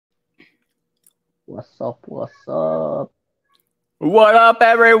What's up? What's up? What up,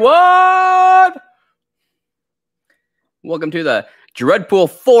 everyone? Welcome to the Dreadpool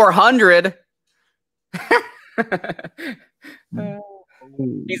 400.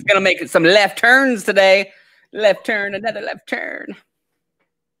 He's gonna make some left turns today. Left turn, another left turn,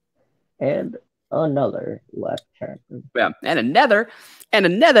 and another left turn. Yeah, and another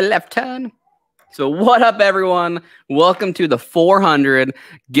left turn. So what up, everyone? Welcome to the 400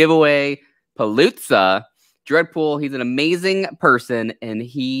 giveaway Palooza. Dreadpool, he's an amazing person, and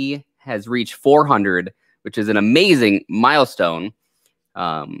he has reached 400, which is an amazing milestone.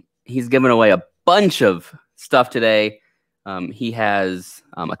 He's given away a bunch of stuff today. He has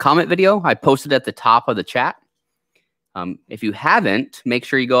a comment video I posted at the top of the chat. If you haven't, make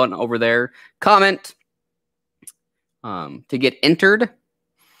sure you go on over there, comment to get entered.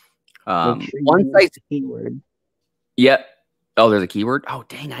 One site keyword. Yep. Oh, there's a keyword. Oh,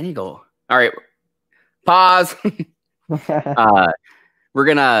 dang! I need to go. All right, pause. We're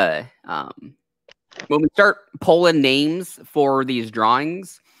gonna when we start pulling names for these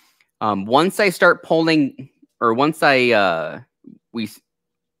drawings. Once I start pulling, or once I we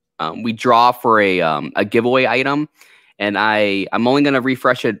draw for a giveaway item, and I'm only gonna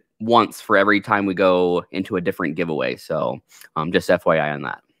refresh it once for every time we go into a different giveaway. So just FYI on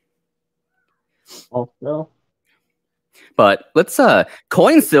that. Also, but let's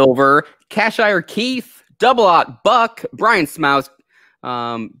coin silver, Cheshire Kieth, Double Out Buck, Brian Smouse,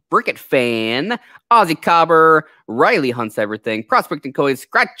 Bricket Fan, Aussie Cobber, Riley Hunts Everything, Prospecting Coins,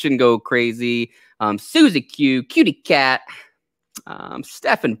 Scratch and Go Crazy, Susie Q, Cutie Cat,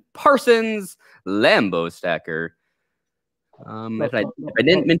 Stephen Parsons, Lambo Stacker. If I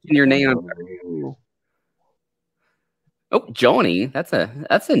didn't mention your name, I'm sorry. Oh, Joni, that's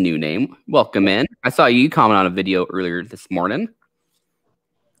a new name. Welcome in. I saw you comment on a video earlier this morning.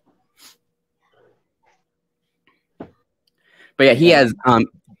 But yeah, he has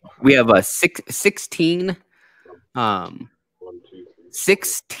we have a 16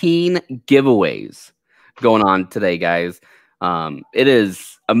 giveaways going on today, guys. It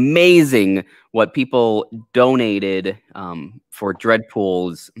is amazing what people donated for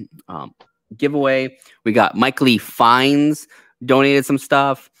Dreadpool's giveaway. We got Mike Lee Fines donated some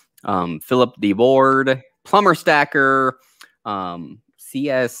stuff. Philip DeBoard, Plumber Stacker,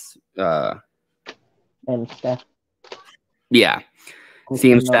 CS and Steph. Yeah.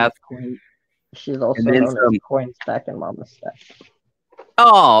 CM Steph. She's also known as Coin Stack and Mama Stack.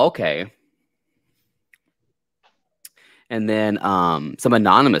 Oh, okay. And then some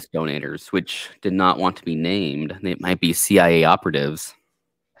anonymous donators, which did not want to be named. They might be CIA operatives.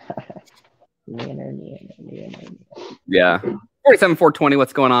 Yeah. 47420,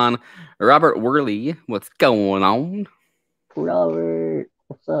 what's going on? Robert Worley, what's going on? Robert,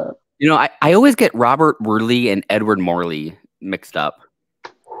 what's up? You know, I always get Robert Worley and Edward Morley mixed up.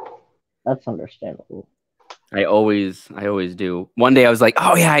 That's understandable. I always do. One day I was like,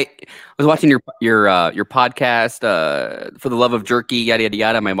 oh yeah, I was watching your podcast, For the Love of Jerky, yada yada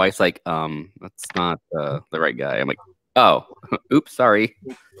yada. My wife's like, that's not the right guy. I'm like, oh, oops, sorry.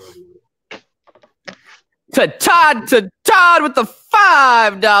 To Todd with the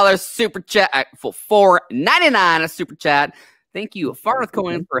 $5 super chat for $4.99 a super chat. Thank you, Farth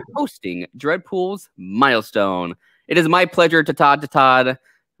Coin, for hosting Dreadpool's milestone. It is my pleasure to Todd.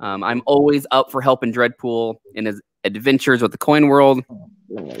 I'm always up for helping Dreadpool in his adventures with the coin world.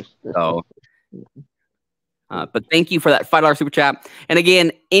 So, but thank you for that $5 super chat. And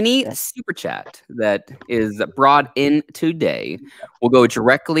again, any super chat that is brought in today will go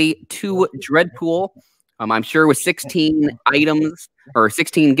directly to Dreadpool. I'm sure with 16 items or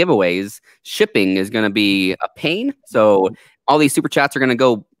 16 giveaways, shipping is going to be a pain. So all these super chats are going to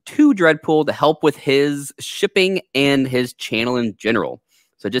go to Dreadpool to help with his shipping and his channel in general.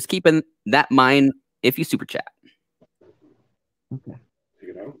 So just keep in that mind if you super chat. Okay.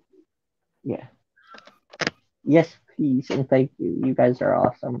 Yeah. Yes, please, and thank you. You guys are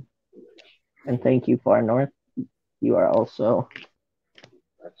awesome. And thank you, Far North. You are also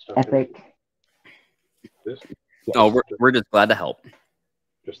epic. This? Oh, we're just glad to help.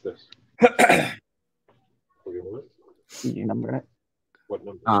 Just this. Did you number it? What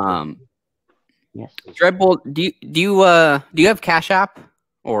number? Yes. Dreadpool, do you have Cash App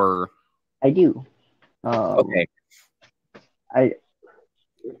or? I do. Okay. I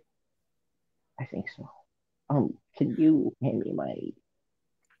think so. Can you hand me my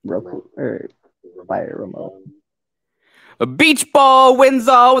Roku or Fire remote? A Beach Ball wins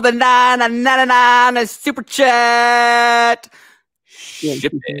all with a 9.99 a super chat.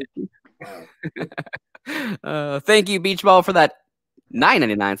 Ship it. Thank you, Beach Ball, for that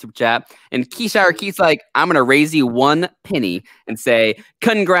 $9.99 super chat. And Cheshire Kieth's like, I'm gonna raise you 1 penny and say,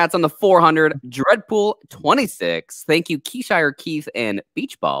 congrats on the 400. Dreadpool 26. Thank you, Cheshire Kieth and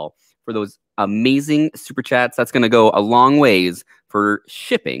Beach Ball, for those amazing super chats. That's gonna go a long ways for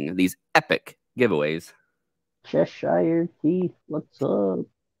shipping these epic giveaways. Cheshire Kieth, what's up?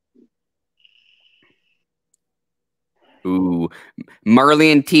 Ooh,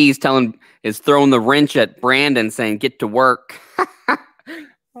 Marlene T is throwing the wrench at Brandon, saying, "Get to work."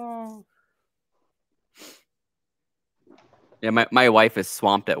 Oh. Yeah, my wife is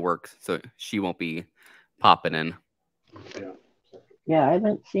swamped at work, so she won't be popping in. Yeah, I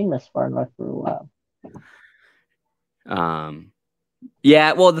haven't seen Miss Farmer for a while.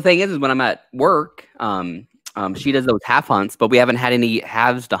 Yeah, well, the thing is when I'm at work, she does those half hunts, but we haven't had any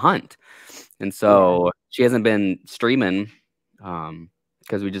halves to hunt. And so she hasn't been streaming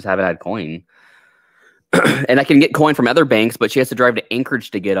because we just haven't had coin. And I can get coin from other banks, but she has to drive to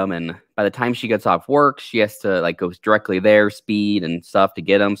Anchorage to get them. And by the time she gets off work, she has to like go directly there, speed and stuff to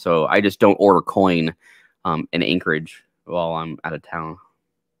get them. So I just don't order coin in Anchorage while I'm out of town.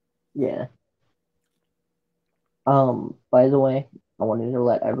 Yeah. By the way, I wanted to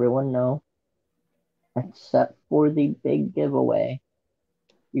let everyone know, except for the big giveaway,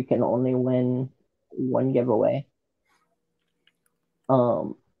 you can only win 1 giveaway.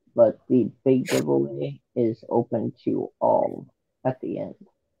 But the big giveaway is open to all at the end.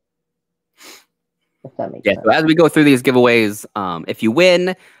 If that makes sense. So as we go through these giveaways, if you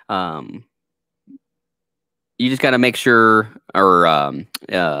win, you just got to make sure, or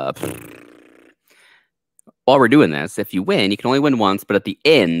while we're doing this, if you win, you can only win once, but at the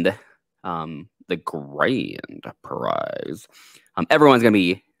end, the grand prize, everyone's going to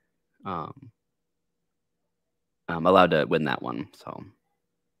be allowed to win that one. So,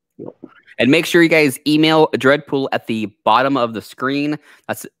 and make sure you guys email Dreadpool at the bottom of the screen.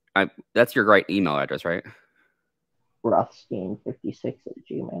 That's your right email address, right?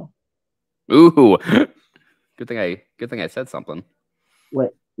 Rothstein56@gmail. Ooh, good thing I said something.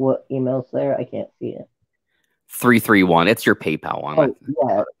 What email's there? I can't see it. 331. It's your PayPal one. Oh,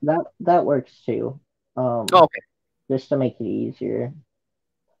 yeah, that works too. Okay. Just to make it easier.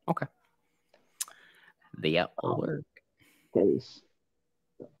 Okay. That will work. Because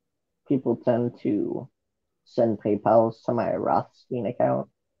people tend to send PayPals to my Rothstein account,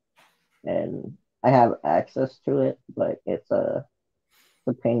 and I have access to it, but it's a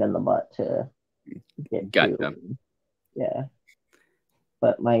pain in the butt to get to. Yeah.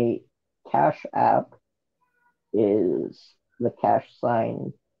 But my Cash App is the cash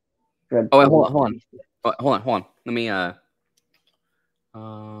sign. Dreadpool. Oh, wait, hold on. Let me all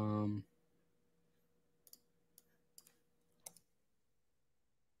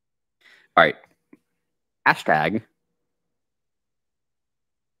right. Hashtag.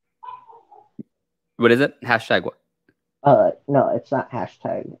 What is it? Hashtag what? No, it's not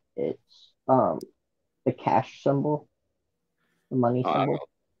hashtag. It's the cash symbol, the money symbol.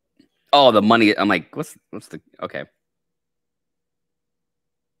 Oh, the money. I'm like, what's the okay?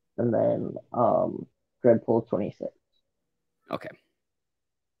 And then Dreadpool 26. Okay.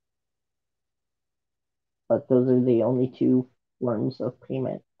 But those are the only 2 forms of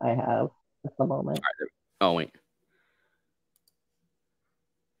payment I have at the moment. Right. Oh wait,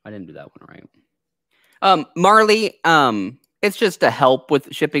 I didn't do that one right. Marley, it's just to help with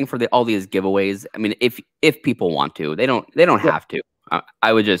shipping for all these giveaways. I mean, if people want to, they don't have to.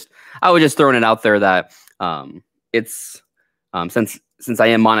 I was just throwing it out there that it's since I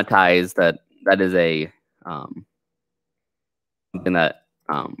am monetized, that is a something that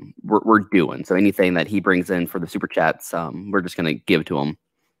we're doing. So anything that he brings in for the super chats, we're just gonna give to him.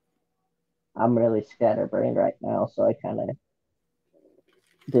 I'm really scatterbrained right now, so I kind of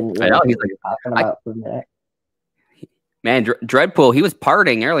didn't really know he's like talking about for a minute. Man, Dreadpool, he was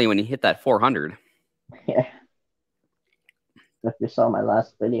partying early when he hit that 400. Yeah. If you saw my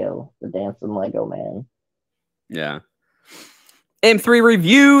last video, the dancing Lego man. Yeah. M3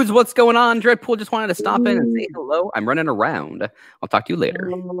 Reviews, what's going on? Dreadpool just wanted to stop in and say hello. I'm running around. I'll talk to you later.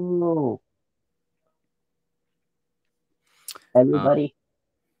 Hello. Everybody,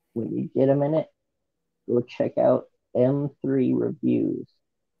 when you get a minute, go check out M3 Reviews.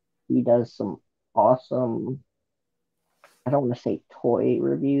 He does some awesome, I don't want to say toy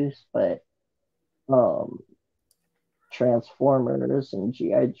reviews, but Transformers and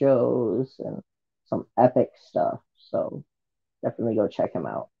G.I. Joes and some epic stuff. So definitely go check him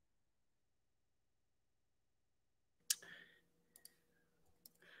out.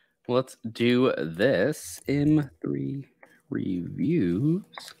 Let's do this. M3 Reviews.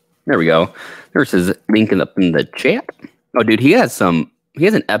 There we go. There's his link up in the chat. Oh, dude, he has an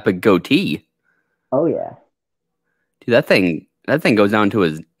epic goatee. Oh yeah. Dude, that thing goes down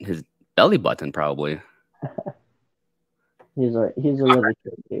to his belly button probably. He's a really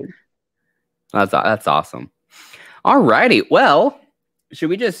good dude. That's awesome. Alrighty, well, should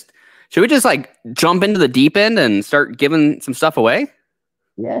we just like jump into the deep end and start giving some stuff away?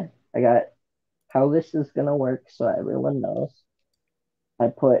 Yeah, I got how this is gonna work so everyone knows. I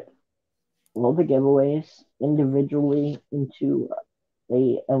put all the giveaways individually into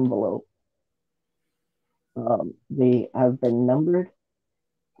a envelope. They have been numbered.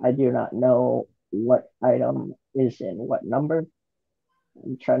 I do not know what item is in what number.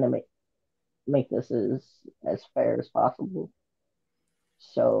 I'm trying to make this as fair as possible.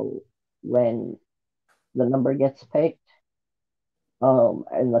 So when the number gets picked,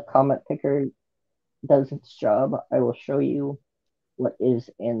 and the comment picker does its job, I will show you what is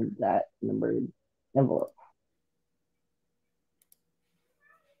in that numbered envelope.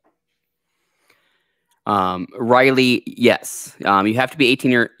 Riley, yes. You have to be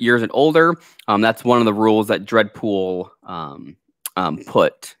 18 years and older. That's one of the rules that Dreadpool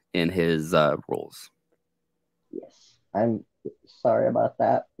put in his rules. Yes, I'm sorry about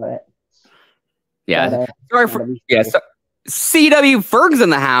that, but yeah, sorry for CW Ferg's in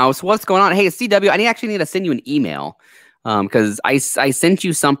the house. What's going on? Hey, CW, I actually need to send you an email because I sent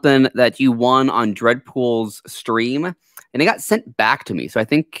you something that you won on Dreadpool's stream, and it got sent back to me. So I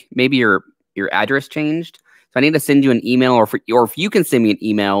think maybe your address changed. So I need to send you an email, or if you can send me an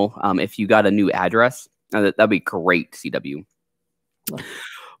email if you got a new address. That'd be great, CW.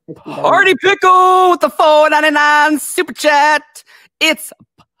 Party Pickle with the $4.99 super chat. It's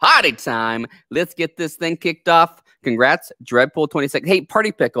party time. Let's get this thing kicked off. Congrats, Dreadpool 26. Hey,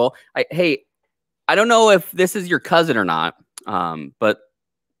 Party Pickle. I don't know if this is your cousin or not, but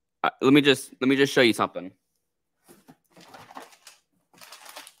let me just show you something.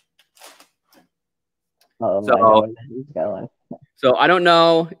 Oh, so, I know where he's going. So I don't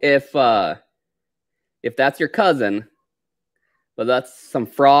know if that's your cousin, but that's some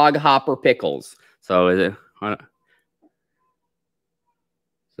Frog Hopper pickles. So is it?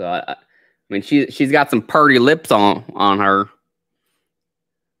 So I mean, she's got some party lips on her.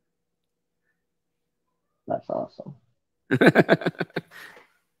 That's awesome. I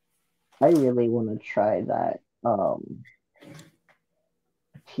really want to try that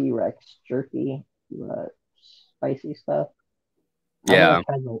T-Rex jerky, spicy stuff. Yeah. I want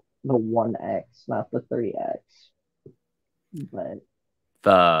to try the 1X, not the 3X.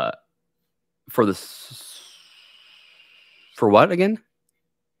 But for what again?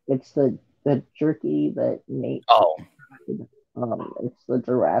 It's the jerky that Nate. Oh. It's the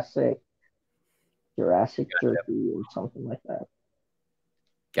Jurassic jerky or something like that.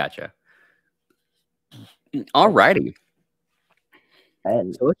 Gotcha. Alrighty.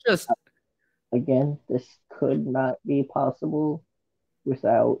 And so let's just again, this could not be possible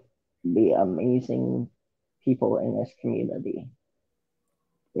without the amazing people in this community.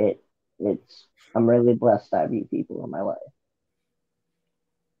 I'm really blessed to have you people in my life.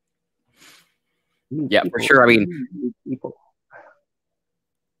 Yeah, for sure. I mean, people.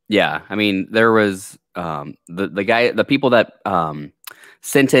 Yeah, I mean, there was the people that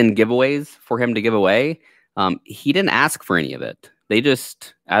sent in giveaways for him to give away. He didn't ask for any of it. They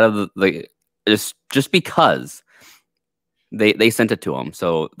just out of the just because they sent it to him.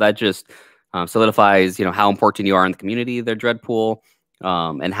 So that just solidifies, how important you are in the community, their Dreadpool,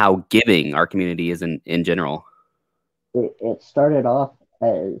 and how giving our community is in general. It started off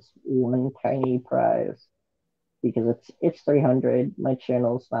as one tiny prize because it's 300. My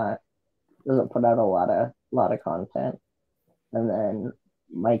channel's doesn't put out a lot of content, and then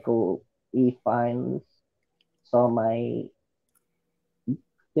Michael E. Fines saw my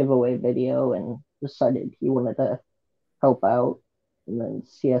giveaway video and decided he wanted to help out, and then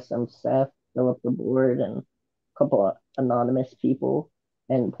CSM Seth fill up the board and a couple of anonymous people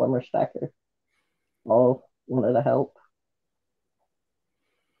and Plumber Stacker all wanted to help.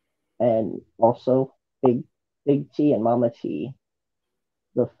 And also Big T and Mama T.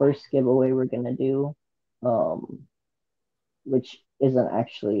 The first giveaway we're gonna do, which isn't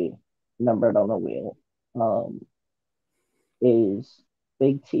actually numbered on the wheel, is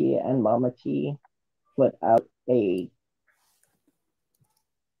Big T and Mama T put out a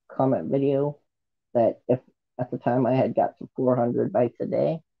comment video that if at the time I had got to 400 by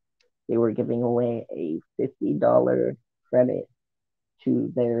today, they were giving away a $50 credit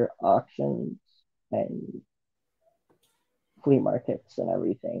to their auctions and flea markets and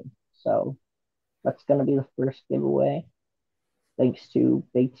everything. So that's going to be the first giveaway. Thanks to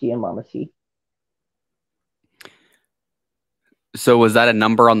Big T and Mama T. So was that a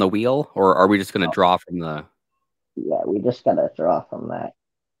number on the wheel, or are we just going to draw from the? Yeah, we just gotta draw from that.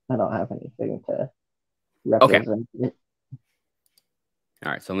 I don't have anything to represent it.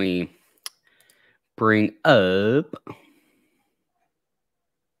 All right, so let me bring up.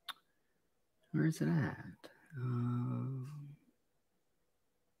 Where is it at?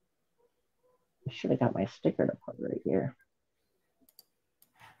 I should have got my sticker to put right here.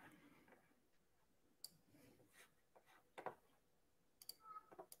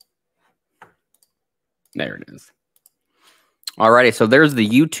 There it is. Alrighty, so there's the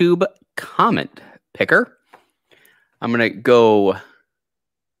YouTube comment picker. I'm gonna go. Oh,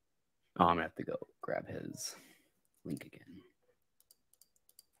 I'm gonna have to go grab his link again.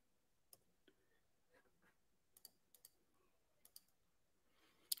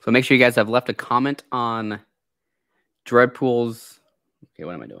 So make sure you guys have left a comment on Dreadpool's. Okay,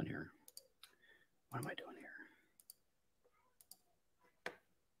 what am I doing here? What am I doing here?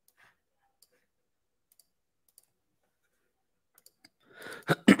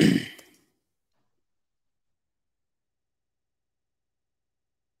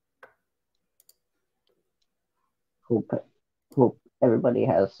 Hope everybody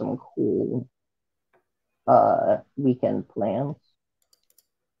has some cool weekend plans.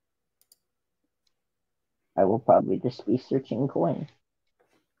 I will probably just be searching coins.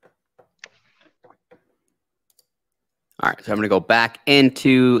 All right, so I'm going to go back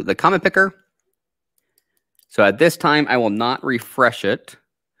into the comment picker. So at this time, I will not refresh it.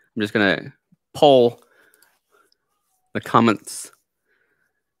 I'm just going to pull the comments.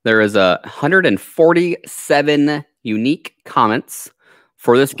 There is 147 unique comments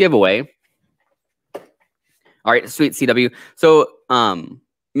for this giveaway. All right, sweet CW. So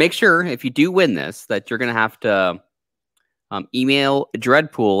make sure if you do win this that you're going to have to email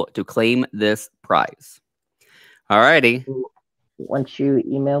Dreadpool to claim this prize. All righty. Once you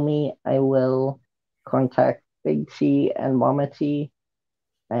email me, I will contact Big T and Mama T,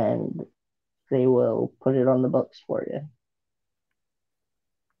 and they will put it on the books for you.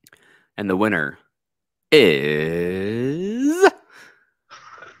 And the winner is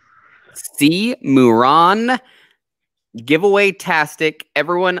Cmuron. Giveaway-tastic.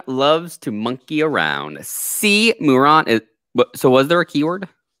 Everyone loves to monkey around. Cmuron. So was there a keyword?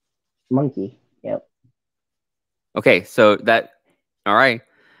 Monkey. Yep. Okay, so that. All right.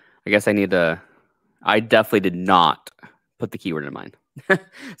 I guess I need to. I definitely did not put the keyword in mind.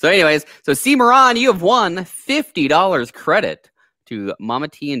 So anyways, so Cmuron, you have won $50 credit to Mama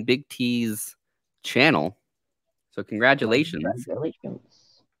T and Big T's channel. So congratulations. Congratulations.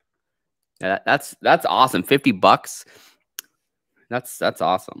 Yeah, that's awesome. $50. That's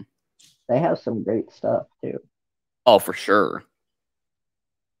awesome. They have some great stuff too. Oh, for sure.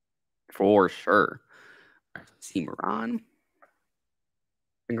 For sure. Cmuron.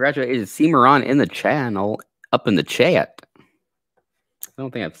 Congratulations, Cmuron in the channel, up in the chat. I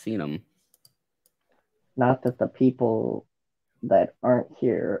don't think I've seen him. Not that the people that aren't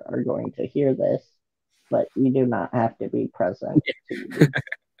here are going to hear this, but you do not have to be present.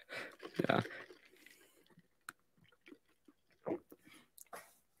 Yeah.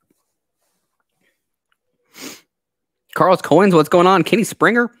 Carl's Coins, what's going on? Kenny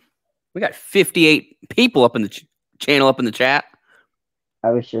Springer? We got 58 people up in the channel, up in the chat. I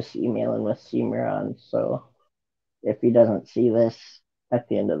was just emailing with Cmuron, so if he doesn't see this at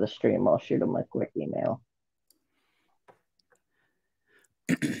the end of the stream, I'll shoot him a quick email.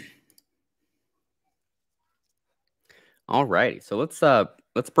 All righty, so let's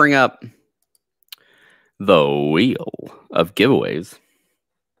bring up the wheel of giveaways.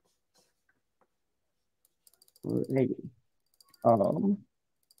 Ready.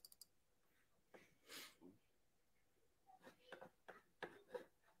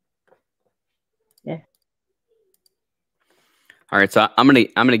 Yeah. All right, so I'm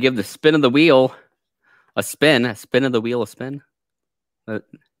gonna give the spin of the wheel a spin. A spin of the wheel a spin. That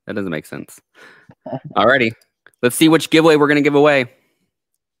doesn't make sense. All righty, let's see which giveaway we're gonna give away.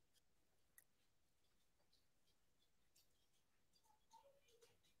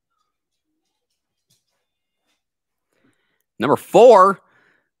 Number 4.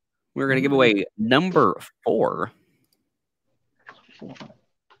 We're gonna give away number 4.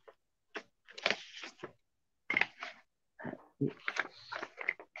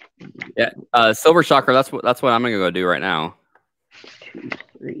 Yeah, Silver Shocker. That's what I'm gonna go do right now. 2,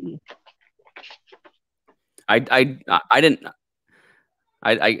 3. I didn't.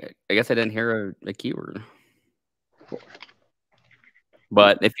 I guess I didn't hear a keyword. 4.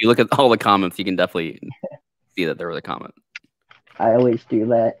 But if you look at all the comments, you can definitely see that there was a comment. I always do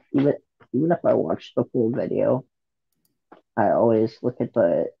that, even if I watch the full video. I always look at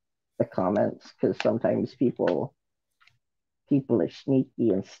the comments because sometimes people are sneaky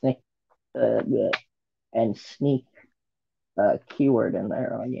and sneak a keyword in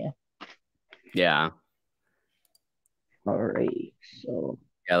there on you. Yeah. All right. So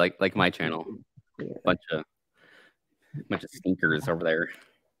yeah, like my channel, yeah. bunch of sneakers over there.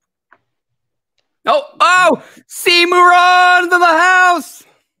 Oh, Cmuron to the house.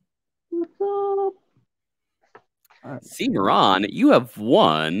 What's up? Cmuron, you have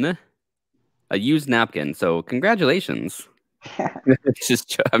won a used napkin, so congratulations. I'm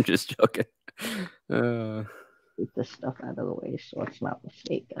just joking. Keep this stuff out of the way so it's not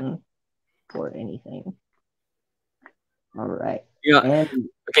mistaken for anything. All right. Yeah.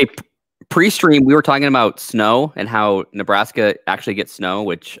 Okay. Pre-stream, we were talking about snow and how Nebraska actually gets snow,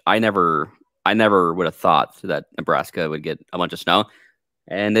 which I never would have thought that Nebraska would get a bunch of snow,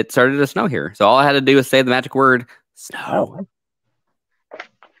 and it started to snow here. So all I had to do was say the magic word, snow.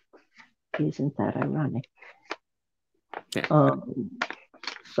 Isn't that ironic? Yeah.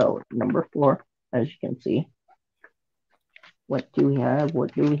 So number 4, as you can see. What do we have?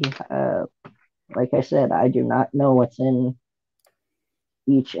 Like I said, I do not know what's in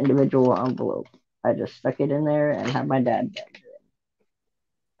each individual envelope. I just stuck it in there and had my dad get it.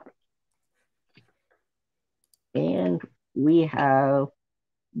 And we have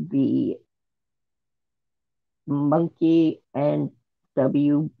the Monkey and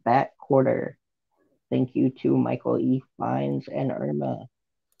W Bat Quarter. Thank you to Michael E. Fines and Irma.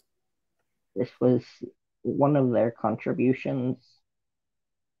 This was one of their contributions.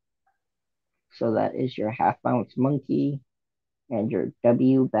 So that is your half-ounce monkey and your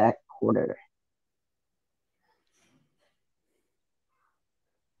W Bat Quarter.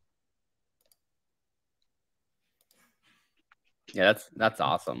 Yeah, that's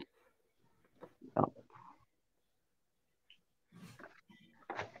awesome. Oh.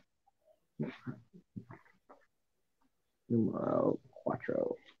 Numero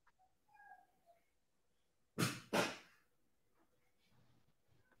cuatro.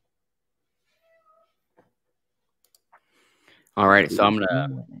 All right, so I'm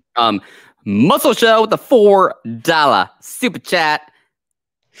gonna Muscle Shell with the $4 super chat.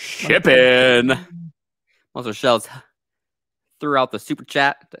 Shipping. Muscle Shells threw out the super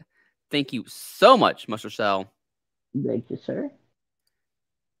chat. Thank you so much, Muscle Shell. Thank you, sir.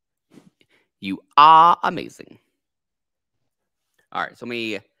 You are amazing. All right, so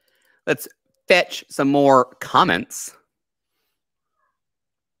let's fetch some more comments.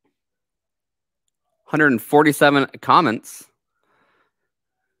 147 comments.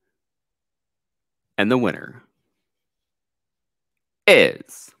 And the winner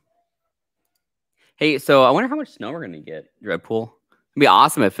is... Hey, so I wonder how much snow we're going to get, Dreadpool. It'd be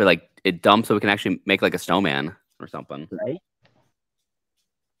awesome if it dumps so we can actually make like a snowman or something. Right?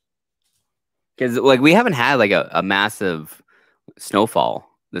 Because we haven't had like a massive snowfall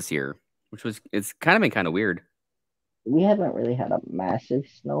this year, it's kind of been kind of weird. We haven't really had a massive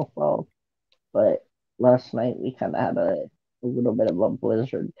snowfall, but last night we kind of had a little bit of a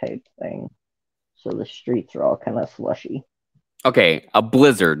blizzard type thing. So the streets are all kind of slushy. Okay, a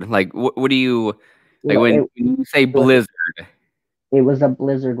blizzard. Like, what do you... Like, when you say blizzard... It was a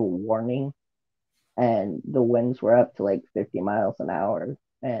blizzard warning, and the winds were up to like 50 miles an hour.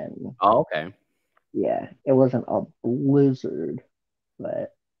 And oh, okay. Yeah, it wasn't a blizzard,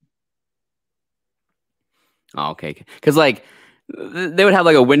 but... Oh, okay. Because like they would have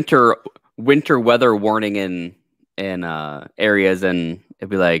like a winter weather warning in areas, and it'd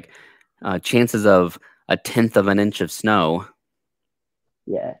be like chances of 1/10 of an inch of snow.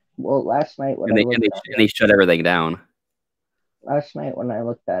 Yeah. Well, last night when they shut everything down. Last night when I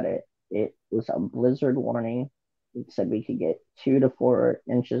looked at it, it was a blizzard warning. It said we could get 2 to 4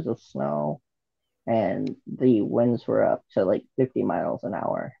 inches of snow, and the winds were up to like 50 miles an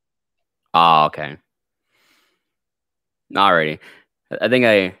hour. Oh, okay. Alrighty. I think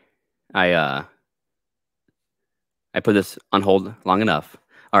I put this on hold long enough.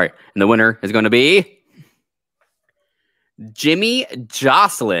 All right, and the winner is going to be Jimmy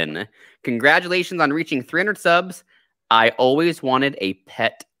Joslin. Congratulations on reaching 300 subs. I always wanted a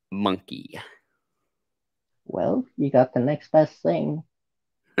pet monkey. Well, you got the next best thing.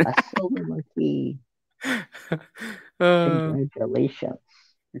 A silver monkey. Congratulations.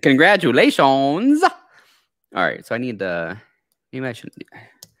 Congratulations. All right, so I need maybe I should...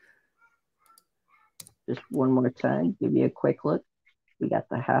 Just one more time, give you a quick look. We got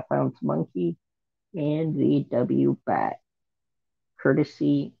the half-ounce monkey and the W bat,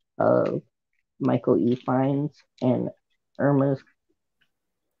 courtesy of Michael E. Fines and Irma's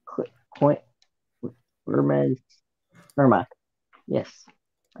Irma. Yes,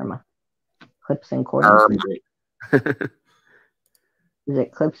 Irma. Clips and coins. Is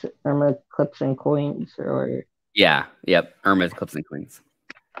it clips, Irma, clips and coins, or? Yeah. Yep. Irma's clips and coins.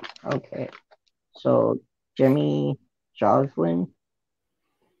 Okay. So Jimmy Joslin.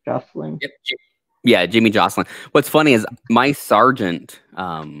 Yep. Yeah, Jimmy Joslin. What's funny is my sergeant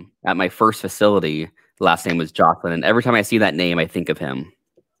at my first facility, last name was Joslin, and every time I see that name, I think of him.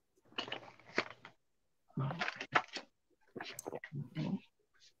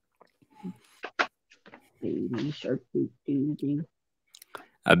 Baby shark doo doo doo.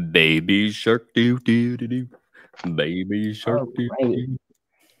 A baby shark doo doo doo doo. Baby shark doo doo.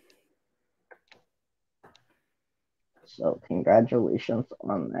 So congratulations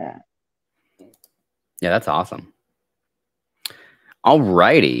on that. Yeah, that's awesome.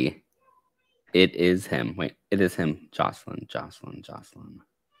 Alrighty. It is him. Wait, it is him. Joslin.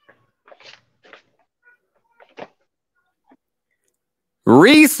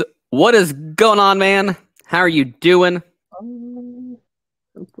 Reese, what is going on, man? How are you doing?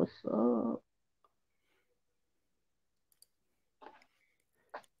 What's up?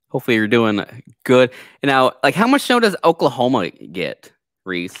 Hopefully you're doing good. Now, like, how much snow does Oklahoma get,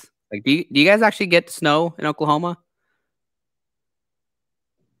 Reese? Like, do you guys actually get snow in Oklahoma?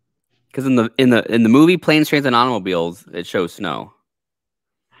 Because in the movie Planes, Trains, and Automobiles, it shows snow.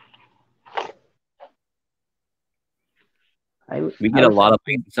 We get a lot of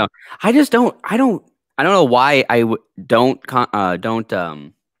snow. I just don't. I don't know why don't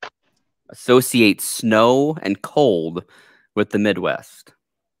associate snow and cold with the Midwest.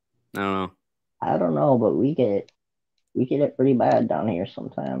 I don't know. I don't know, but we get it pretty bad down here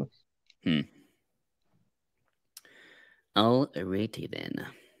sometimes. Alrighty then.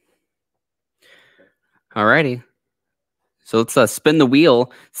 Alrighty. So let's spin the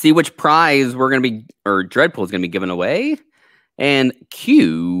wheel, see which prize we're gonna be, or Dreadpool is gonna be giving away, and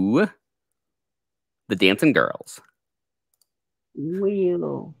cue the dancing girls.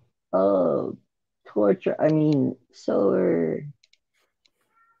 Wheel of torture. I mean, sword.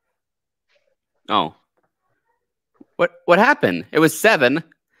 Oh. What happened? It was 7.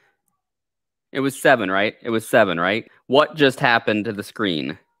 It was 7, right? It was 7, right? What just happened to the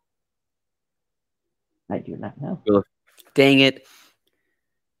screen? I do not know. Dang it.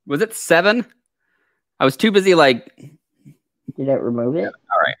 Was it 7? I was too busy, like... Did it remove it?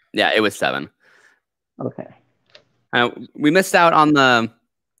 All right. Yeah, it was 7. Okay. We missed out on the...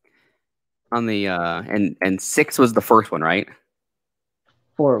 and 6 was the first one, right?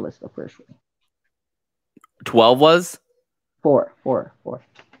 4 was the first one. 12 was? 4.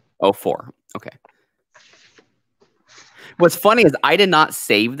 Oh, 4. Okay. What's funny is I did not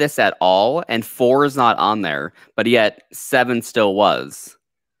save this at all, and 4 is not on there, but yet 7 still was.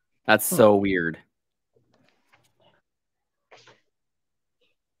 That's so weird.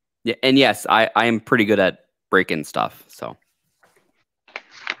 Yeah, and yes, I am pretty good at breaking stuff. So.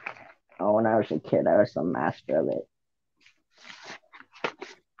 Oh, when I was a kid, I was the master of it.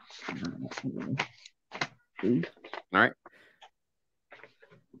 All right.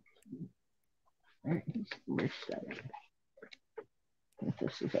 Number 7. I think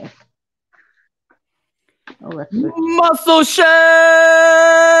this is it. Oh, let's search. Muscle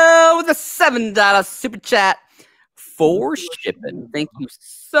Show with a $7 super chat for shipping. Thank you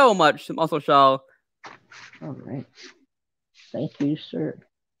so much, Muscle Show. All right. Thank you, sir.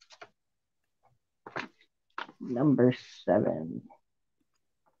 Number 7.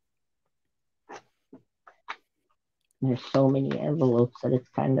 There's so many envelopes that it's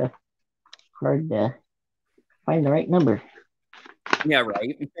kind of hard to find the right number. Yeah,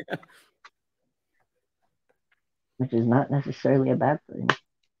 right. Which is not necessarily a bad thing.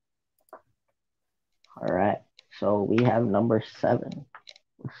 All right. So we have number 7.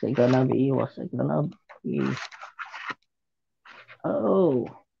 What's it gonna be? Oh,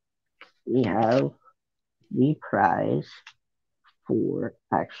 we have the prize for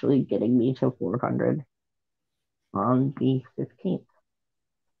actually getting me to 400 on the 15th.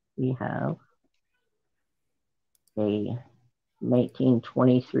 We have a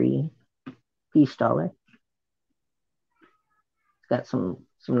 1923 peace dollar. It's got some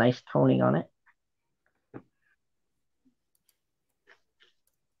nice toning on it.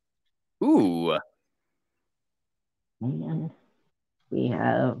 Ooh. And we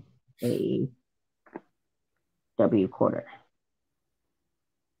have a W quarter.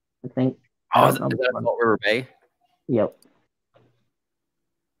 I think. Oh, is that Salt River Bay? Yep.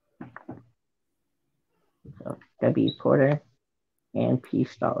 So W quarter and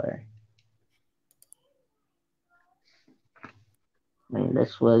peace dollar. And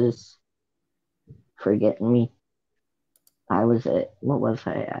this was for getting me I was at, what was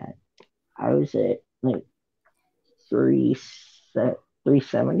I at? I was at like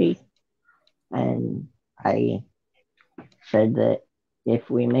 370, and I said that if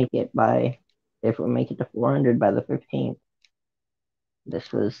we make it to 400 by the 15th,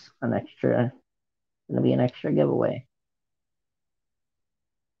 this was gonna be an extra giveaway.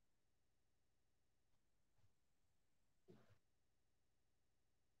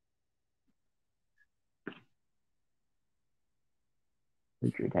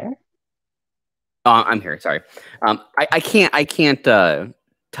 Is you there? I'm here. Sorry. I can't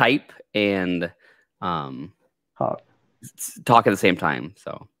type and talk at the same time.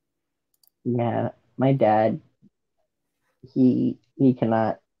 So yeah, my dad, he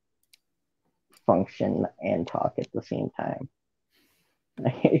cannot function and talk at the same time.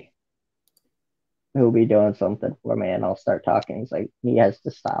 He'll be doing something for me, and I'll start talking. He's like, he has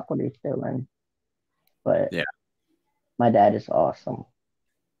to stop what he's doing. But yeah, my dad is awesome.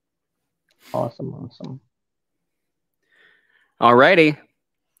 Awesome. Alrighty.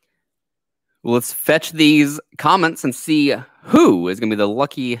 Well, let's fetch these comments and see who is going to be the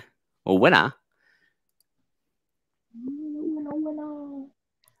lucky winner.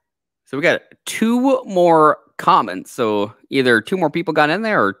 So we got 2 more comments. So either 2 more people got in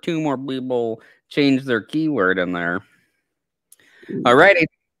there or 2 more people changed their keyword in there. Alrighty.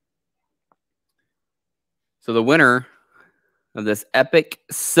 So the winner of this epic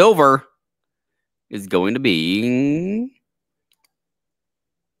silver is going to be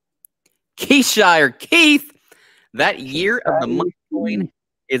Cheshire Kieth. That year of the month coin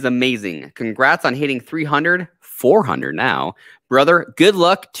is amazing. Congrats on hitting 300, 400 now. Brother, good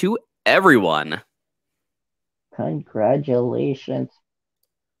luck to everyone. Congratulations.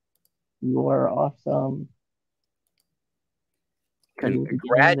 You are awesome.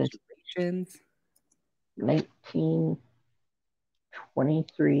 Congratulations.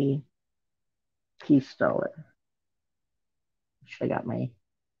 1923 peace dollar. Should have got my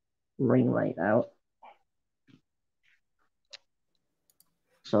ring light out.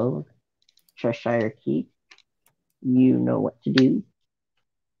 So, Cheshire Kieth, you know what to do.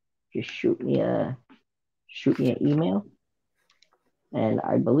 Just shoot me an email, and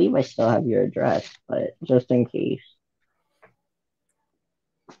I believe I still have your address, but just in case.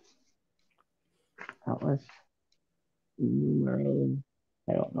 That was Cmuron.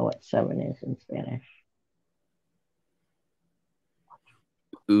 I don't know what 7 is in Spanish.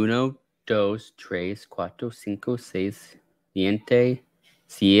 1, 2, 3, 4, 5, 6,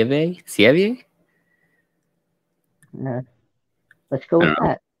 7, 7. Let's go with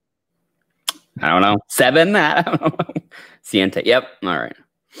that. I don't know. 7? I don't know. Siente. Yep. All right.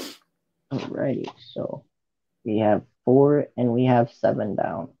 Alrighty. So we have 4 and we have 7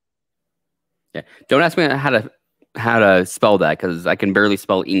 down. Yeah. Don't ask me how to spell that because I can barely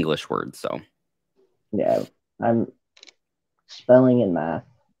spell English words. So yeah, I'm spelling and math.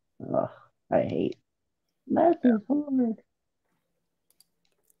 Ugh, I hate math. Is hard.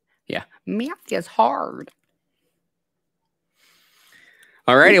 Yeah, math is hard.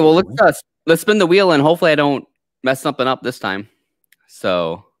 Alrighty, well let's spin the wheel and hopefully I don't mess something up this time.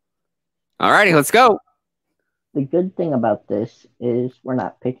 So, alrighty, let's go. The good thing about this is we're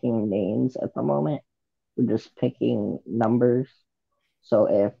not picking names at the moment. We're just picking numbers. So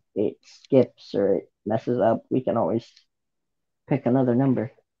if it skips or it messes up, we can always pick another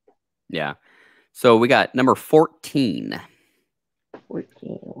number. Yeah. So we got number 14.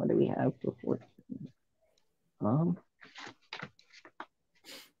 14. What do we have for 14?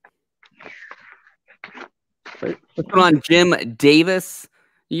 What's going on, Jim Davis?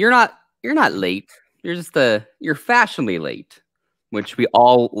 You're not late. You're just you're fashionably late, which we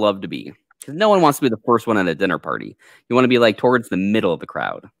all love to be. Because no one wants to be the first one at a dinner party. You want to be like towards the middle of the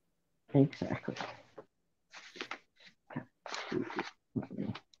crowd. Exactly.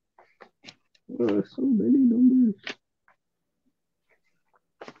 So many numbers.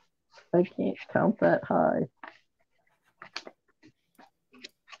 I can't count that high.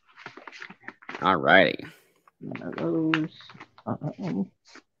 All righty. One of those.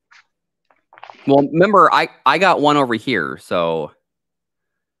 Well, remember, I got one over here, so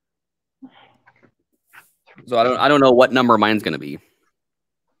I don't know what number mine's gonna be.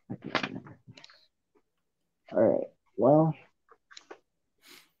 All right. Well,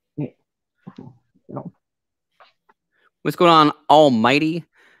 what's going on, Almighty?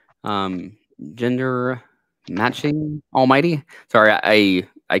 Gender matching Almighty. Sorry,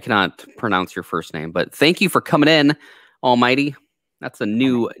 I cannot pronounce your first name, but thank you for coming in, Almighty. That's a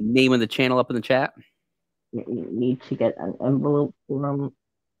new name of the channel up in the chat. You need to get an envelope from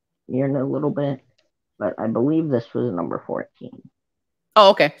here in a little bit. but I believe this was number 14. Oh,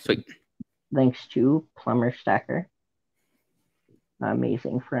 okay, sweet. Thanks to Plumber Stacker,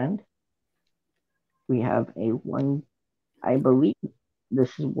 amazing friend. We have I believe this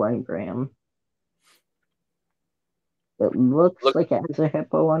is 1 gram. It looks like it has a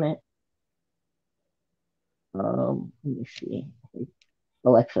hippo on it. Let me see.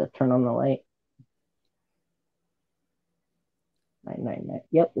 Alexa, turn on the light. 999.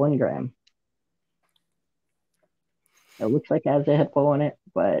 Yep, 1 gram. It looks like it has a hippo on it,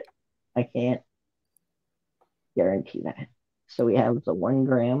 but I can't guarantee that. So we have the 1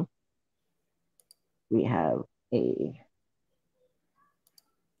 gram. We have a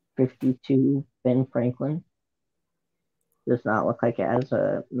 52 Ben Franklin. Does not look like it has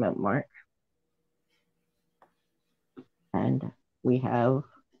a mint mark. And we have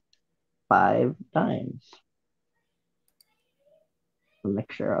 5 dimes. A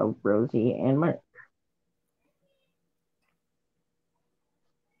mixture of Rosie and Mark.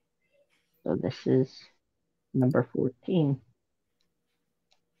 So this is number 14.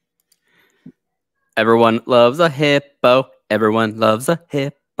 Everyone loves a hippo. Everyone loves a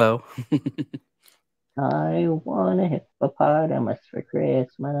hippo. I want a hippopotamus for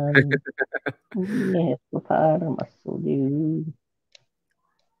Christmas. A hippopotamus will do.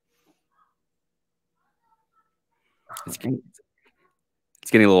 It's getting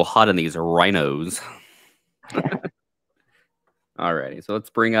a little hot in these rhinos. Alrighty, so let's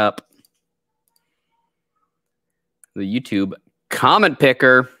bring up the YouTube comment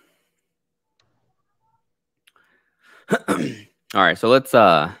picker. All right, so let's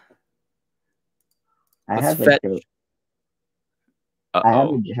I have a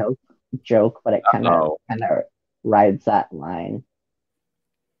joke, but it kind of rides that line.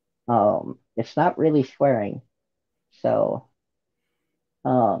 It's not really swearing. So,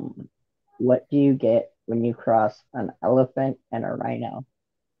 what do you get when you cross an elephant and a rhino?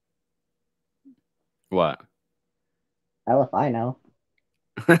 What? Elephino.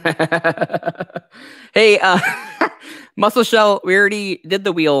 Hey, Muscle Shell, we already did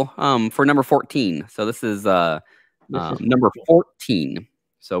the wheel for number 14. So this is number 14.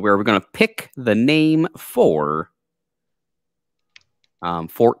 So we're going to pick the name for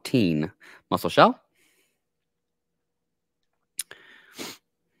 14. Muscle Shell.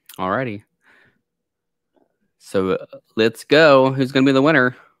 Alrighty. So let's go. Who's going to be the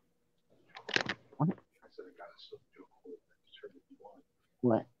winner?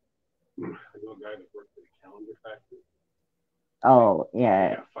 What? I know a guy that worked at a calendar factory. Oh, yeah.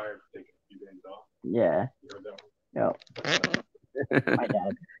 He got fired for taking a few days off. Yeah. You heard that one? My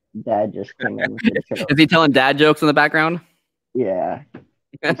dad just came in. Is he telling dad jokes in the background? Yeah.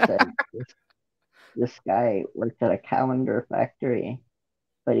 He said this guy worked at a calendar factory,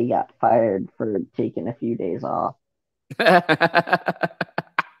 but he got fired for taking a few days off.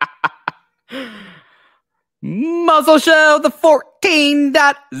 Muzzle Show, the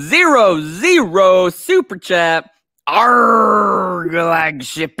 14.00 super chat. Arg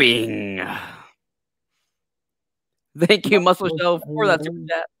shipping. Thank you, Muscle Show, for that super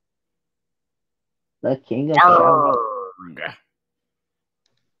chat. The king of Arg.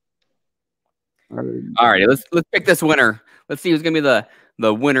 All right, let's pick this winner. Let's see who's gonna be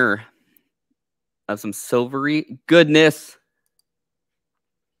the winner of some silvery goodness.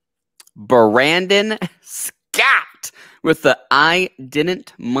 Brandon Scott with the I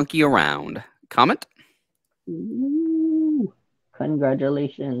didn't monkey around comment. Ooh,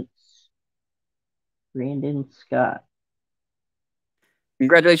 congratulations, Brandon Scott.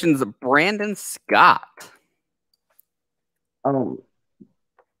 Congratulations, Brandon Scott. Far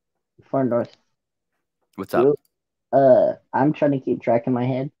North. What's up? I'm trying to keep track in my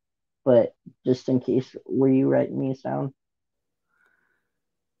head, but just in case, were you writing these down?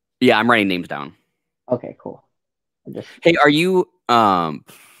 Yeah, I'm writing names down. Okay, cool. Hey, are you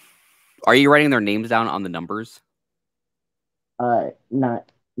writing their names down on the numbers? Not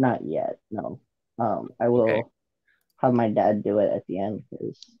yet. No. I will have my dad do it at the end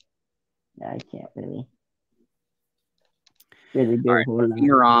because I can't really do right.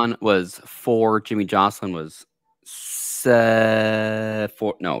 Cmuron was 4. Jimmy Joslin was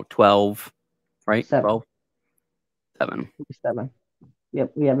 12. Right? 7. 12. 7. 7.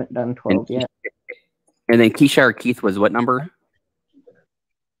 Yep, we haven't done 12 yet. And then Cheshire Kieth was what number?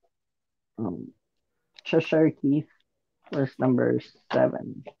 Cheshire Kieth was number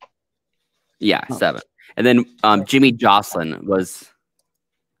 7. Yeah, 7. And then Jimmy Joslin was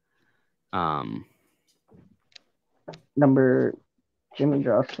Jimmy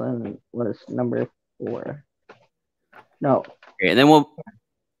Joslin was number 4. No. Okay, and then we'll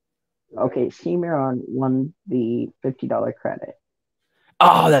Okay, Cmuron won the $50 credit.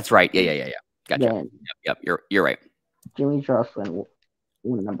 Oh, that's right. Yeah. Gotcha. Then Yep. You're right. Jimmy Joslin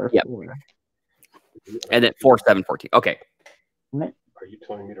won number 4. And then 4, 7, 14. Okay. What? Are you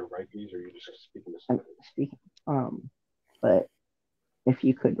telling me to write these, or are you just speaking this? I'm speaking. But if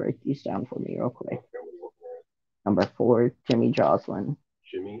you could write these down for me real quick. Number 4, Jimmy Joslin.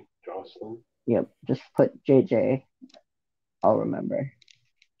 Jimmy Joslin? Yep, just put JJ. I'll remember.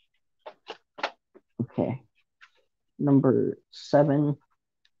 Okay. Number 7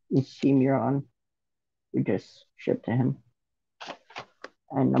 is Cmuron. We just shipped to him.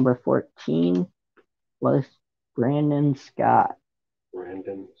 And number 14 was Brandon Scott.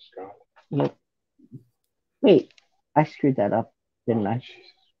 Brandon Scott? Yep. Wait, I screwed that up, didn't I?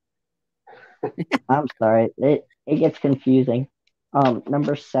 I'm sorry. It gets confusing.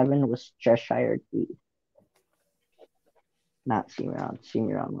 Number 7 was Cheshire Kieth. Not Cmuron.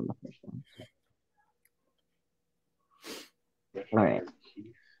 Cmuron won the first one. All right.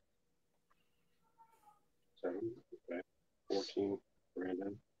 7, okay. 14,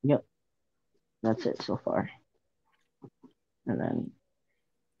 Brandon. Yep. That's it so far. And then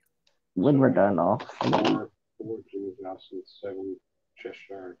when we're done, I'll 4 Jimmy Joslin, 7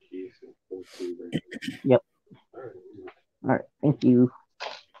 Cheshire Kieth, and 14 Brandon. Yep. All right. Thank you.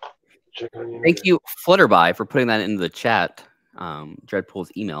 Thank you, Flutterby, for putting that into the chat.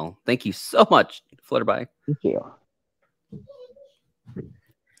 Dreadpool's email. Thank you so much, Flutterby. Thank you.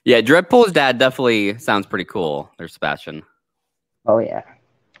 Yeah, Dreadpool's dad definitely sounds pretty cool. There's Sebastian. Oh yeah.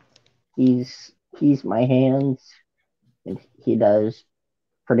 He's my hands, and he does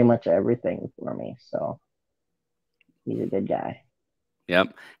pretty much everything for me. So he's a good guy.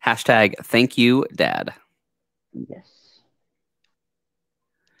 Yep. Hashtag thank you, Dad. Yes.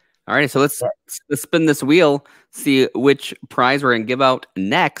 All right, so let's spin this wheel, see which prize we're gonna give out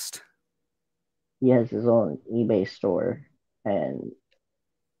next. He has his own eBay store, and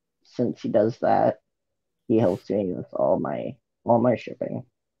since he does that, he helps me with all my shipping.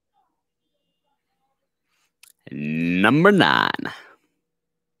 Number 9.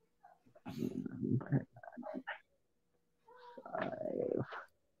 Number 5,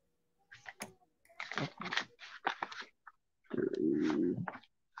 3,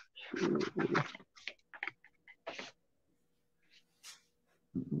 2.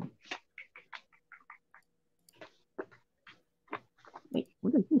 Wait,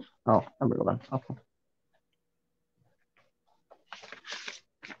 what is this? Oh, number 1. Okay.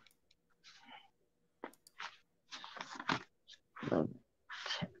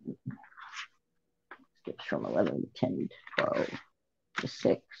 Skips from 11 to 10 to 12 to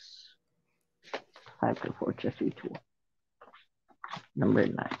 6, 5 to 4 to 3 to 1. Number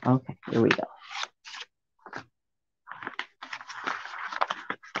 9. Okay, here we go.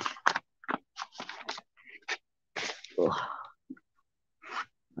 Ugh.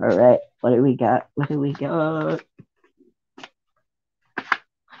 All right, what do we got? What do we got?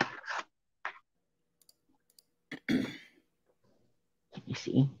 Can you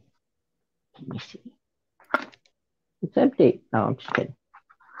see? Can you see? It's empty. No, I'm just kidding.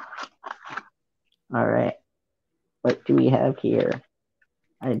 All right. What do we have here?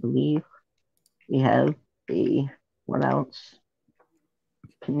 I believe we have a 1 ounce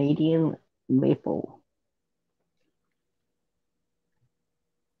Canadian maple.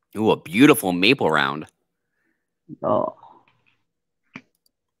 Ooh, a beautiful maple round. Oh.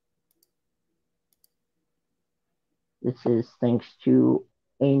 This is thanks to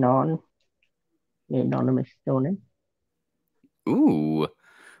Anon, the anonymous donor. Ooh,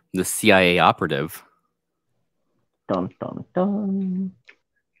 the CIA operative. Dun, dun, dun.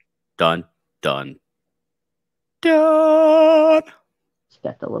 Dun, dun, dun. It's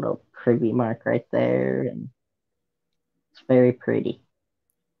got the little privy mark right there, and it's very pretty.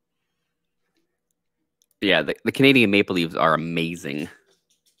 Yeah, the Canadian maple leaves are amazing.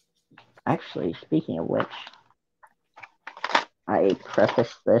 Actually, speaking of which, I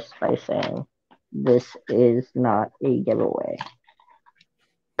preface this by saying this is not a giveaway.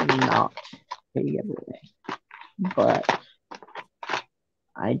 Not a giveaway. But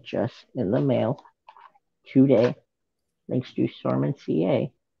I just, in the mail today, thanks to Storm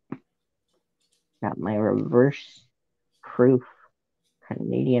CA, got my reverse proof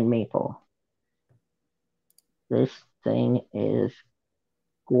Canadian maple. This thing is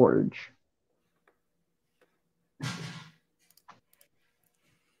gorge.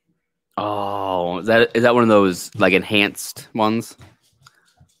 Oh, is that one of those like enhanced ones?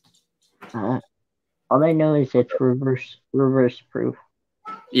 All I know is it's reverse proof.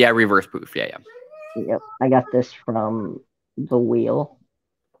 Yeah, reverse proof. Yeah. Yep, I got this from the wheel.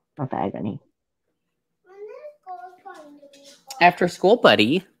 of agony. After school,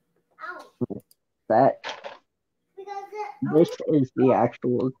 buddy. This is the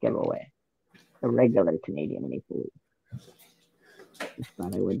actual giveaway. The regular Canadian Maple Leaf. Just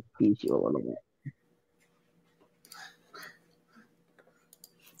thought I would tease you a little bit.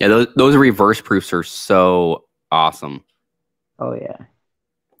 Yeah, those reverse proofs are so awesome. Oh yeah.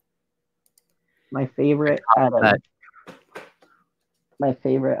 My favorite out of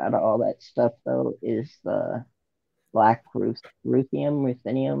all that stuff though is the black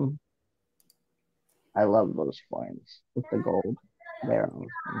ruthenium. I love those coins with the gold. They're awesome.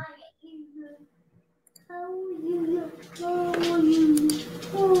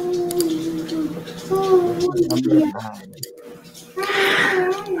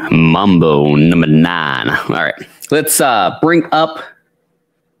 Mambo number 9. All right, let's bring up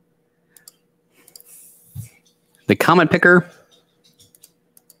the comment picker,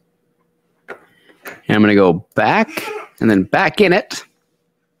 and I'm gonna go back and then back in it.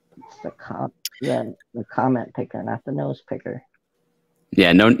 The comment picker, not the nose picker.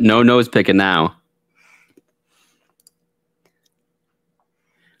 Yeah, no nose picking now.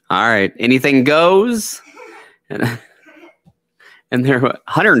 All right, anything goes. And there are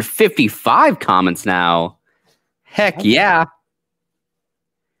 155 comments now. Heck yeah.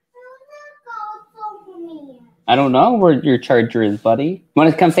 I don't know where your charger is, buddy. You want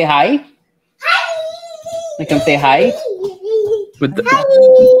to come say hi? Hi. Want to come say hi? With the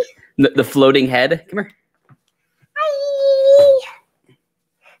floating head. Come here. Hi.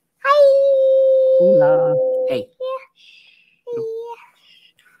 Hi. Hola. Hey.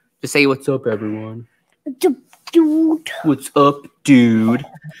 Just say what's up, everyone. Dude. What's up, dude?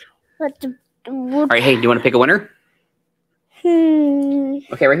 What's up, dude? All right, hey, do you want to pick a winner?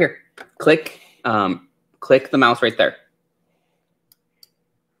 Okay, right here. Click the mouse right there.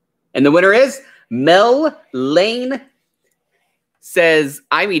 And the winner is Mel Layne. Says,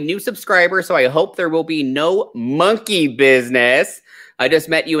 I'm a new subscriber, so I hope there will be no monkey business. I just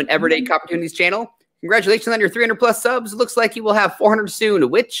met you in Everyday Opportunities channel. Congratulations on your 300 plus subs. Looks like you will have 400 soon,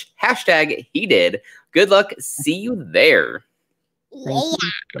 which hashtag he did. Good luck. See you there. Thank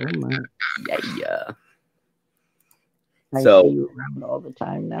you so much. Yeah. I see you around all the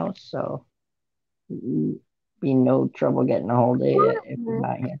time now, so be no trouble getting a hold of you if you're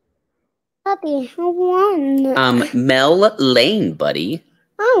not here. Daddy, who won? Mel Layne, buddy.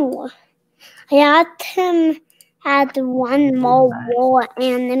 Oh, I had him had one more war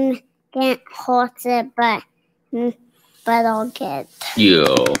and then can't horse it, but I'll get.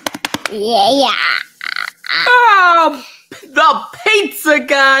 Yo. Yeah. Oh, the pizza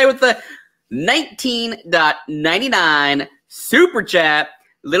guy with the 19.99 super chat.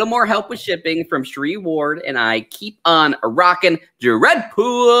 Little more help with shipping from Shree Ward, and I keep on rocking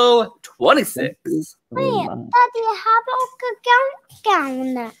Dreadpool 26. Wait, Daddy, how about the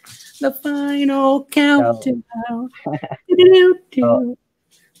countdown? The final countdown.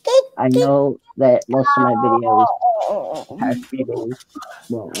 I know that most of my videos, past few days,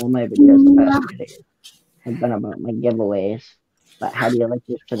 well, all my videos the past few days have been about my giveaways. But how do you like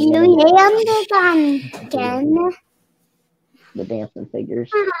this for the again? The dancing figures.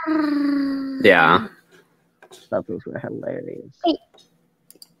 Yeah. Those were hilarious. Wait.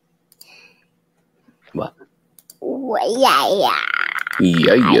 What? Yeah. All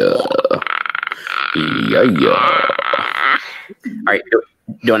right. Do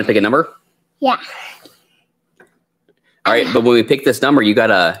you want to pick a number? Yeah. All right, but when we pick this number, we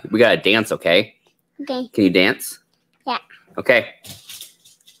gotta dance, okay? Okay. Can you dance? Yeah. Okay.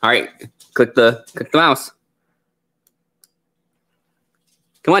 All right. Click the mouse.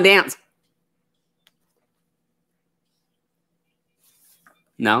 Come on, dance.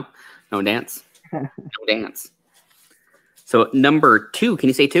 No dance. No dance. So number 2. Can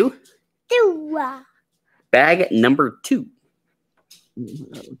you say 2? 2. Bag number 2.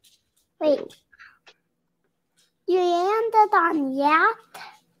 Wait. You landed on yet?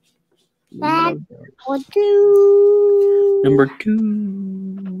 Bag number 2. Number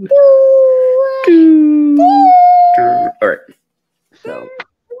 2. 2. All right. So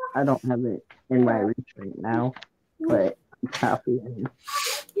I don't have it in my reach right now, but I'm copying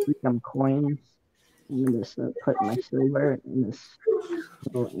some coins. I'm gonna just put my silver in this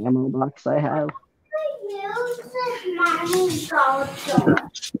little ammo box I have.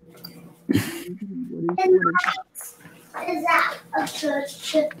 Is that a good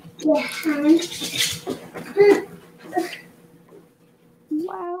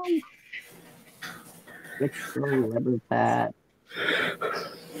Wow. It's so rubber pad.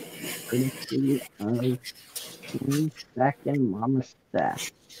 TnTscaking Mama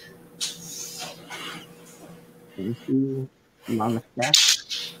Stack. Thank you, Mama Stack.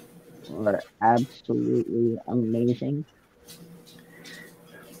 Are absolutely amazing.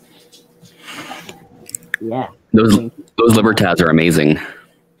 Yeah. Those Libertads are amazing.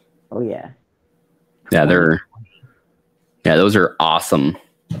 Oh yeah. Yeah, those are awesome.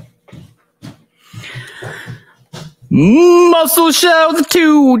 Muscle Shell the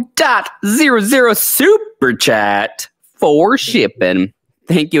 2.00 super chat for shipping.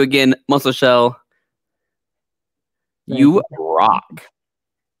 Thank you again, Muscle Shell. You rock.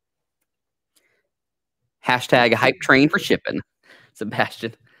 Hashtag hype train for shipping.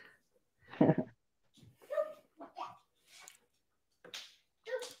 Sebastian.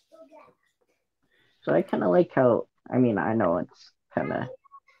 So I kind of like how, I mean, I know it's kind of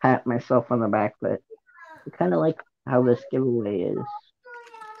pat myself on the back, but I kind of like how this giveaway is.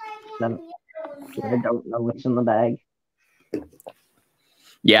 I don't know what's in the bag.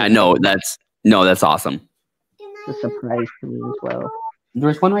 Yeah, that's awesome. It's a surprise to me as well.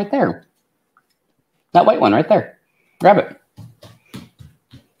 There's one right there. That white one right there. Grab it.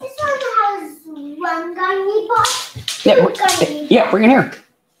 This one has one gummy box. Yeah, bring it here.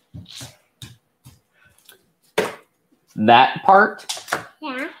 That part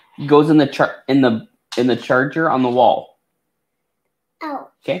goes in the charger on the wall. Oh.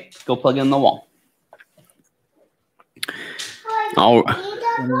 Okay, go plug it in the wall. No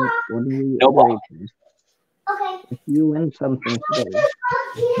Okay. If you win something today.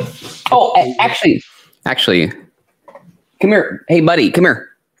 Oh, actually, come here. Hey, buddy, come here.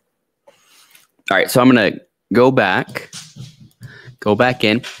 All right, so I'm gonna go back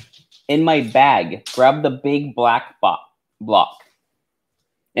in. In my bag, grab the big black block.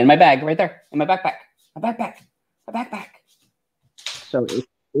 In my bag, right there. In my backpack. My backpack. So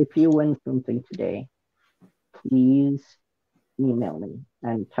if you win something today, please email me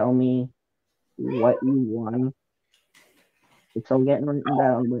and tell me what you won. It's all getting written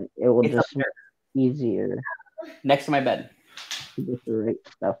down, but it will just make it easier. Next to my bed. To get the right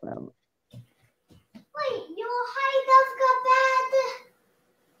stuff out. Wait, your height does go bad.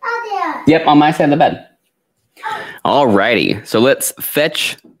 Yep, on my side of the bed. Alrighty, so let's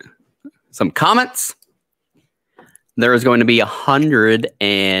fetch some comments. There is going to be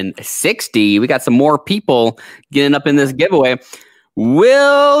 160. We got some more people getting up in this giveaway.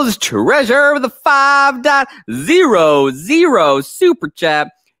 Will's Treasure with the 5.00 super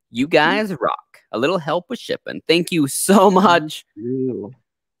chat. You guys rock. A little help with shipping. Thank you so much.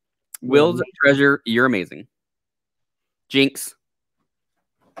 Will's Treasure, you're amazing. Jinx.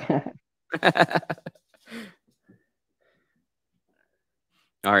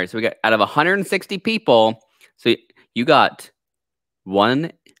 All right, so we got out of 160 people, so you got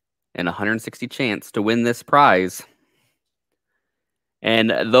 1 in 160 chance to win this prize.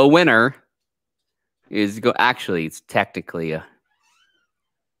 And the winner is actually it's technically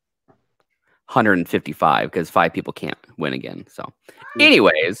 155 because 5 people can't win again. So,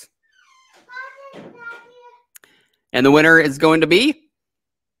 anyways, and the winner is going to be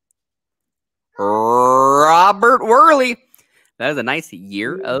Robert Worley. That is a nice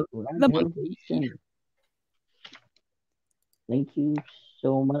year of the monkey. Thank you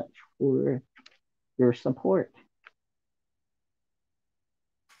so much for your support.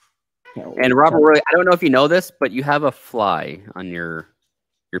 And Robert Worley, I don't know if you know this, but you have a fly on your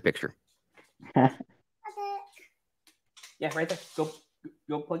picture. Yeah, right there. Go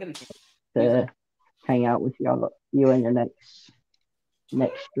plug it in. To hang out with you in your next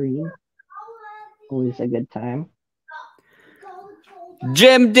stream. Always a good time.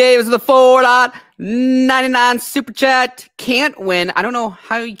 Jim Davis, the 4.99 super chat. Can't win. I don't know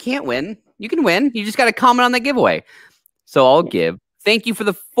how you can't win. You can win. You just got to comment on the giveaway. So I'll give. Thank you for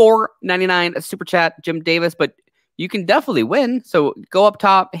the $4.99 super chat, Jim Davis. But you can definitely win. So go up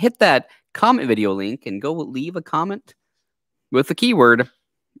top, hit that comment video link, and go leave a comment with the keyword,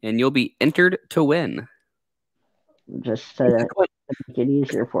 and you'll be entered to win. Just to make it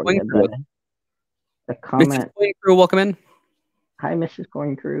easier for you. The comment. Mrs. Coin Crew, welcome in. Hi, Mrs.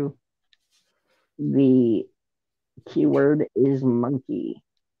 Coin Crew. The keyword is monkey.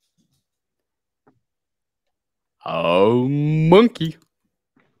 Oh, monkey.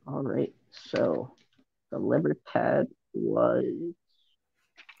 All right. So the Libertad was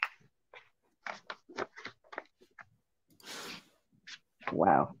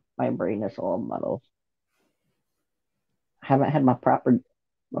wow. My brain is all muddled. I haven't had my proper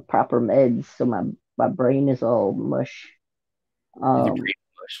meds, so my brain is all mush. The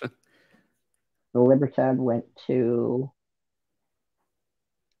Libertad went to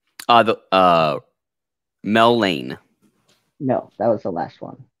Mel Layne. No, that was the last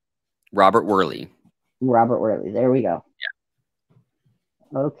one. Robert Worley. Robert Worley. There we go.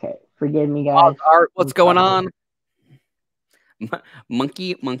 Yeah. Okay. Forgive me, guys. Art, what's going on?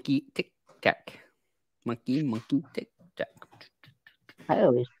 Monkey, tick tack. Monkey, tick tack.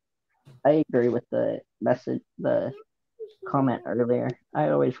 I agree with the message, the comment earlier. I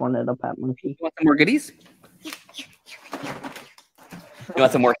always wanted a pet monkey. You want some more goodies? You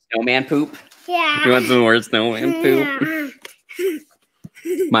want some more snowman poop? Yeah. You want some more snowman poop?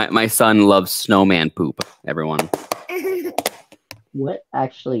 My son loves snowman poop, everyone. What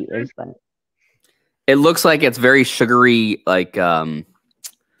actually is that? It looks like it's very sugary, like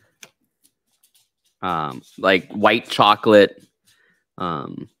white chocolate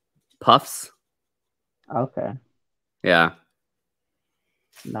puffs. Okay. Yeah.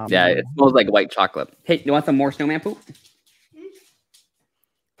 No, Yeah, it smells like white chocolate. Hey, you want some more snowman poop?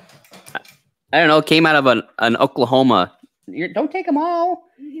 I don't know. It came out of an Oklahoma. Don't take them all.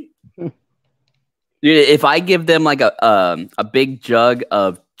 Dude, if I give them like a big jug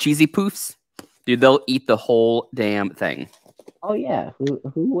of cheesy poofs, dude, they'll eat the whole damn thing. Oh yeah, who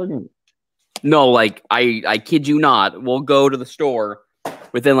wouldn't? No, like I kid you not. We'll go to the store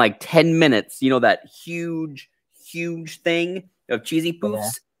within like 10 minutes. You know that huge thing of cheesy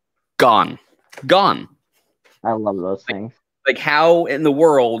poofs? Yeah. Gone. I love those things. Like how in the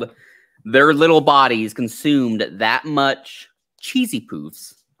world their little bodies consumed that much cheesy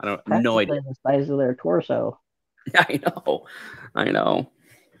poofs? I don't no idea. The size of their torso. I know.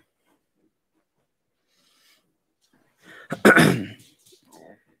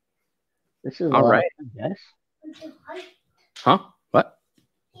 This is all right. Yes. Huh? What?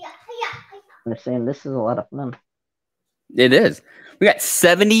 I'm saying this is a lot of fun. It is. We got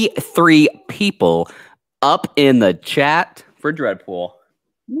 73 people up in the chat for Dreadpool.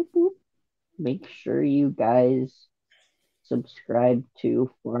 Make sure you guys subscribe to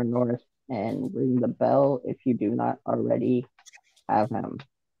Far North and ring the bell if you do not already have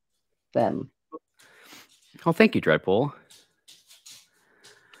them. Oh, thank you, Dreadpool.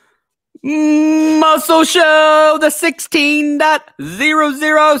 Muscle Show, the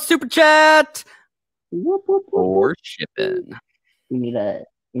 16.00 super chat. For shipping. You need a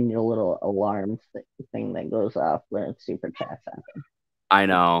little alarm thing that goes off when super chats happen. I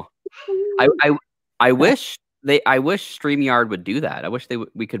know. I wish StreamYard would do that. I wish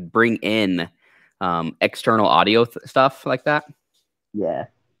we could bring in external audio stuff like that. Yeah.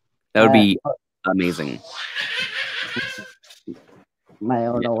 That would be amazing. My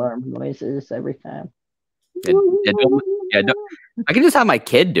own alarm noises every time. I can just have my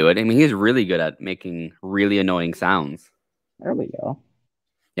kid do it. I mean, he's really good at making really annoying sounds. There we go.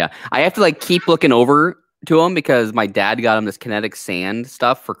 Yeah. I have to like keep looking over to him because my dad got him this kinetic sand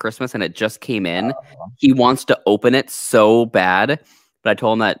stuff for Christmas and it just came in. He wants to open it so bad, but I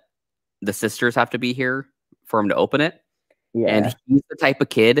told him that the sisters have to be here for him to open it. Yeah. And he's the type of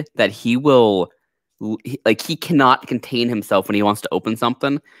kid that he cannot contain himself when he wants to open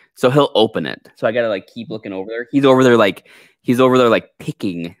something. So he'll open it. So I got to like keep looking over there. He's over there like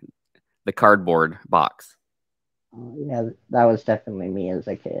picking the cardboard box. Yeah, that was definitely me as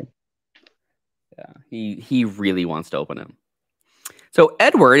a kid. Yeah, he really wants to open it. So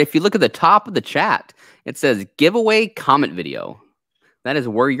Edward, if you look at the top of the chat, it says giveaway comment video. That is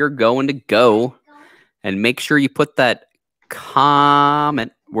where you're going to go. And make sure you put that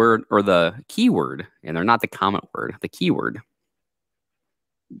comment word or the keyword, and they're not the comment word, the keyword.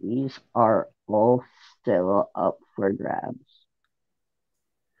 These are all still up for grabs.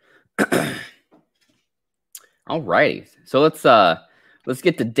 All righty. So let's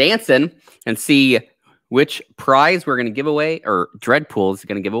get to dancing and see which prize we're gonna give away, or Dreadpool is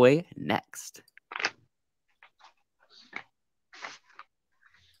gonna give away next.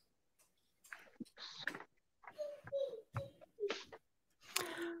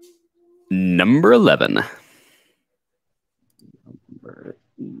 Number 11. Number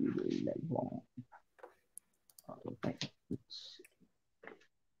 11.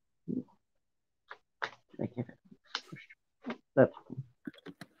 That's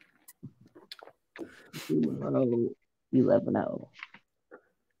 11-0.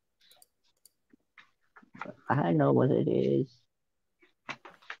 I know what it is.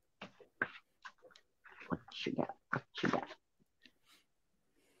 What you got?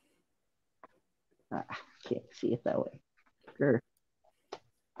 Can't see it that way. Sure.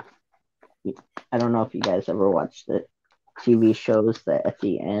 I don't know if you guys ever watched the TV shows that at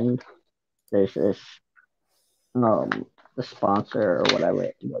the end there's this the sponsor or whatever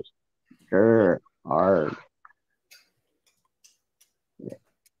it was. Sure. Hard.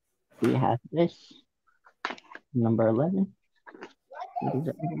 Do you have this? Number 11. What is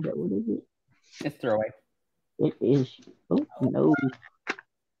it? What is it? It's throwaway. It is. Oh, no.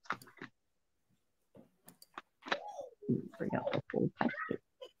 Bring out the full packet.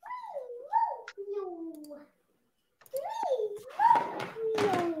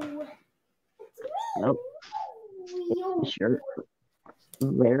 Nope. It's your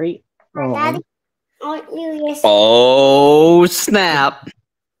very own. Oh, snap.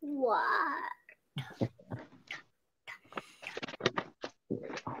 What?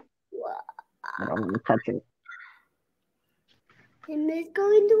 I don't want to touch it. And it's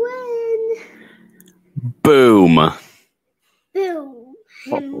going to win. Boom. Boom.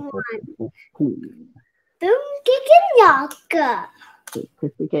 And one. Boom. Boom, Giganaka.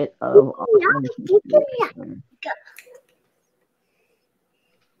 Certificate of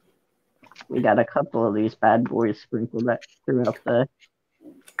We got a couple of these bad boys sprinkled throughout the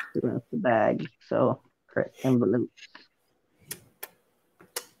bag. So, correct envelopes.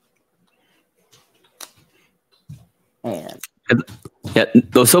 And yeah,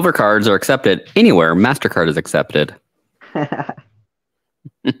 those silver cards are accepted anywhere MasterCard is accepted. All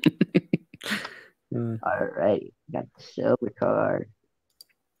right, got the silver card.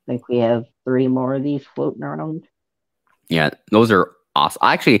 I think we have 3 more of these floating around. Yeah, those are awesome.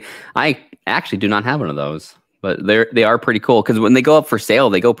 I actually do not have one of those, but they are pretty cool because when they go up for sale,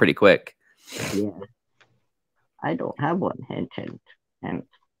 they go pretty quick. Yeah, I don't have one. Hint.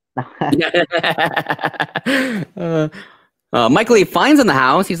 Michael Lee finds in the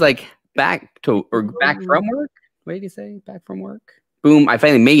house. He's like back from work. What did he say? Back from work. Boom! I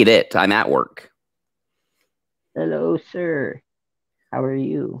finally made it. I'm at work. Hello, sir. How are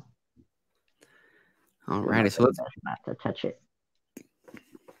you? Alrighty, so let's not to touch it.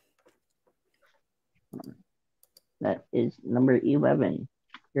 That is number 11.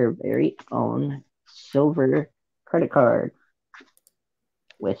 Your very own silver credit card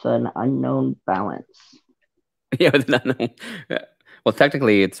with an unknown balance. Yeah, with an unknown. Well,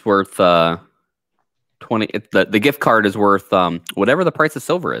 technically, it's worth 20. The gift card is worth whatever the price of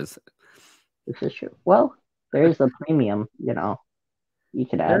silver is. This is true. Well, there's a premium. You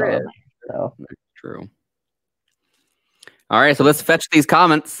could add on there. So that's true. All right, so let's fetch these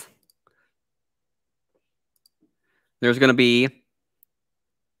comments. There's going to be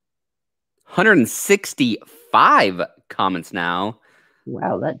 165 comments now.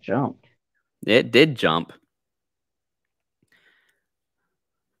 Wow, that jumped. It did jump.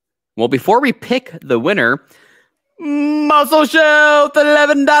 Well, before we pick the winner, Muscle Show, the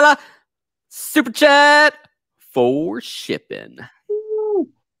 $11 super chat for shipping.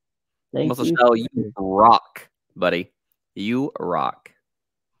 Muscle Show, you rock, buddy. You rock.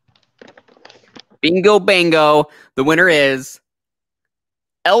 Bingo bango. The winner is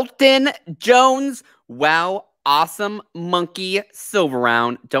Elton Jones. Wow. Awesome monkey silver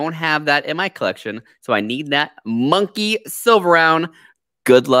round. Don't have that in my collection, so I need that monkey silver round.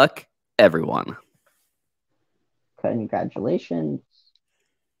 Good luck, everyone. Congratulations.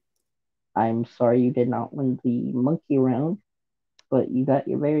 I'm sorry you did not win the monkey round, but you got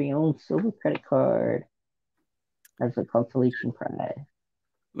your very own silver credit card as a consolation prize.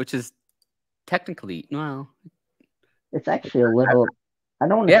 Which is technically, well, it's actually a little, I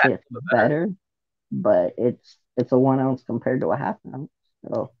don't want to say it's better, but it's a 1 ounce compared to a half ounce.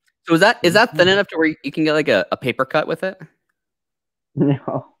 So is that thin enough to where you can get like a paper cut with it?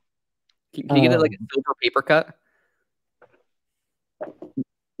 No. Can you get it like a silver paper cut?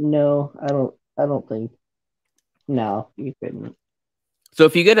 No, I don't think. No, you couldn't. So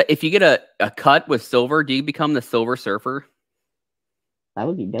if you get a cut with silver, do you become the Silver Surfer? That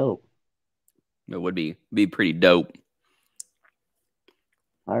would be dope. It would be pretty dope.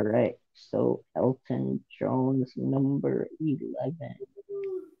 All right. So Elton Jones, number 11.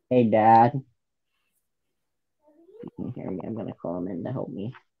 Hey, Dad. You can hear me. I'm gonna call him in to help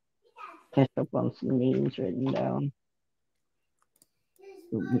me catch up on some names written down.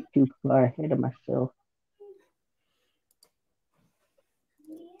 Too far ahead of myself.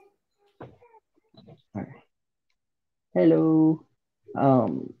 All right. Hello.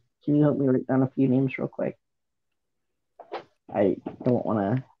 Can you help me write down a few names real quick? I don't want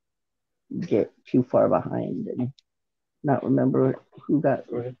to get too far behind and not remember who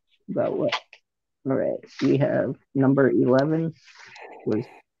got what. All right. We have number 11 was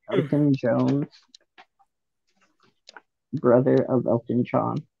Elton Jones, brother of Elton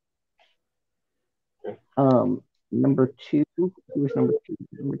John. Number 2, who was number 2?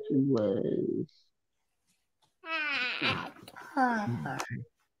 Number 2 was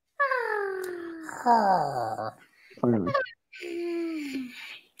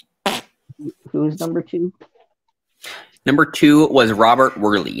who was number 2? Number 2 was Robert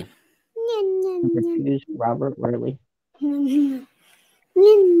Worley. Number 2 is Robert Worley.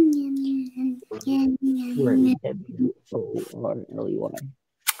 Worley, W-O-R-L-E-Y.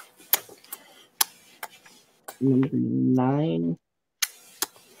 Number 9.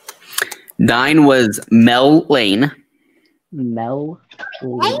 9 was Mel Layne. Mel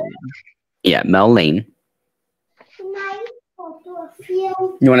Layne. Yeah, Mel Layne.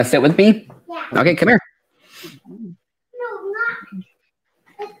 You want to sit with me? Yeah. Okay, come here. No, not.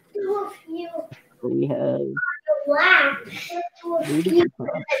 Let's do a few. We have Black.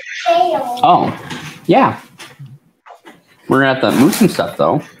 Oh, yeah. We're at the moose and stuff,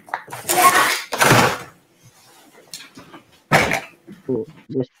 though. cool.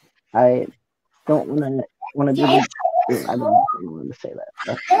 Just I don't want to do the. I don't want to say that.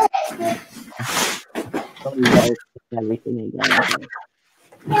 So you guys everything again.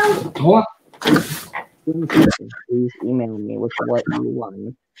 What? Please email me with what you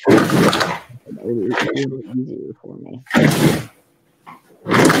want. It would be easier for me.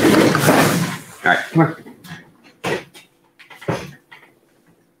 All right, come on.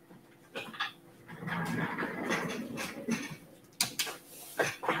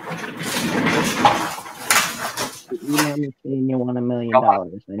 Email me saying you want $1 million. I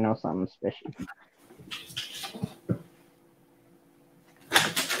know something special.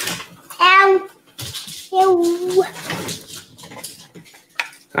 Ow. Ew.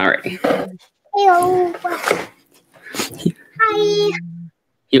 All right. Ew. Hi.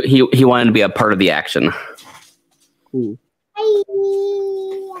 He wanted to be a part of the action. Cool. Hi.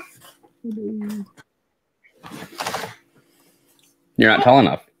 You're not tall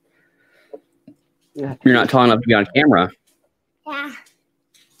enough. Yeah. You're not tall enough to be on camera. Yeah.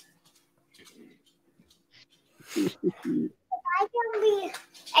 I can be,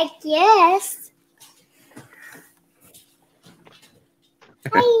 I guess.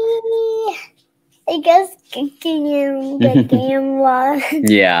 Hi. I guess kicking in the camera.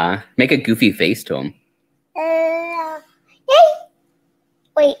 Yeah. Make a goofy face to him. Yay.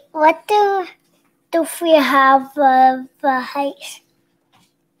 Wait, what do we have of height?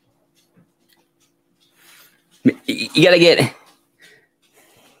 You gotta get.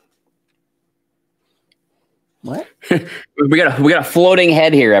 What? we got a floating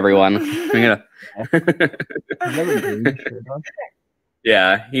head here, everyone. We got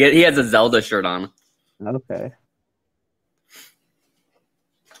yeah, he has a Zelda shirt on. Okay.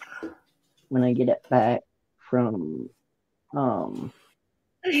 When I get it back from a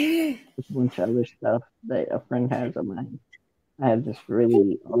bunch of other stuff that a friend has of mine, I have this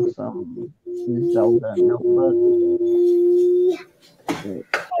really awesome Zelda notebook.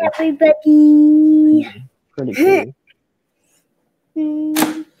 Everybody. Pretty cool.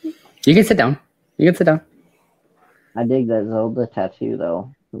 You can sit down. You can sit down. I dig that Zelda tattoo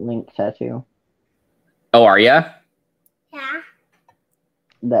though, the Link tattoo. Oh, are ya? Yeah.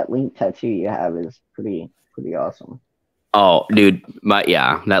 That Link tattoo you have is pretty awesome. Oh, dude,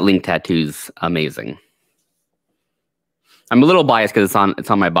 yeah, that Link tattoo's amazing. I'm a little biased because it's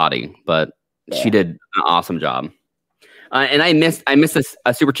on my body, but she did an awesome job. And I missed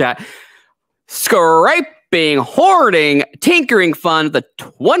a super chat. Scraping, hoarding, tinkering fun. The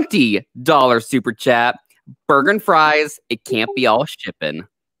 $20 super chat. Burger and fries. It can't be all shipping.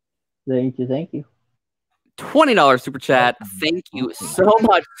 Thank you. $20 super chat. Thank you so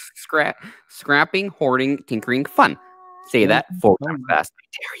much. Scrapping, hoarding, tinkering fun. Say that 4 times fast.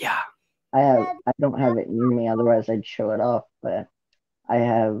 Yeah. I don't have it near me, otherwise I'd show it off, but I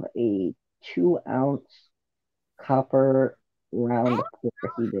have a 2-ounce copper round pour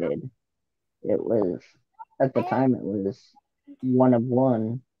he did. It was, at the time, it was 1 of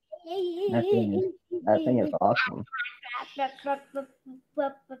 1. That thing is awesome.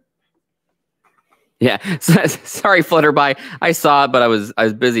 Yeah, sorry, Flutterby. I saw it, but I was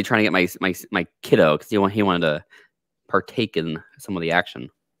busy trying to get my kiddo because he wanted to partake in some of the action.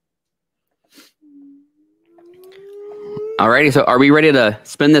 Alrighty, so are we ready to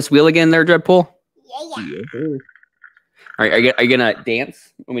spin this wheel again, there, Dreadpool? Yeah. All right, are you gonna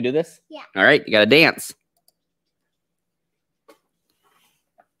dance when we do this? Yeah. All right, you gotta dance.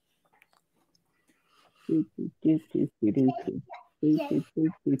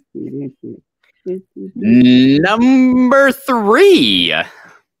 Number 3.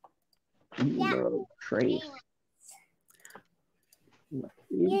 Trace. What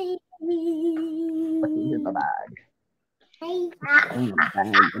is Yay. in the bag? Hey.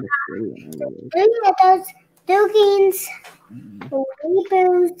 Look at those tokens.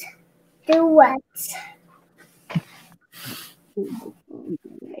 Weebles. Do what?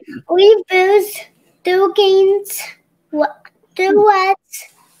 Weebles. Tokens.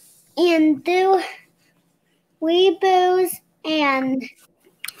 duets and do reboos and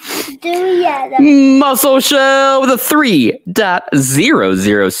do yellow. Muscle Show with a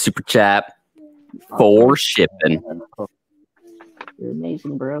 3.00 super chat for shipping. You're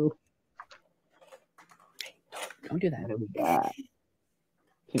amazing, bro. Don't do that. What do we got?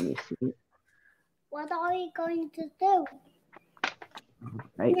 Can you see it? What are we going to do?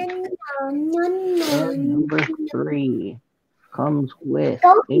 Right. No. Number 3 comes with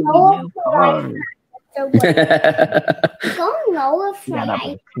Don't 80 know new if cards. Don't know if We got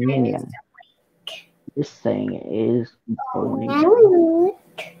a Britannia. This thing is boring.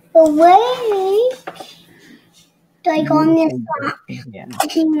 Wait. Take on this Yeah.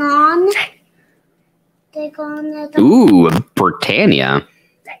 hang on. Take on this. Ooh, Britannia.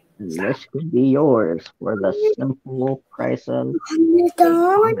 And this could be yours for the simple price of.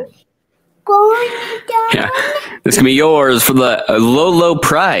 Yeah, this can be yours for the low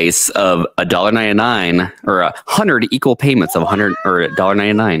price of $1.99 or 100 equal payments of $100 or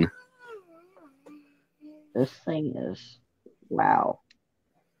 $1.99. This thing is wow.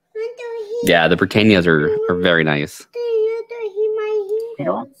 Yeah, the Britannias are very nice. They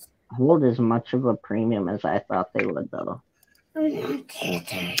don't hold as much of a premium as I thought they would, though.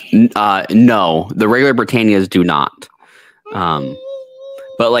 No, the regular Britannias do not.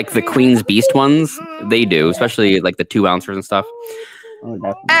 But like the Queen's Beast ones, they do, especially like the 2 ounces and stuff. Oh,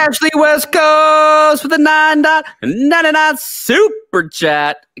 definitely. Ashley West Coast with a 9.99 super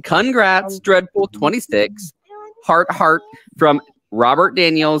chat. Congrats, Dreadpool 26. Heart from Robert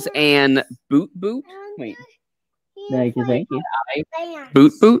Daniels and Boot. Wait. Thank you.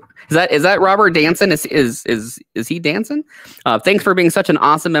 Boot. Is that Robert dancing? Is he dancing? Thanks for being such an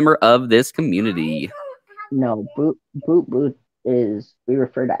awesome member of this community. No, Boot is, we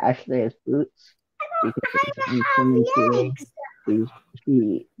refer to Ashley as Boots because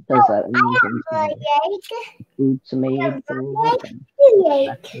she does that amazing thing. Boots made for women.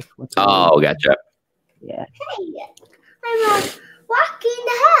 Oh, gotcha. Yeah. I'm a walking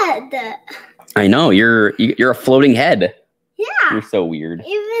head. I know you're a floating head. Yeah. You're so weird.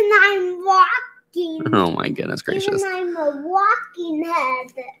 Even I'm walking. Oh my goodness gracious. Even I'm a walking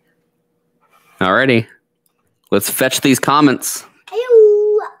head. Alrighty. Let's fetch these comments.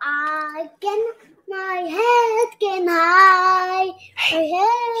 My head can high. My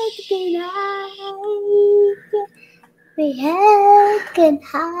head can high. My head can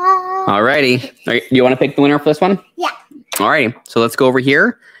high. Alrighty. Do you want to pick the winner for this one? Yeah. Alrighty. So let's go over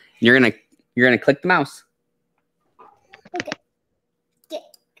here. You're gonna click the mouse. Okay.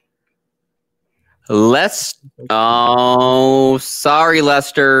 Oh, sorry,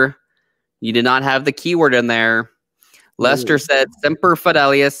 Lester. You did not have the keyword in there. Lester said Semper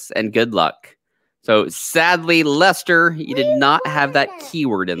Fidelius and good luck. So sadly, Lester, you did not have that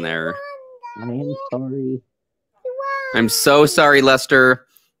keyword in there. I am sorry. I'm so sorry, Lester.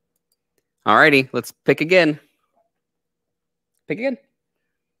 Alrighty, let's pick again. Pick again.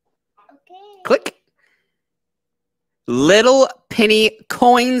 Okay. Click. LittlePenny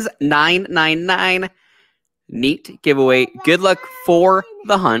Coins 999. Neat giveaway. Good luck for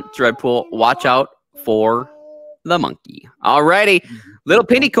the hunt, Dreadpool. Watch out for the monkey. Alrighty,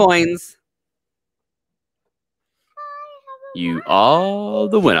 LittlePenny Coins. You are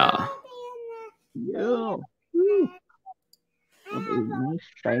the winner. Yeah. Nice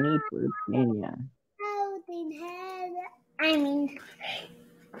shiny Britannia. Holding head. I mean,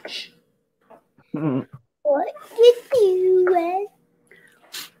 Alrighty. what you doing?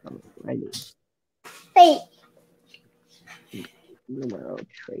 Wait. Numero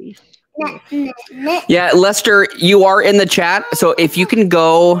trace. Yeah, Lester, you are in the chat. So if you can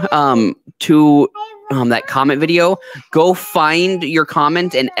go to that comment video, go find your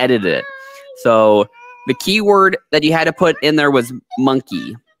comment and edit it. So the keyword that you had to put in there was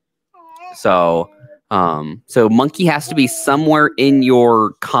monkey. So monkey has to be somewhere in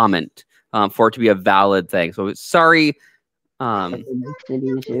your comment for it to be a valid thing. So sorry, sorry,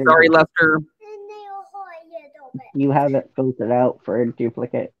 Lester. You have it filtered out for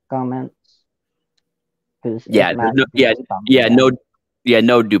duplicate comments. Yeah, no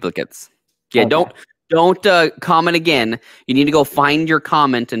duplicates. Yeah, Okay. don't comment again. You need to go find your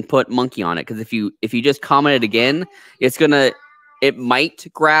comment and put monkey on it, because if you just comment it again, it might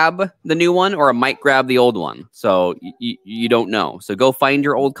grab the new one or it might grab the old one. So you don't know. So go find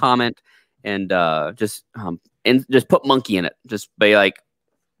your old comment and just put monkey in it. Just be like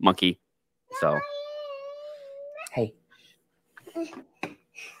monkey. So hey.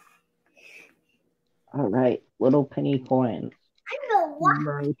 All right, LittlePenny Coins.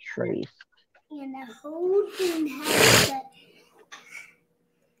 Numero trace. And the whole thing has the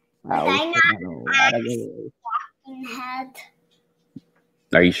Wow, I'm we got a lot of giveaways. fucking head.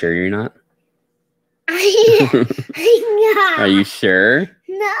 Are you sure you're not? No. Are you sure?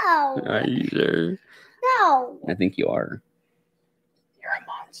 No. Are you sure? No. I think you are. You're a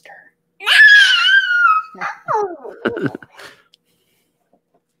monster. No.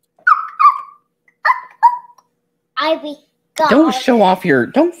 I be God. Don't show off your.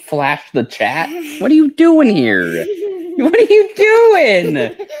 Don't flash the chat. What are you doing here? What are you doing?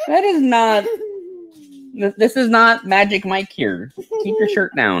 That is not. This is not Magic Mike here. Keep your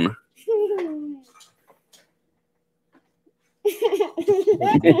shirt down.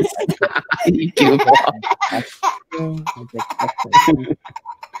 You goof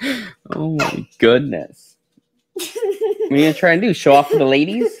Oh my goodness. What are you gonna try and do? Show off for the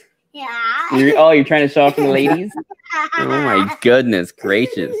ladies? Yeah. You're trying to show off for the ladies? Oh my goodness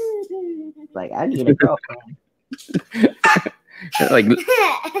gracious. Like, I need a girlfriend. Like,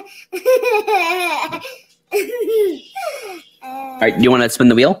 all right, do you want to spin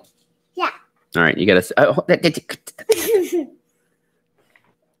the wheel? Yeah. All right, you gotta.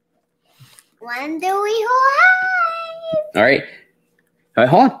 One, two, we hold. All right,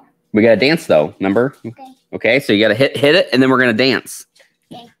 hold on. We gotta dance though. Remember? Okay. Okay, so you gotta hit it, and then we're gonna dance.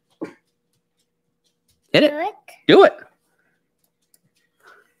 Okay. Hit it. Do it.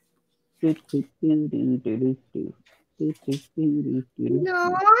 Do it.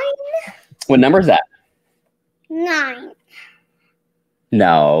 Nine. What number is that? 9.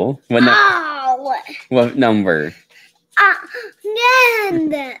 No. Oh. What number?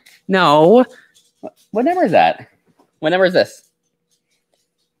 Then. No. What number is that? What number is this?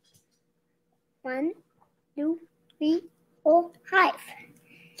 1, 2, 3, 4, 5.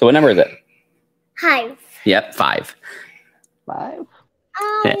 So what number is it? 5. Yep, 5. 5?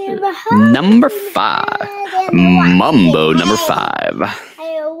 Number 5. Mumbo number 5.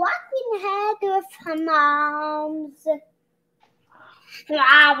 A walking head with her arms.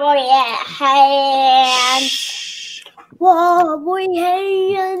 Wobbly hands. Wobbly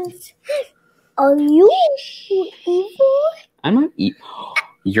hands. Are you evil? I'm not evil.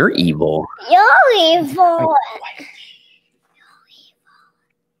 You're evil. You're evil.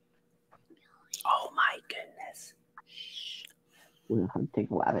 Oh my goodness. We're hunting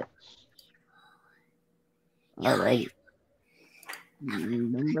rabbits. All right.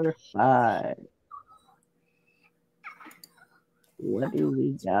 Number 5. What do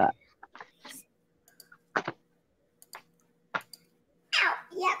we got? Ow,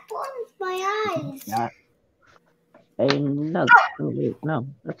 yeah, burns my eyes. Got another. Oh, wait, no,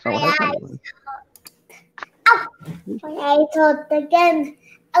 that's all I thought it was. Ow, my eyes hurt again.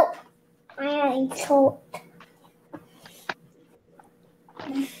 Oh, my eyes hurt.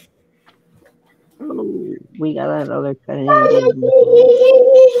 Oh, we got another Canadian.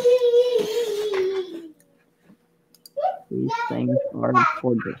 These things are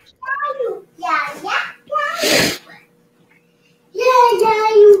gorgeous.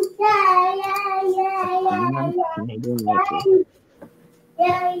 Canadian nature.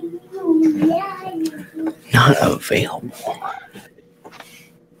 Not available.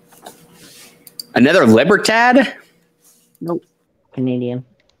 Another Libertad? Nope. Canadian.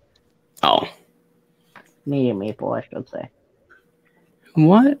 Oh. Canadian maple, I should say.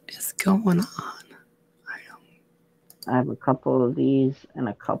 What is going on? I have a couple of these and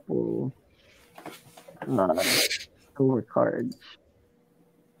a couple silver cards.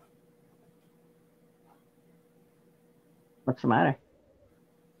 What's the matter?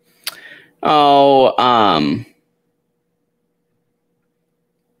 Oh,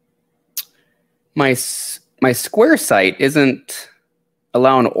 my Square site isn't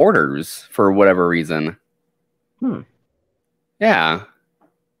allowing orders for whatever reason. Yeah.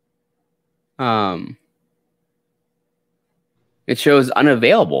 It shows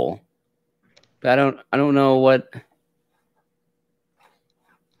unavailable. But I don't know what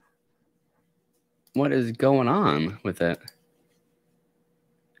is going on with it.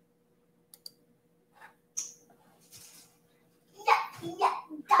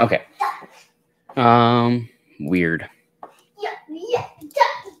 Okay. Weird.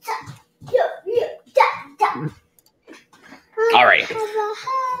 All right.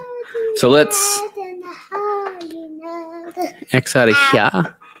 So let's X out of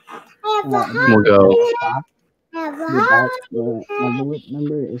here. We'll go. My bullet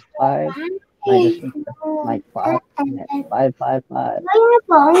number is 5. My clock at 555.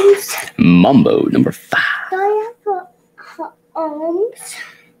 Mumbo number 5. All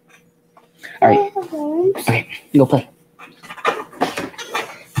right. Okay, you go play.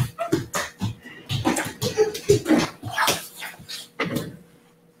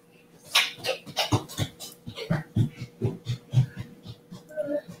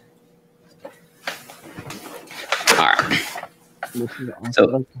 This is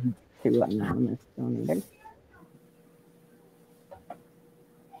also to anonymous donator.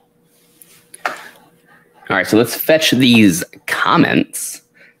 All right, so let's fetch these comments.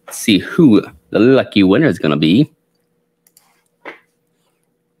 See who the lucky winner is going to be.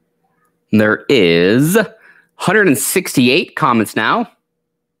 There is 168 comments now.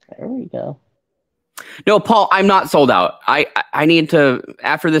 There we go. No, Paul, I'm not sold out. I need to,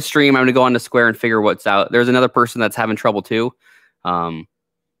 after this stream, I'm going to go on to Square and figure what's out. There's another person that's having trouble too.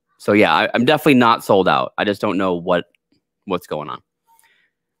 So yeah, I'm definitely not sold out. I just don't know what's going on.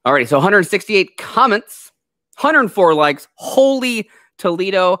 All right, so 168 comments, 104 likes. Holy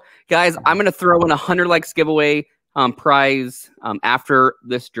Toledo. Guys, I'm going to throw in a 100 likes giveaway prize after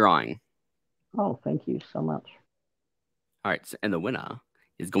this drawing. Oh, thank you so much. All right, so, and the winner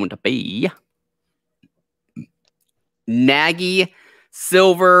is going to be Nagy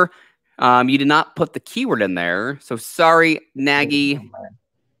Silver. You did not put the keyword in there, so sorry, Nagy.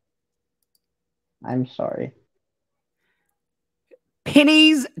 I'm sorry.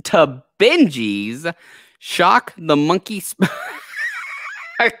 Pennies to BEnjis. Shock the monkey.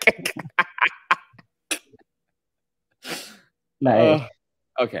 Nice.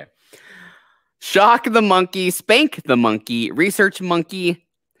 Okay. Shock the monkey. Spank the monkey. Research monkey.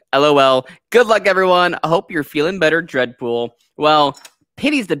 LOL. Good luck, everyone. I hope you're feeling better, Dreadpool. Well,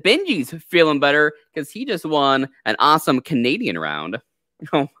 Pennies to BEnjis feeling better because he just won an awesome Canadian round.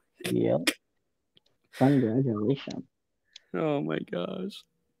 Oh, yep. Congratulations. oh my gosh.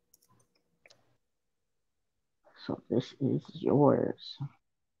 So this is yours.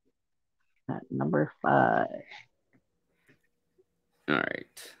 At number 5. All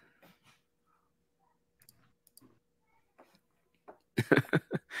right.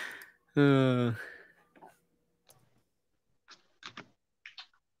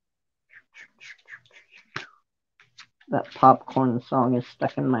 That popcorn song is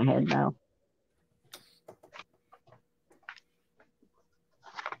stuck in my head now.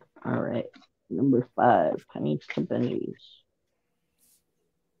 All right. Number 5, Pennies to BEnjis.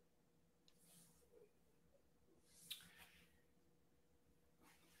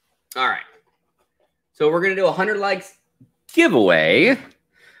 All right. So we're going to do a 100 likes giveaway.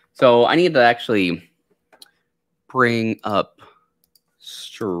 So I need to actually bring up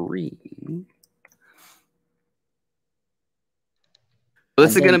stream.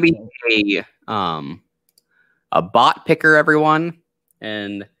 This is going to be a bot picker, everyone.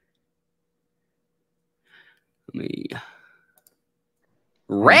 And let me...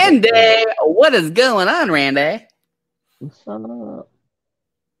 Randy! What is going on, Randy? What's up?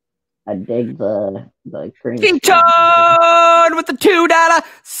 I dig the green. King Toad with the $2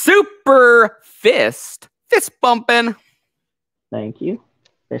 super fist. Fist bumping. Thank you.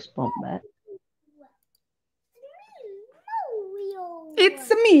 Fist bump back.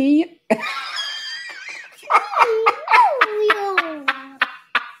 It's me.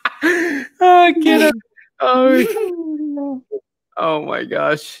 Oh, get it. Oh my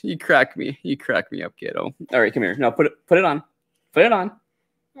gosh. You crack me. You crack me up, kiddo. All right, come here. No, put it on. Put it on.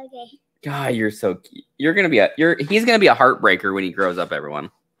 Okay. God, you're so cute. You're gonna be he's gonna be a heartbreaker when he grows up,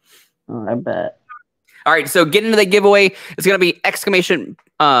 everyone. Oh, I bet. All right, so get into the giveaway. It's gonna be exclamation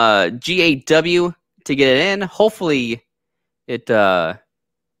GAW to get it in. Hopefully it yep,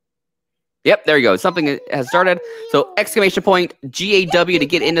 there you go. Something has started. So exclamation point GAW to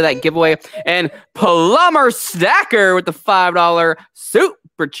get into that giveaway. And Plumber Stacker with the $5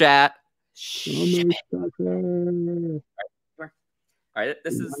 super chat. All right,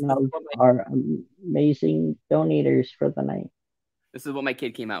 this is our amazing donators for the night. This is what my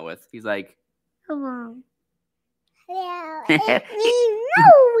kid came out with. He's like, come on. Hello, it's me,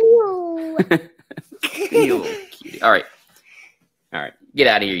 you little cutie. All right. All right. Get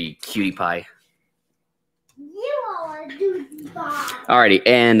out of here, you cutie pie. You are a cutie pie. All righty.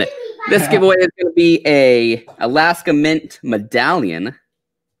 And this giveaway is going to be a Alaska Mint medallion.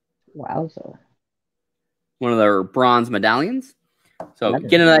 Wowza. One of their bronze medallions. So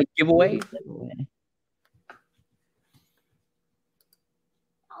get into that giveaway.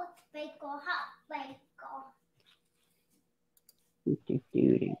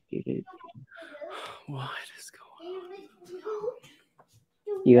 What is going on?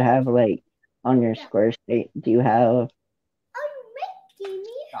 Do you have, like, on your Square State, do you have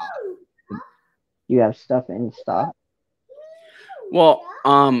stuff in stock? Well,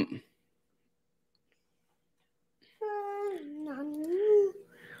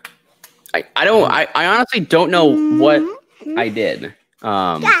 I honestly don't know what I did.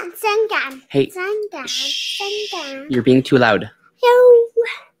 Hey, shh, you're being too loud.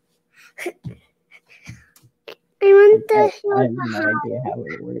 I want to I show have the no idea how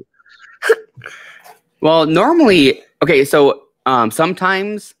it works. Well, normally, okay, so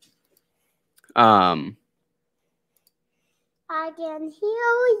sometimes I can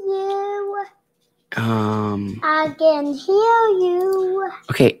hear you. I can hear you.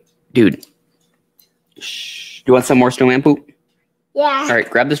 Okay, dude. Shh. Do you want some more snowman poop? Yeah. All right,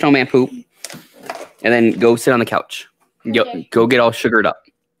 grab the snowman poop and then go sit on the couch. Okay. Go get all sugared up.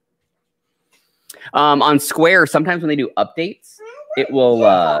 On Square, sometimes when they do updates, it will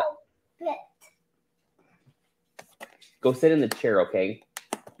go sit in the chair, okay?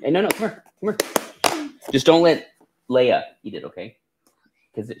 Hey, no, come here. Just don't let Leia eat it, okay?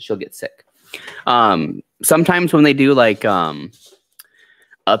 Because she'll get sick. Sometimes when they do like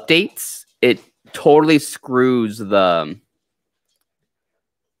updates, it totally screws the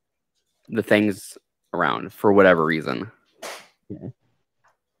things around for whatever reason. Yeah.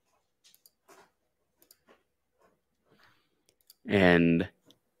 And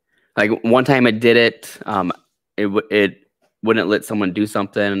like one time it did it, it wouldn't let someone do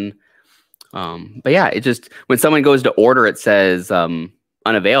something. But yeah, it just when someone goes to order, it says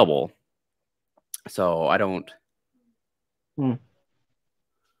unavailable. So I don't. Yeah,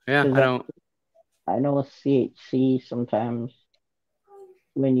 I don't. I know with CHC sometimes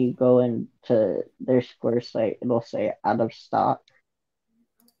when you go into their Square site, it'll say out of stock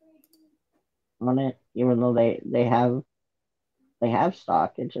on it, even though they have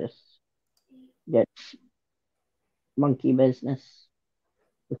stock. It just gets monkey business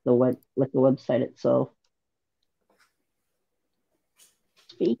with the website itself.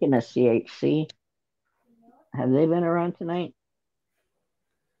 Speaking of CHC, have they been around tonight?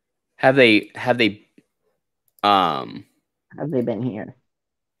 Have they been here?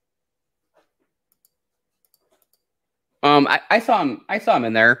 I saw him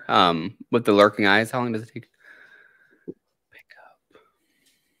in there with the lurking eyes. How long does it take? Pick up.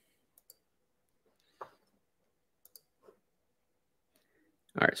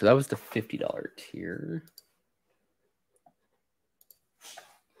 All right, so that was the $50 tier.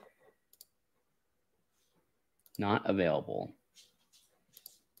 Not available.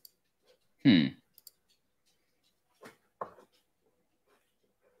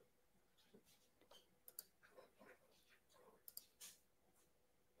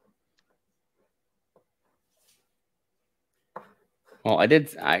 Well, I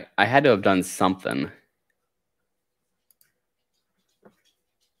had to have done something.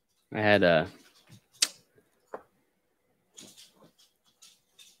 I had a.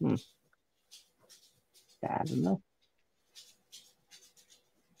 I don't know.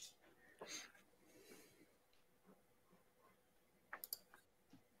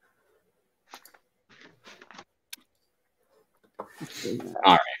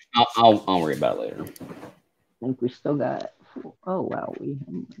 All right, I'll worry about it later. I think we still got. Oh wow, we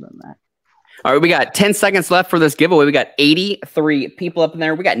haven't done that. All right, we got 10 seconds left for this giveaway. We got 83 people up in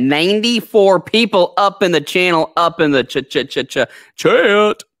there. We got 94 people up in the channel, up in the chat.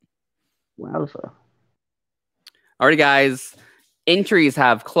 Wowza. All right, guys. Entries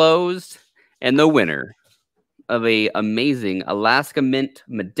have closed, and the winner of a amazing Alaska Mint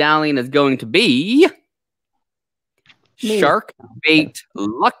medallion is going to be Shark Bait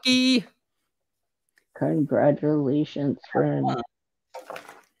Lucky. Congratulations, friend.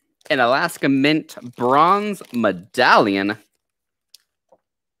 An Alaska Mint bronze medallion.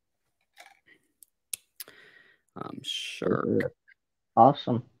 I'm sure.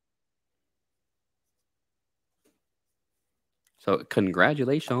 Awesome. So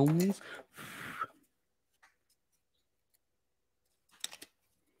congratulations.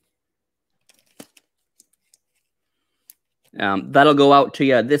 That'll go out to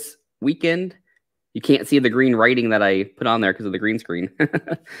you this weekend. You can't see the green writing that I put on there because of the green screen.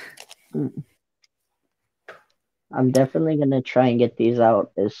 I'm definitely gonna try and get these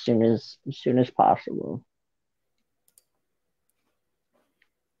out as soon as possible.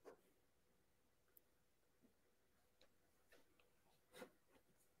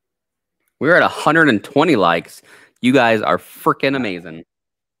 We're at 120 likes. You guys are freaking amazing.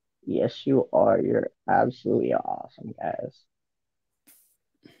 Yes, you are. You're absolutely awesome, guys.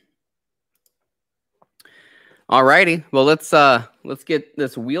 Alrighty. Well, let's get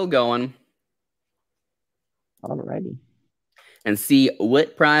this wheel going. Alrighty. And see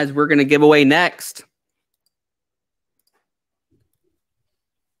what prize we're gonna give away next.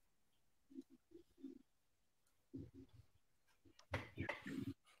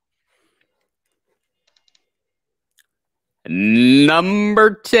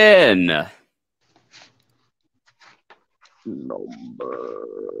 Number 10.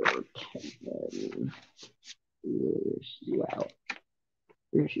 Number 10. Where's you out?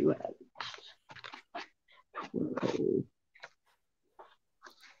 Where's you at? 12,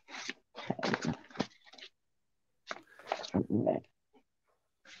 10. Okay.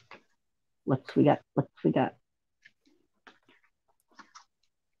 What's we got? What's we got?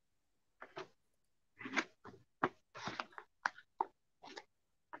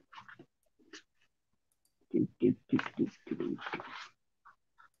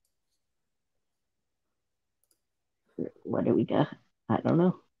 What do we got? I don't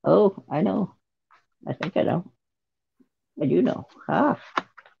know. Oh, I know. I think I know. I do know.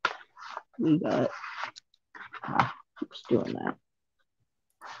 We got. Keeps doing that.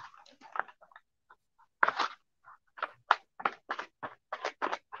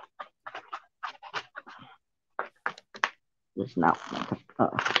 It's not.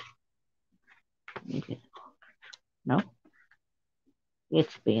 No?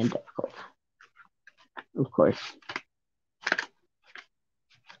 It's being difficult. Of course.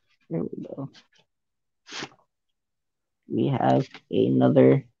 There we go. We have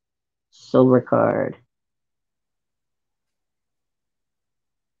another silver card.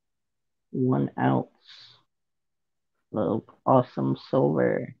 1 ounce of awesome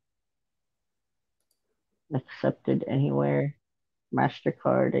silver. Accepted anywhere.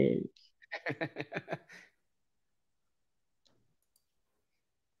 MasterCard is.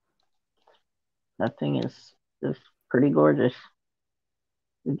 That thing is pretty gorgeous.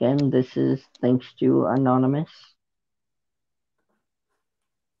 Again, this is thanks to Anonymous.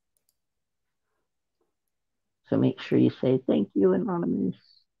 So make sure you say thank you, Anonymous,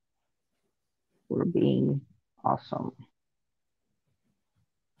 for being awesome.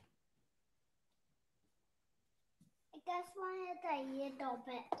 I just wanted a little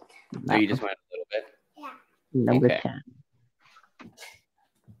bit. Oh, you just wanted a little bit? Yeah. Number Okay. 10.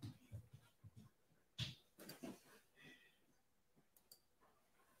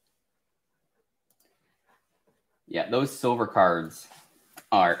 Yeah, those silver cards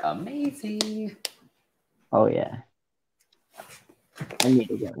are amazing. Oh, yeah. I need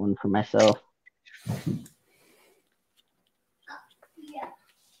to get one for myself. Yeah.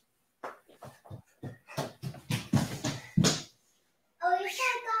 Oh, you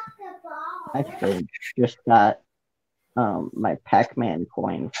should got the ball. I actually just got my Pac-Man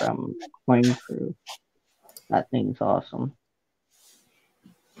coin from Coin Crew. That thing's awesome.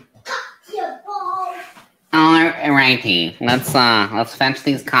 Your ball. Alrighty, let's fetch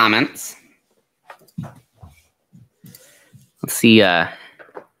these comments. Let's see,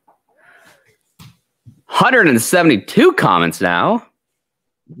 172 comments now.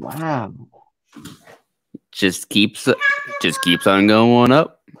 Wow. Just keeps on going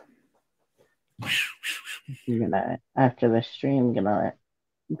up. You're gonna, after the stream, I'm gonna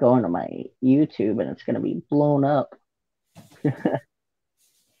go into my YouTube and it's gonna be blown up.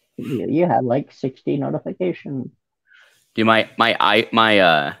 You had like 60 notifications. Dude, my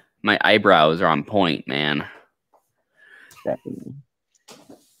eyebrows are on point, man. Definitely.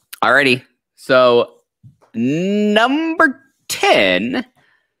 Alrighty, so number 10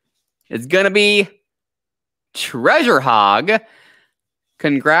 is gonna be Treasure Hog.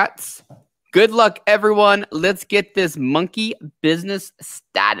 Congrats. Good luck, everyone. Let's get this monkey business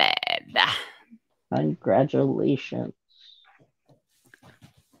started. Congratulations.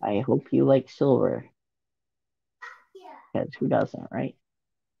 I hope you like silver. Because who doesn't, right?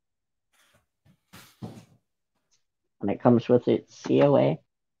 And it comes with its COA.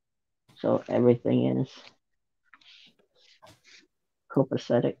 So everything is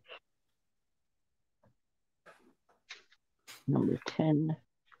copacetic. Number 10.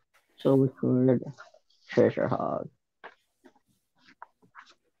 Silver card. Treasure Hog.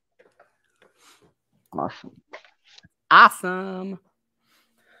 Awesome. Awesome.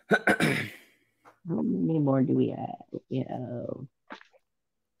 How many more do we have? We have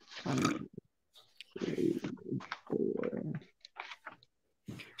 1, 2, 3, 4.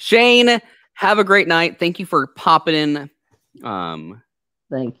 Shane, have a great night. Thank you for popping in.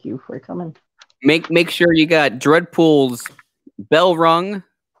 Thank you for coming. Make sure you got Dreadpool's bell rung,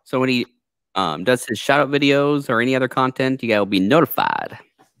 so when he does his shout out videos or any other content, you guys will be notified.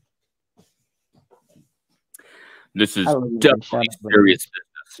 This is definitely serious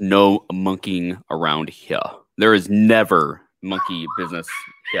business. No monkeying around here. There is never monkey business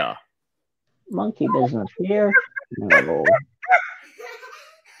here. Monkey business here? No.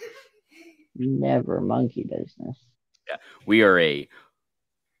 Never monkey business. Yeah, we are a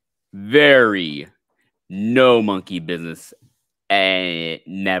very no monkey business.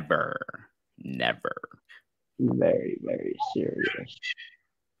 Never. Very, very serious.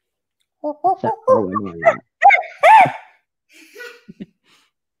 Except for when we're not.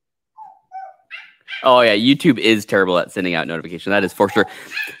 Oh yeah, YouTube is terrible at sending out notifications. That is for sure.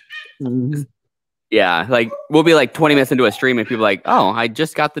 Mhm. Yeah, like we'll be like 20 minutes into a stream and people are like, oh, I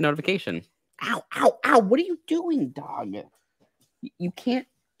just got the notification. Ow, ow, ow. What are you doing, dog? You can't.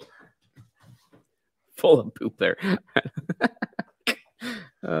 Full of poop there.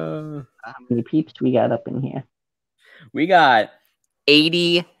 How many peeps we got up in here? We got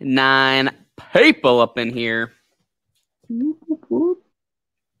 89 people up in here.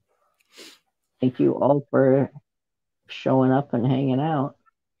 Thank you all for showing up and hanging out.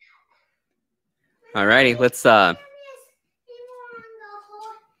 Alrighty, let's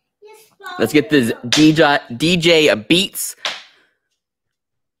get this DJ beats.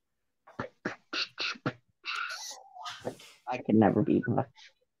 I can never be black.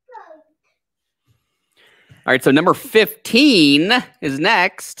 All right, so number 15 is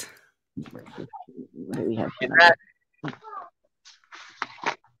next. What do we have?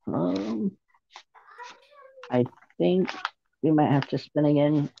 I think we might have to spin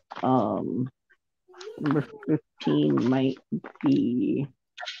again. Number 15 might be.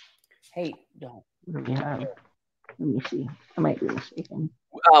 Hey, don't. What do we have? Let me see. I might be mistaken.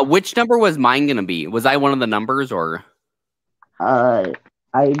 Which number was mine gonna be? Was I one of the numbers or? I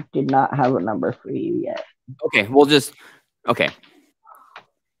did not have a number for you yet. Okay, we'll just. Okay.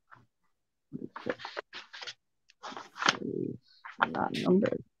 It's not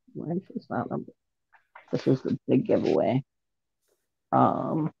numbered. Why is this not numbered? This is the big giveaway.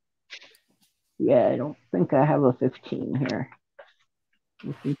 Yeah, I don't think I have a 15 here.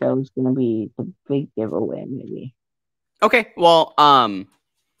 I think that was gonna be the big giveaway, maybe. Okay, well,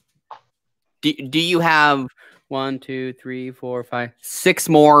 do you have 1, 2, 3, 4, 5, 6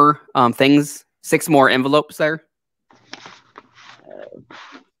 more things? 6 more envelopes there?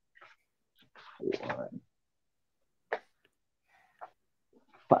 4,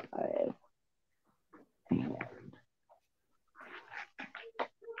 5, and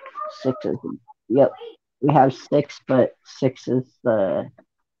 6 is. Yep, we have 6, but 6 is the.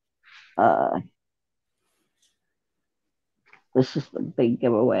 This is the big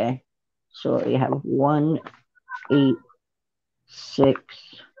giveaway. So we have 1, 8, 6,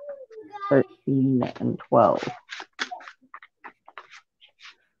 13, and 12.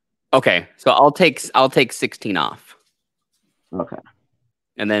 Okay, so I'll take 16 off. Okay.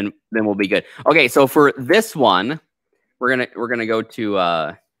 And then we'll be good. Okay, so for this one, we're gonna go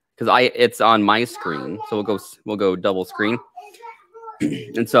to because it's on my screen, so we'll go double screen.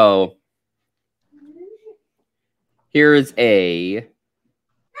 And so here's a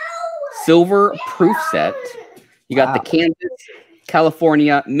silver proof set. You got the Kansas,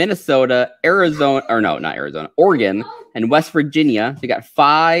 California, Minnesota, Arizona, or no, not Arizona, Oregon, and West Virginia. You got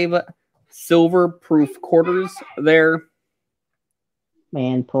 5 silver proof quarters there.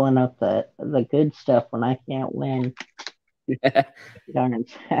 Man, pulling up the good stuff when I can't win. Darn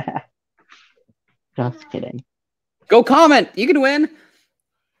it. Just kidding. Go comment. You can win.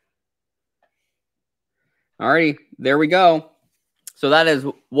 Alrighty, there we go. So that is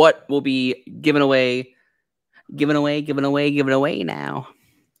what will be given away now.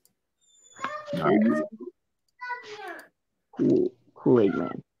 Right. Kool-Aid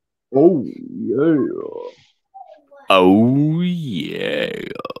Man. Oh yeah. Oh yeah.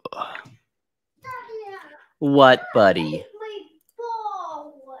 What, buddy?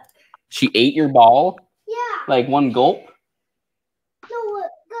 She ate your ball? Yeah. Like one gulp? No,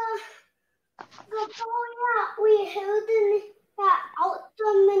 the ball we held in that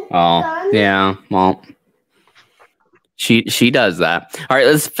ultimate gun. Yeah. Well, she does that. All right,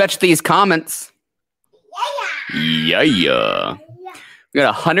 let's fetch these comments. Yeah. We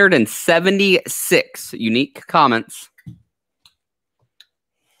got 176 unique comments.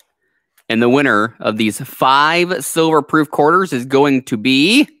 And the winner of these 5 silver proof quarters is going to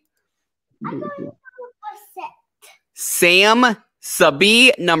be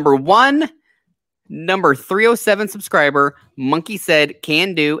SamSeaBee, number 1, number 307 subscriber, Monkey Said,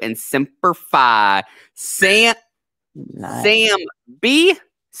 Can Do, and Semper Fi. SamSeaBee,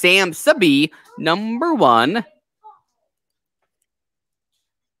 number 1.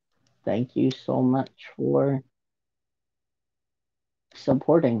 Thank you so much for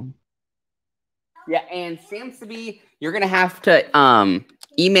supporting. Yeah, and SamSeaBee, you're gonna have to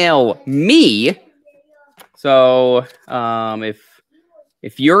email me. So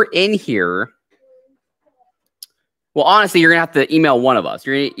if you're in here, well, honestly, you're gonna have to email one of us.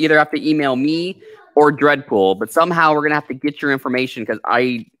 You're gonna either have to email me or Dreadpool, but somehow we're gonna have to get your information because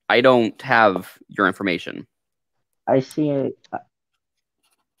I don't have your information. I see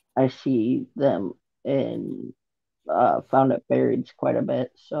them in Found It Buried quite a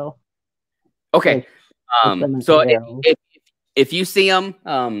bit, so Okay. them So arrows. if you see him,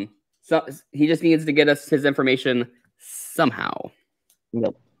 so he just needs to get us his information somehow.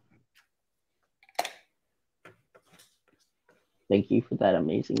 Yep. Thank you for that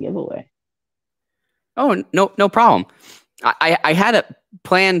amazing giveaway. Oh, no problem. I had it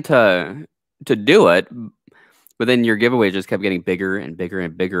planned to do it, but then your giveaway just kept getting bigger and bigger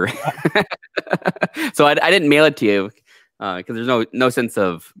and bigger. So I didn't mail it to you because there's no sense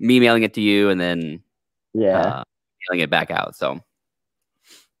of me mailing it to you and then mailing it back out. So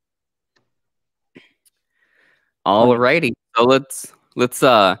alrighty, so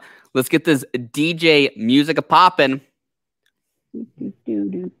let's get this DJ music a poppin'.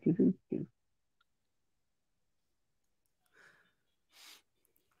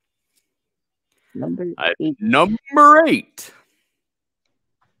 Number 8. Number 8.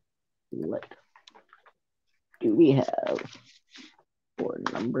 What do we have for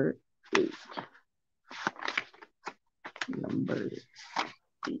number 8? Number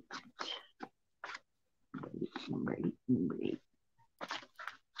 8. Number 8. Number 8.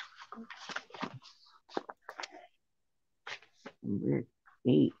 Number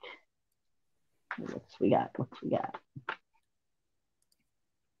 8. What's we got? What's we got?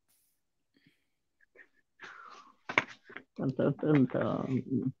 Dun, dun, dun,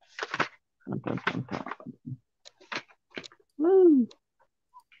 dun. Dun, dun, dun, dun. Woo!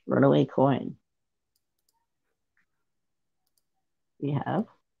 Runaway coin. We have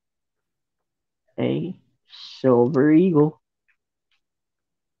a silver eagle.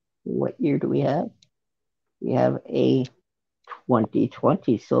 What year do we have? We have a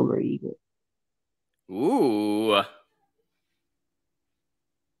 2020 silver eagle. Ooh.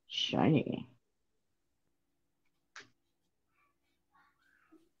 Shiny.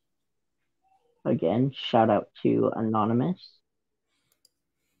 Again, shout out to Anonymous.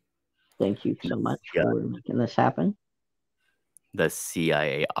 Thank you so much for making this happen. The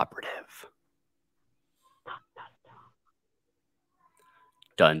CIA operative.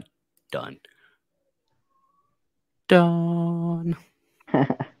 Dun, dun, dun.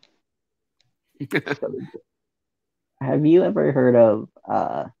 So, have you ever heard of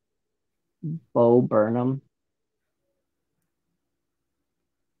Bo Burnham?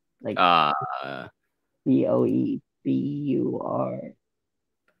 Like Boebur.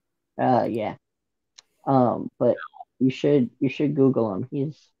 Yeah. But you should Google him.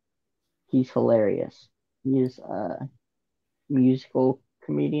 He's hilarious. He's a musical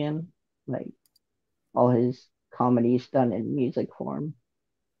comedian. Like all his comedy's done in music form.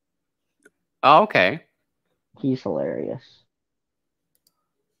 Oh, okay. He's hilarious.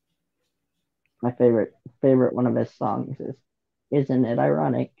 My favorite one of his songs is "Isn't It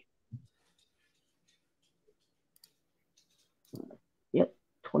Ironic?" Yep,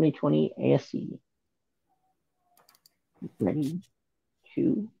 2020 ASC. Ready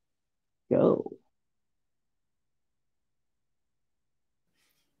to go.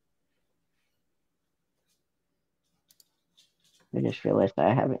 I just realized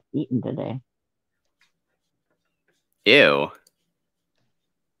I haven't eaten today. Ew.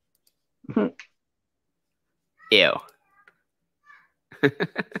 Ew.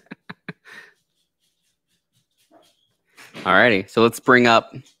 Alrighty, so let's bring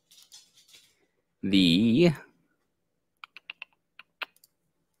up the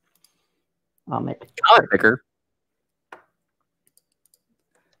Comet picker.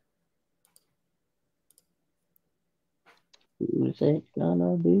 Who's it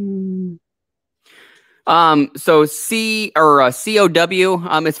gonna be? So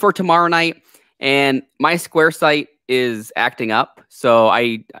COW, it's for tomorrow night, and my Square site is acting up. So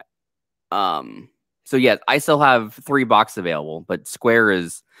so yeah, I still have 3 boxes available, but Square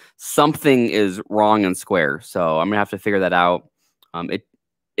something is wrong in Square. So I'm gonna have to figure that out.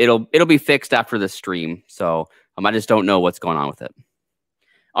 It'll be fixed after the stream. So I just don't know what's going on with it.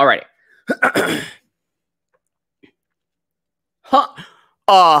 All right.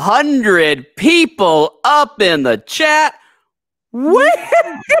 100 people up in the chat. Woo!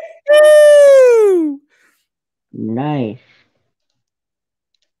 Nice.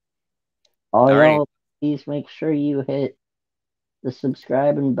 All y'all, right. Please make sure you hit the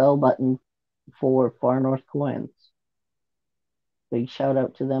subscribe and bell button for Far North Coins. Big shout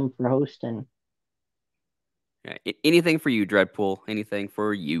out to them for hosting. Yeah, anything for you, Dreadpool. Anything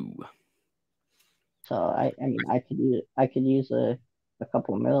for you. So I mean I could use a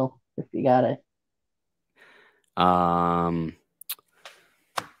couple mil if you got it.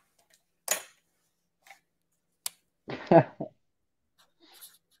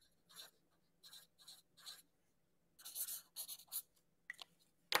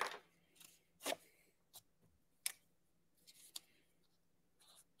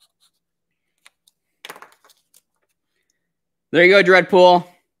 There you go, Dreadpool.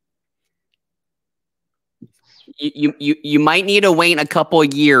 You might need to wait a couple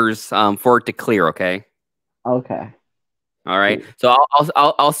years for it to clear. Okay. Okay. All right. So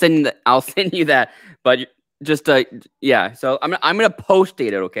I'll send you that, but just yeah. So I'm gonna post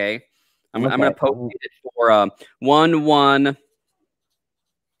date it. Okay. I'm gonna post it for 1/1.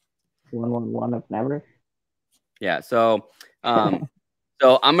 1/1 of never. Yeah. So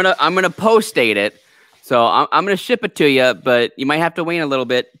so I'm gonna post date it. So I'm gonna ship it to you, but you might have to wait a little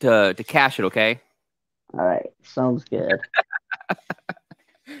bit to cash it. Okay. All right. Sounds good.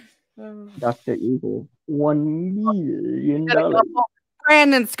 Dr. Evil, $1 million.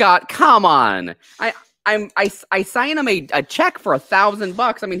 Brandon Scott, come on! I sign him a check for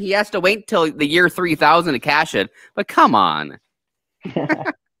 $1,000. I mean, he has to wait till the year 3000 to cash it. But come on,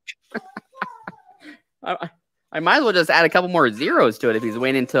 I might as well just add a couple more zeros to it if he's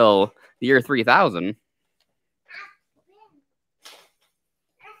waiting until the year 3000.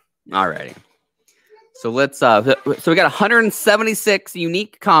 Alrighty. So let's so we got 176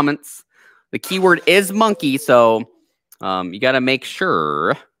 unique comments. The keyword is monkey, so you got to make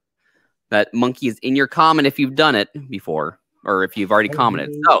sure that monkey is in your comment if you've done it before or if you've already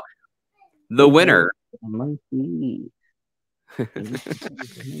commented. So the winner, monkey.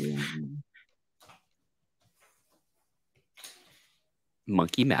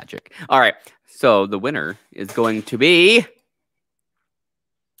 Monkey magic. All right, so the winner is going to be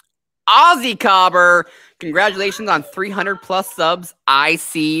Aussie Cobber. Congratulations on 300+ subs. I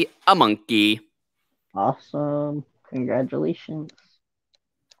see a monkey. Awesome. Congratulations.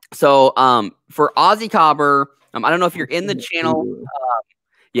 So for Aussie Cobber, I don't know if you're in the channel.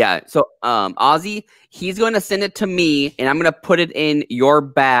 Yeah. So Aussie, he's going to send it to me, and I'm going to put it in your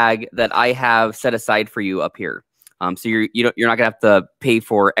bag that I have set aside for you up here. So you're not gonna have to pay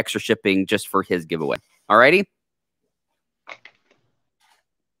for extra shipping just for his giveaway. Alrighty.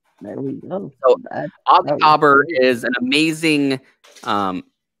 There we go. So Aussie Cobber is an amazing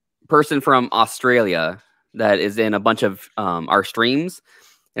person from Australia that is in a bunch of our streams,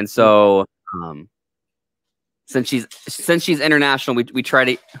 and so since she's international, we try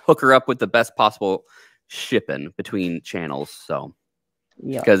to hook her up with the best possible shipping between channels. So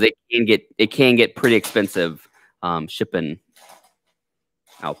yeah, because it can get pretty expensive shipping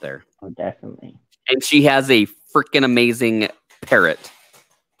out there. Oh, definitely. And she has a freaking amazing parrot.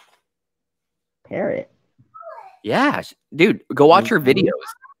 Parrot. Yeah, dude, go watch her videos.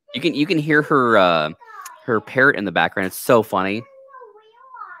 You can hear her parrot in the background. It's so funny.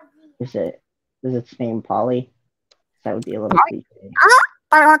 Is its name Polly? That would be a little creepy.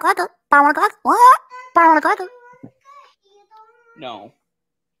 No.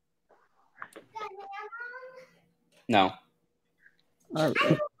 No. All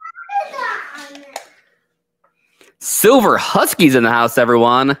right. Silver Husky's in the house,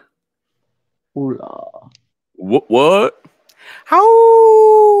 everyone. Hola. What?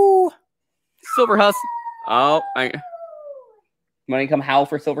 How? Silver Husky. Oh, want to come howl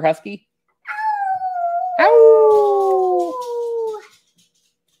for Silver Husky? Ow!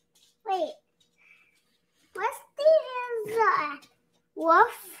 Wait. Rusty is a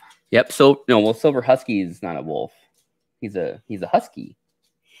wolf? Yep. So no, well, Silver Husky is not a wolf. He's a husky.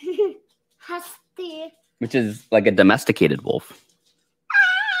 Husky. Which is like a domesticated wolf.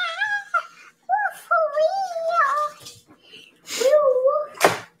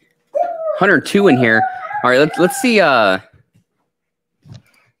 102 in here. All right, let's see.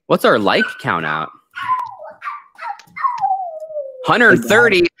 What's our like count out?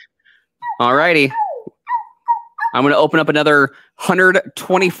 130. All righty. I'm gonna open up another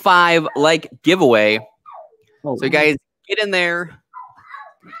 125 like giveaway. Oh, so you guys get in there.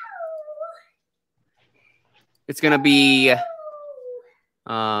 It's gonna be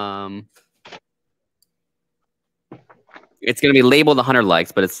labeled 100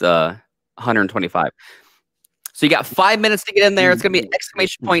 likes, but it's 125. So you got 5 minutes to get in there. It's gonna be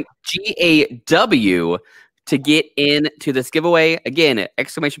exclamation point GAW to get into this giveaway. Again,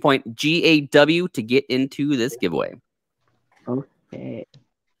 exclamation point GAW to get into this giveaway. Okay.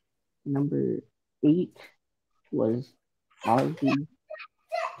 Number 8 was Aussie.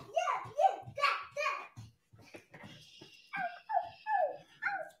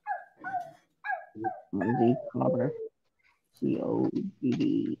 Aussie Cobber.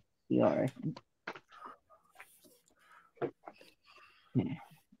 COBBCR. Yeah.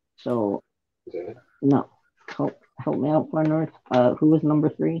 So no. Help me out, Far North. Who was number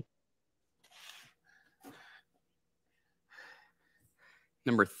 3?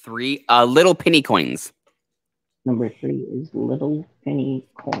 Number 3, LittlePenny Coins. Number 3 is LittlePenny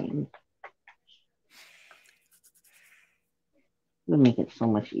Coins. would make it so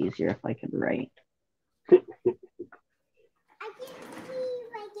much easier if I could write.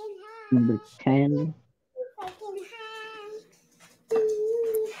 Number 10.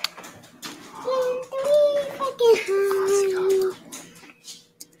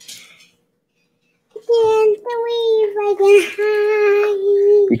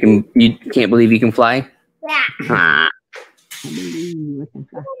 You can't believe you can fly? Yeah. Ah. I believe I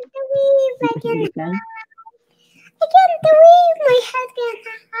can fly. I can't believe my head can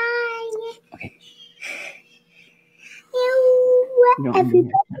high. Okay. You don't have your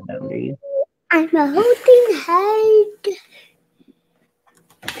head down, do you? I'm a holding head.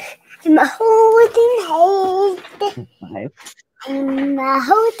 I'm a holding head. 5. I'm a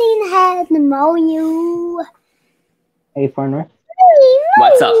holding head. No, you. Hey, Farner.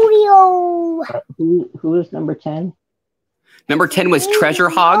 What's up? Who is number 10? Number 10 was Treasure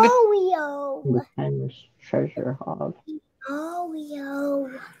Hog. Number 10 was Treasure Hog.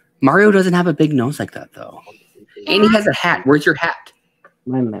 Mario doesn't have a big nose like that, though. And he has a hat. Where's your hat?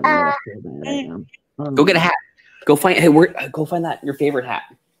 My memory is so bad right now. Go get a hat. Go find go find that your favorite hat.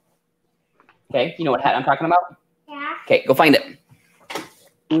 Okay, you know what hat I'm talking about? Yeah. Okay, go find it.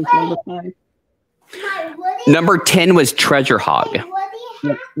 Who's number 5? Number 10 was Treasure Hog.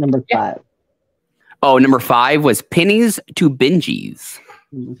 Yep, number 5. Oh, number 5 was Pennies to BEnjis.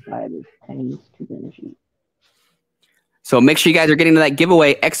 Number 5 is Pennies to BEnjis. So make sure you guys are getting to that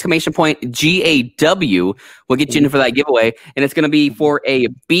giveaway. Exclamation point GAW will get you in for that giveaway. And it's going to be for a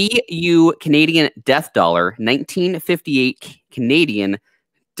BU Canadian Death Dollar, 1958 Canadian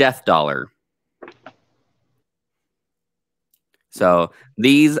Death Dollar. So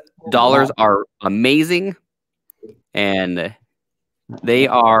these dollars are amazing. And they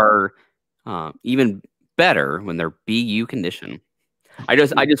are even better when they're BU condition. I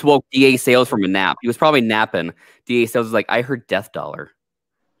just woke DA Sales from a nap. He was probably napping. DA Sales was like, I heard Death Dollar.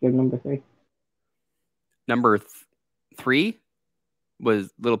 You're number 3. Number 3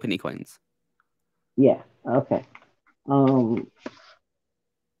 was LittlePenny Coins. Yeah, okay. And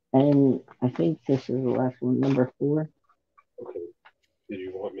I think this is the last one, number 4. Okay. Did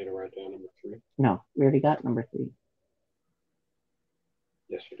you want me to write down number 3? No, we already got number 3.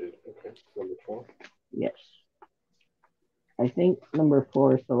 Yes, you did. Okay. Number 4? Yes. I think number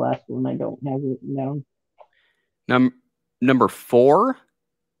 4 is the last one I don't have written down. Number 4?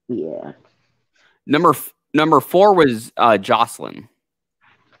 Yeah. Number 4 was Joslin.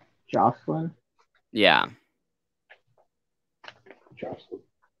 Joslin? Yeah. Joslin.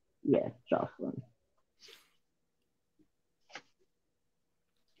 Yeah, Joslin.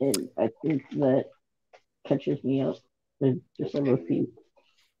 And I think that catches me up. There's just have a few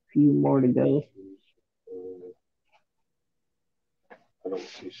more to go.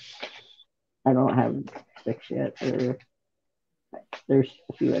 I don't have 6 yet. There's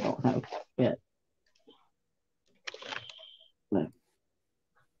a few I don't have yet. But,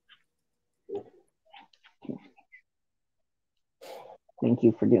 thank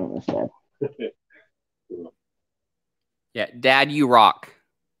you for doing this, Dad. Yeah, Dad, you rock.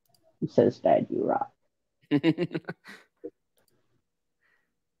 He says, Dad, you rock.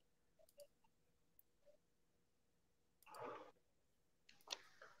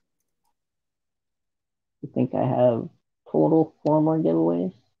 I think I have total 4 more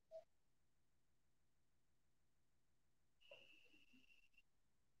giveaways.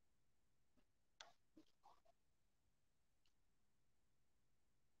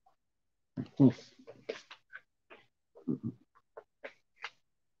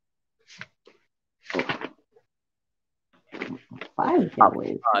 Five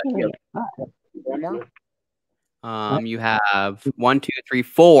giveaways. You have 1, 2, 3,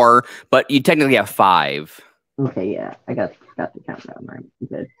 4, but you technically have 5. Okay, yeah, I got the countdown right.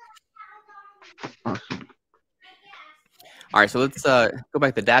 Good. Awesome. All right, so let's go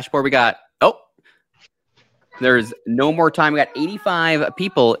back to the dashboard. We got there's no more time. We got 85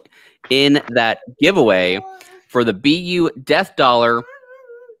 people in that giveaway for the BU Death Dollar.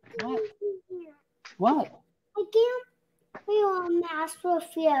 What? I can't wear a mask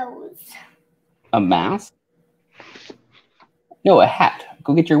with you. A mask? No, a hat.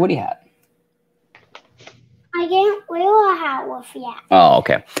 Go get your Woody hat. I can't wear a hat with you. Oh,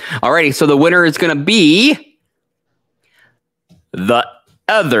 okay. Alrighty, so the winner is going to be the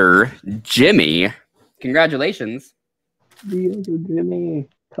other Jimmy. Congratulations. The other Jimmy.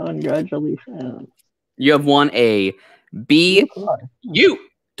 Congratulations. You have won a beautiful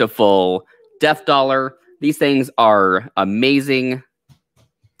Death Dollar. These things are amazing.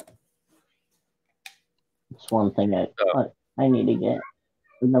 It's one thing I need to get.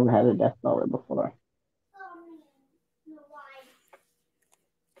 I've never had a Death Dollar before.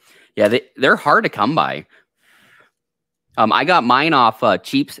 Yeah, they're hard to come by. I got mine off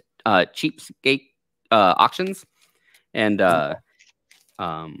cheapskate auctions, and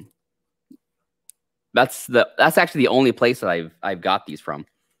that's actually the only place that I've got these from.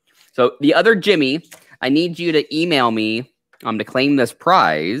 So the other Jimmy, I need you to email me to claim this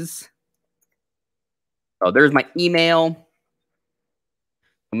prize. So there's my email.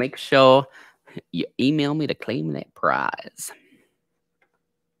 Make sure you email me to claim that prize.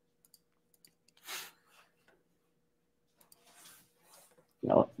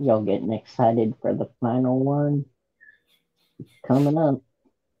 Y'all getting excited for the final one? It's coming up.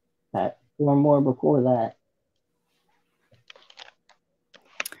 Got 4 more before that.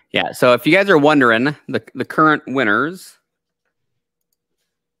 Yeah, so if you guys are wondering, the current winners.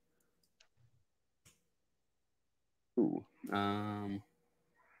 Ooh,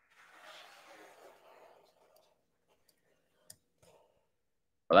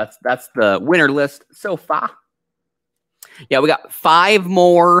 well, that's the winner list so far. Yeah, we got 5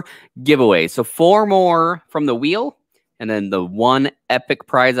 more giveaways. So 4 more from the wheel, and then the 1 epic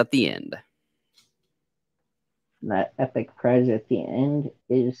prize at the end. That epic prize at the end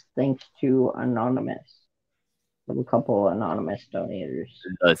is thanks to Anonymous. A couple anonymous donators.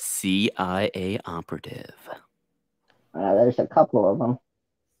 The CIA operative. There's a couple of them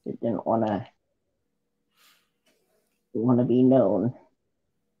that didn't want to be known.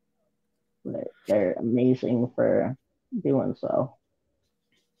 They're amazing for doing so.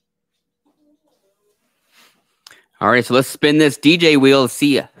 All right, so let's spin this DJ wheel to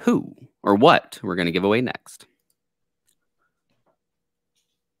see who or what we're going to give away next.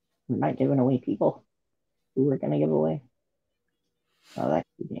 We're not giving away people who we're going to give away. Oh, that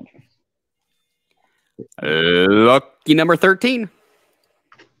could be dangerous. Lucky number 13.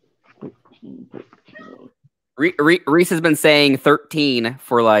 13. Reese has been saying 13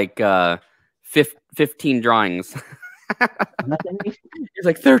 for like 15 drawings. He's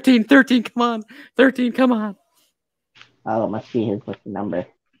like 13, come on. 13, come on. Oh, it must be his lucky number.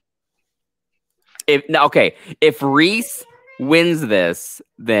 If Reese wins this,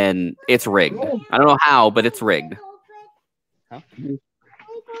 then it's rigged. I don't know how, but it's rigged. Huh?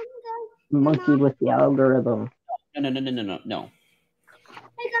 Monkey with the algorithm. No. I got the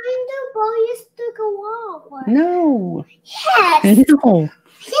boys to go on. No. Yes. No.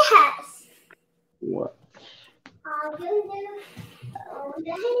 Yes. What?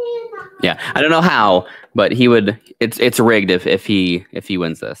 Yeah, I don't know how, but he would. It's rigged if he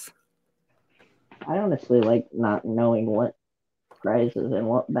wins this. I honestly like not knowing what prizes and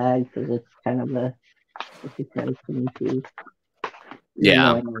what bag because it's kind of a surprise to me too.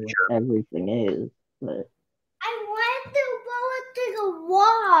 Yeah, sure. Everything is, but I want to go to the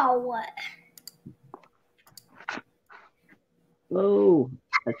wall. Oh.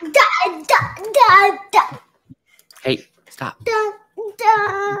 Hey, stop. No.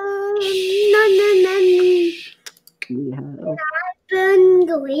 We have I've been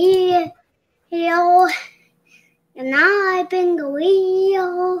wheel, and I've been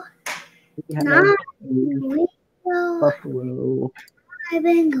wheel, and I've been wheel, Buffalo. I've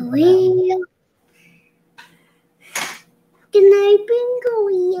been wheel, and I've been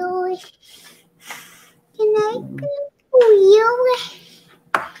wheel, and I've been wheel.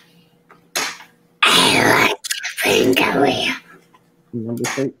 I like finger wheel. Number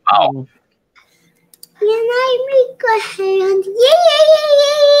 13. Oh. And I make a hand.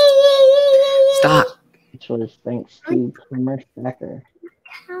 Stop. Which was thanks to Shenna Smith.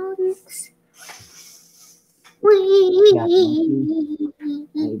 Counts. I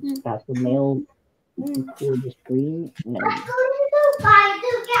got the mail for the screen. And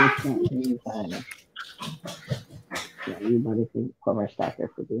everybody thank Plumber Stacker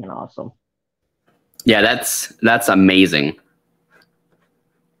for being awesome. Yeah, that's amazing.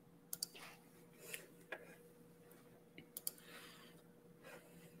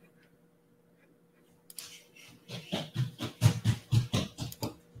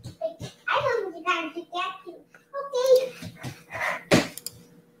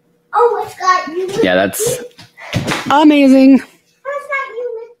 Oh, it's got you. Yeah, that's amazing. How's that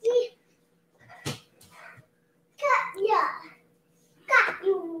you, Mickey? Got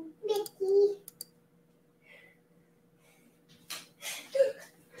you, Mickey.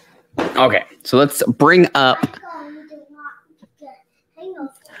 Okay, so let's bring up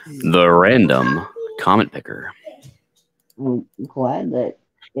the random comment picker. I'm glad that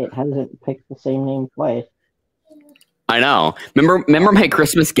it hasn't picked the same name twice. I know. Remember my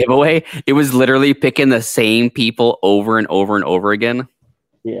Christmas giveaway? It was literally picking the same people over and over and over again.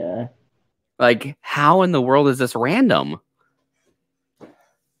 Yeah. Like, how in the world is this random?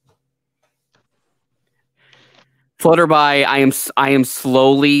 Flutterby, I am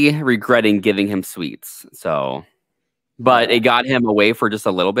slowly regretting giving him sweets. So, but it got him away for just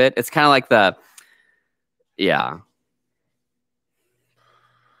a little bit. It's kind of like yeah.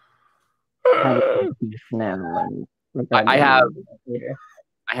 I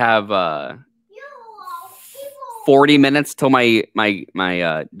have 40 minutes till my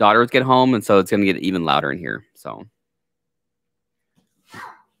daughters get home, and so it's gonna get even louder in here. So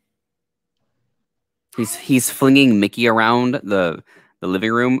he's flinging Mickey around the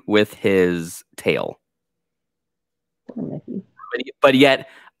living room with his tail. But yet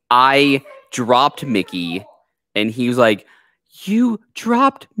I dropped Mickey, and he was like, "You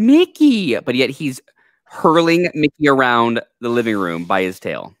dropped Mickey!" But yet he's hurling Mickey around the living room by his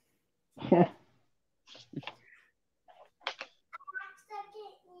tail. All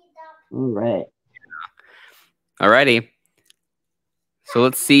right. Alrighty. So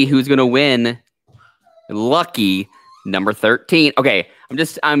let's see who's gonna win. Lucky number 13. Okay,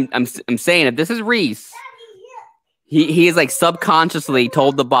 I'm saying if this is Reese, he is like subconsciously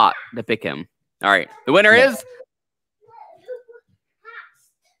told the bot to pick him. All right, the winner is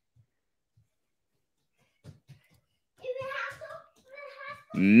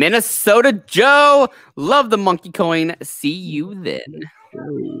Minnesota Joe. Love the monkey coin. See you then.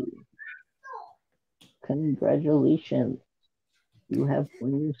 Congratulations. You have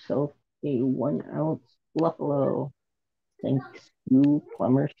won yourself a 1 ounce buffalo. Thanks to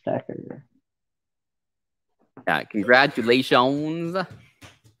Plumber Stacker. Yeah, congratulations.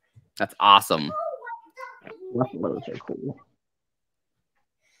 That's awesome. Buffaloes are cool.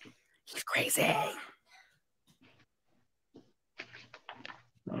 He's crazy.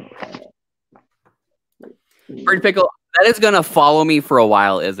 Bird Pickle, that is gonna follow me for a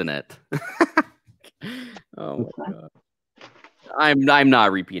while, isn't it? Oh my god. I'm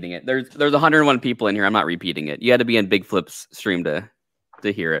not repeating it. There's 101 people in here. I'm not repeating it. You had to be in Big Flip's stream to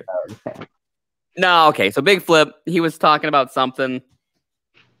hear it. Okay. No, okay. So Big Flip, he was talking about something,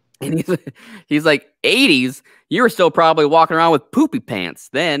 and he's like, 80s. You were still probably walking around with poopy pants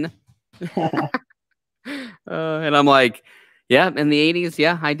then. And I'm like, yeah, in the 80s,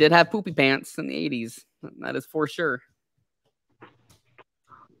 yeah, I did have poopy pants in the 80s. That is for sure.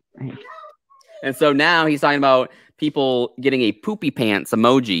 And so now he's talking about people getting a poopy pants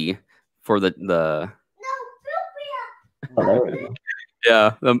emoji for the Oh, there we go.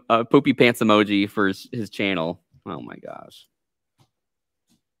 yeah, the poopy pants emoji for his channel. Oh my gosh.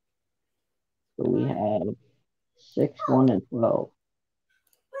 So we have 6, 1, and 12.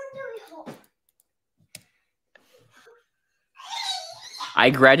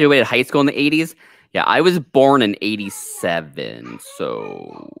 I graduated high school in the 80s. Yeah, I was born in 87,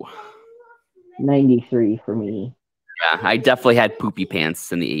 so 93 for me. yeah, I definitely had poopy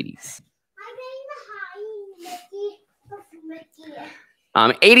pants in the 80s.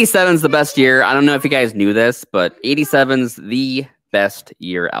 87's the best year. I don't know if you guys knew this, but 87's the best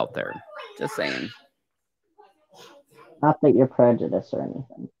year out there. Just saying. Not that you're prejudiced or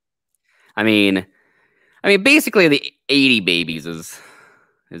anything. I mean, basically the 80 babies is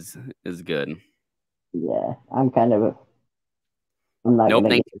good. Yeah, I'm not Nope,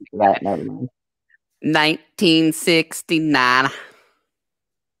 gonna get into that. Never mind. 1969.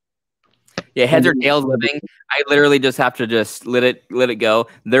 Yeah, heads or tails living. I literally just have to just let it go.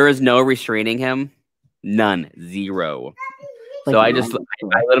 There is no restraining him. None. Zero. So I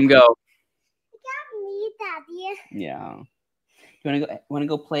let him go. Yeah. You wanna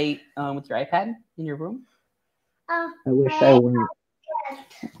go play with your iPad in your room? I wish I wouldn't.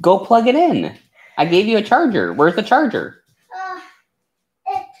 Go plug it in. I gave you a charger. Where's the charger?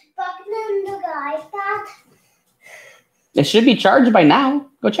 It's plugged into the iPad. It should be charged by now.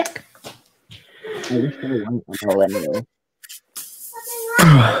 Go check. I wish I wouldn't know anyway.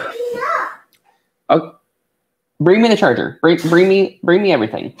 Oh, bring me the charger. Bring me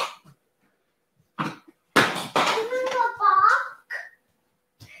everything.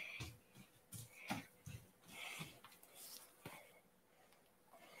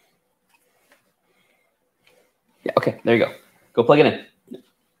 Yeah, okay, there you go. Go plug it in.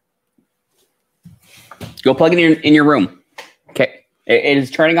 Go plug it in your room. Okay, it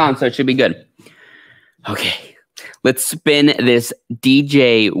is turning on, so it should be good. Okay, let's spin this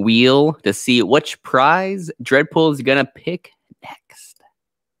DJ wheel to see which prize Dreadpool is gonna pick next.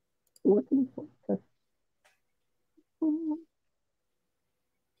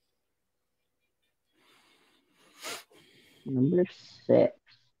 Number 6.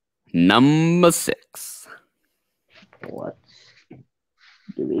 Number 6. What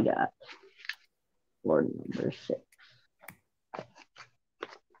do we got for number 6?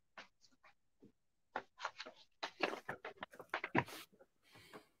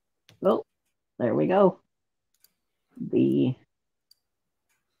 there we go. The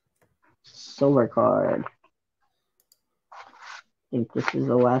silver card. I think this is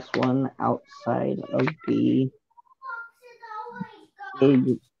the last one outside of the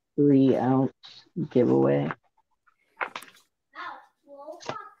big 3-ounce giveaway.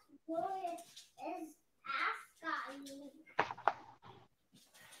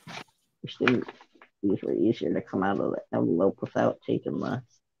 These were easier to come out of the envelope without taking the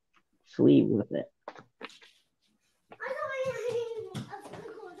sleeve with it.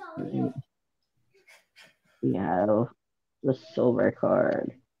 We have the silver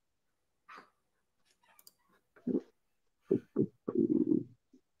card.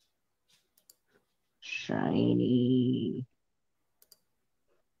 Shiny.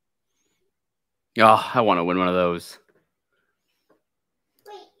 Oh, I want to win one of those.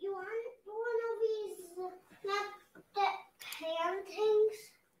 Wait, you want one of these hand things?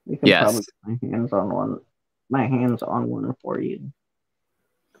 We can Yes. probably put my hands on one for you.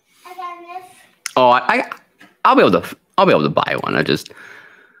 And then this. Oh, I'll be able to buy one. I just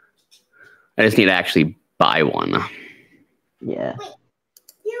need to actually buy one. Yeah. Wait,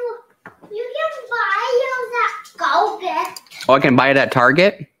 you can buy those at Go Gift. Oh, I can buy it at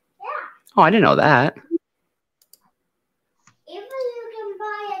Target? Yeah. Oh, I didn't know that. Even you can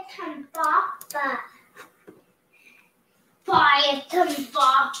buy it from Papa. Buy it from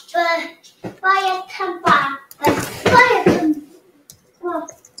Papa. Buy it from Papa. Buy it from Papa.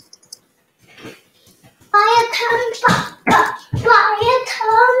 Buy it from Papa. Buy it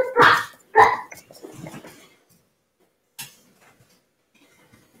from Papa.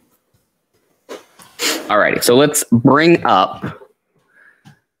 Alrighty, so let's bring up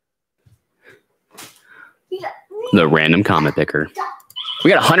the random comment picker. We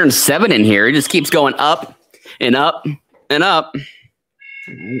got 107 in here. It just keeps going up and up and up.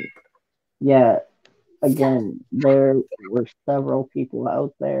 Yeah. Again, there were several people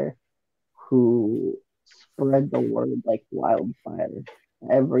out there who spread the word like wildfire.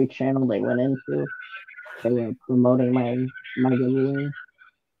 Every channel they went into, they were promoting my giveaway.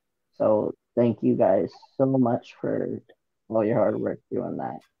 So thank you guys so much for all your hard work doing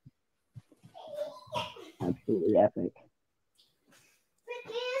that. Absolutely epic.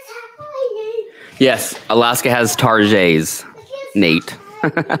 Yes, Alaska has Tarjays, Nate.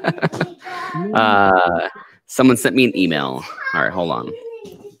 Someone sent me an email. All right, hold on.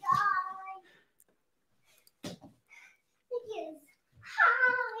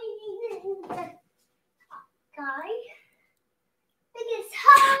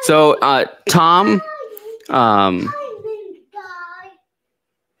 So, Tom,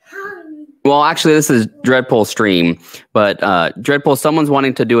 well, actually, this is Dreadpool stream, but Dreadpool, someone's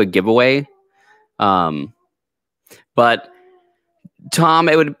wanting to do a giveaway. But Tom,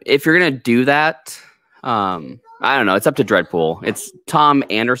 if you're gonna do that, I don't know. It's up to Dreadpool. It's Tom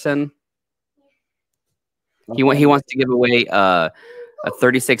Anderson. He wants to give away a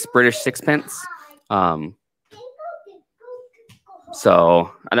 36 British sixpence. So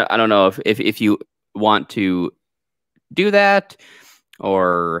I don't know if you want to do that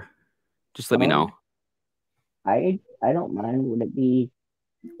or just let me know. I don't mind. Would it be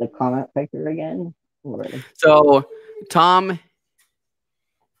the comment picker again? Or... So Tom,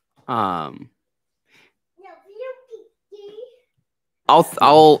 I'll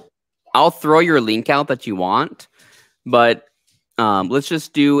throw your link out that you want, but let's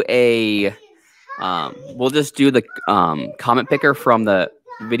just do a we'll just do the comment picker from the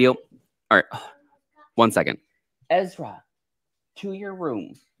video. All right, 1 second. Ezra, to your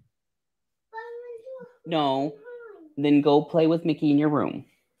room. No, then go play with Mickey in your room.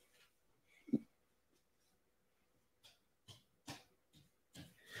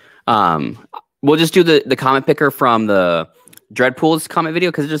 We'll just do the comment picker from the Dreadpool's comment video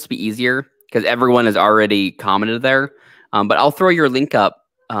because it'll just be easier because everyone has already commented there. But I'll throw your link up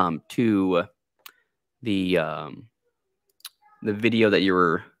to the video that you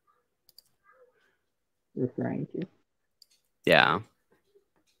were referring to. Yeah.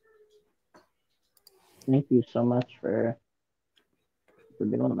 Thank you so much for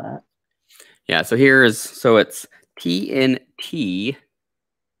doing that. Yeah, so it's TnT.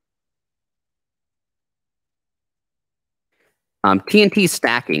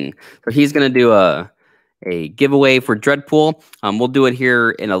 TnTscaking. So he's gonna do a giveaway for Dreadpool. We'll do it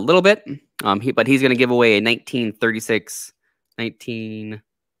here in a little bit. But he's gonna give away a 1936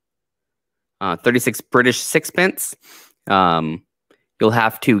 British sixpence. You'll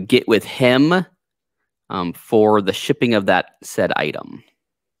have to get with him for the shipping of that said item.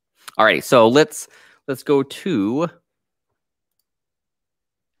 All right, so let's go to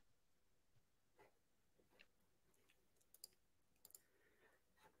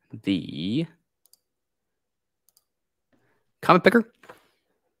the comment picker.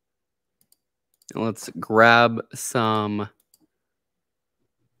 And let's grab some.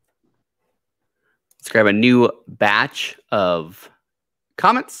 Let's grab a new batch of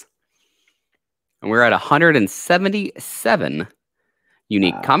comments. And we're at 177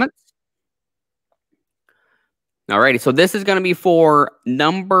 unique comments. Alrighty, so this is going to be for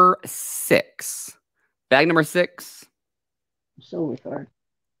number 6. Bag number 6. Silver card.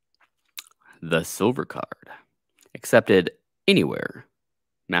 The silver card. Accepted anywhere.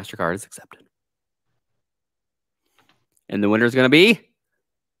 MasterCard is accepted. And the winner is going to be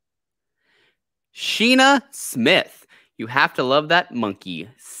Shenna Smith. You have to love that monkey.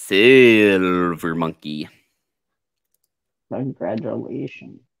 Silver monkey.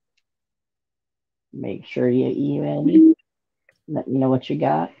 Congratulations. Make sure you email me. Let me know what you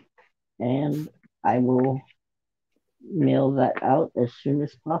got. And I will mail that out as soon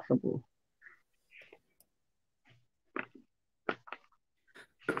as possible.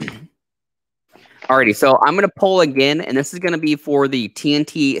 Alrighty, so I'm going to poll again, and this is going to be for the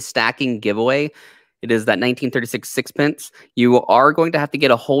TNT stacking giveaway. It is that 1936 sixpence. You are going to have to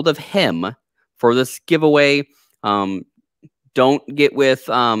get a hold of him for this giveaway. Don't get with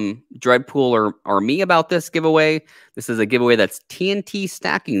Dreadpool or me about this giveaway. This is a giveaway that's TNT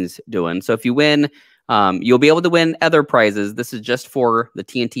Stacking's doing. So if you win, you'll be able to win other prizes. This is just for the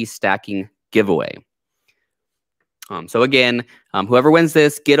TNT Stacking giveaway. So again, whoever wins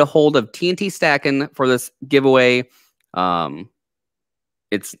this, get a hold of TNT Stacking for this giveaway.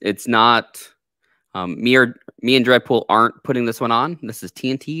 It's not me and Dreadpool aren't putting this one on. This is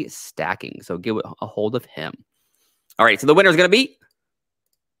TNT Stacking. So get a hold of him. All right, so the winner is going to be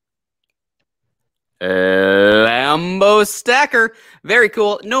Lambo Stacker. Very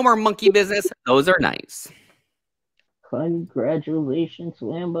cool. No more monkey business. Those are nice. Congratulations,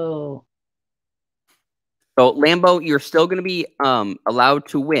 Lambo. So, Lambo, you're still going to be allowed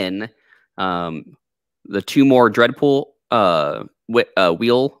to win the 2 more Dreadpool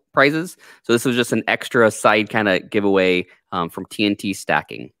wheel prizes. So this was just an extra side kind of giveaway from TNT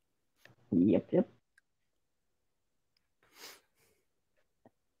Stacking. Yep.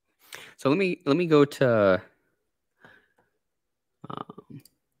 So let me go to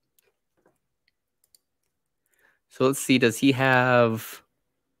so let's see, does he have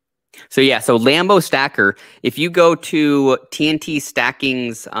so yeah, so Lambo Stacker, if you go to TNT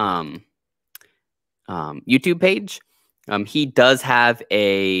Stacking's YouTube page, he does have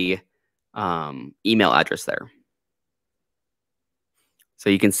a email address there. So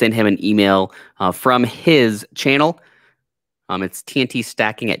you can send him an email from his channel. It's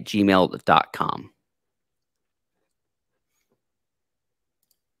tntstacking@gmail.com.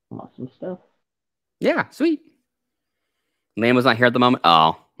 Awesome stuff. Yeah, sweet. Lambo's not here at the moment.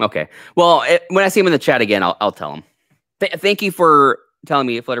 Oh, okay. Well, when I see him in the chat again, I'll tell him. Thank you for telling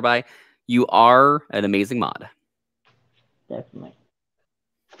me, Flutterby. You are an amazing mod. Definitely.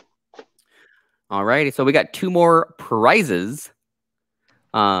 All righty. So we got 2 more prizes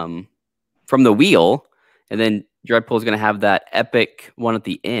from the wheel. And then Dreadpool is going to have that epic one at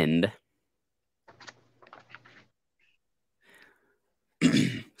the end.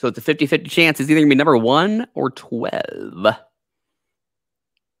 So it's a 50-50 chance. It's either going to be number 1 or 12.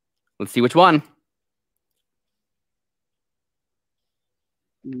 Let's see which one.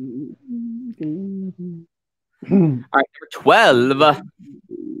 All right, number 12.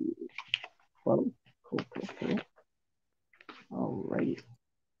 Cool. All right.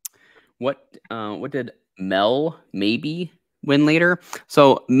 What did Mel maybe win later?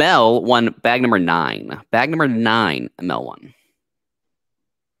 So Mel won bag number 9. Bag number 9, Mel won.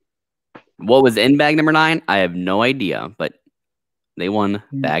 What was in bag number 9? I have no idea, but they won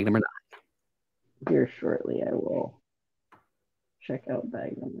bag number 9. Here shortly, I will check out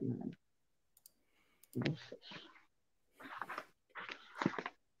bag number 9.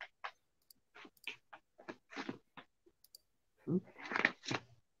 Okay.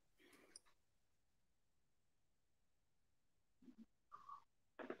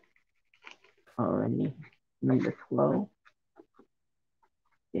 Alrighty, number 12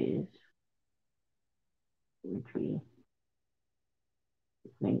 is going to be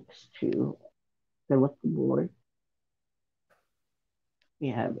thanks to Philip the Board. We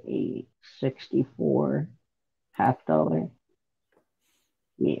have a 64 $half.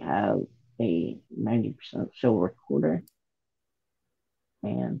 We have a 90% silver quarter.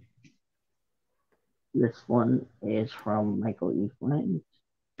 And this one is from Michael E. Flint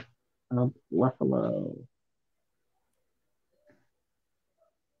of Buffalo.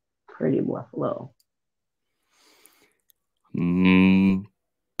 Pretty Buffalo.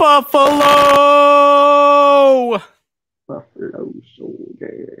 Buffalo. Buffalo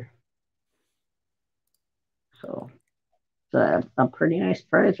Soldier. So it's a pretty nice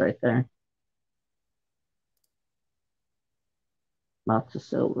prize right there. Lots of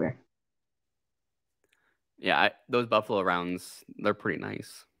silver. Yeah, those Buffalo rounds, they're pretty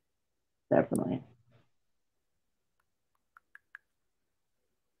nice. Definitely.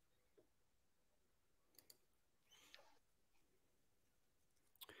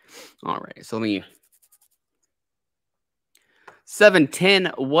 All right, so let me...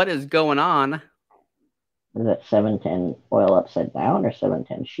 710, what is going on? Is it 710 oil upside down or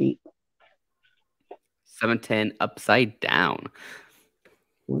 710 sheep? 710 upside down.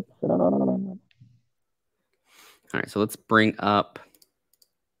 All right, so let's bring up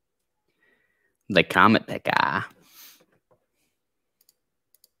the comment picker.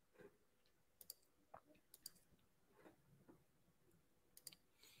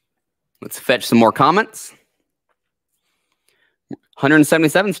 Let's fetch some more comments.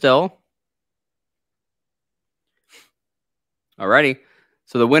 177 still. Alrighty.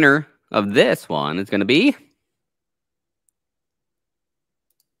 So the winner of this one is going to be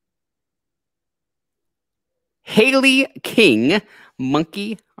Hailee King.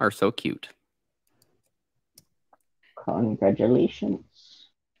 Monkey are so cute. Congratulations.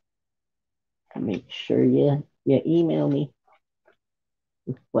 Make sure you email me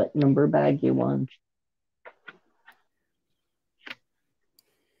with what number bag you want.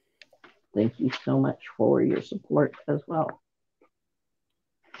 Thank you so much for your support as well.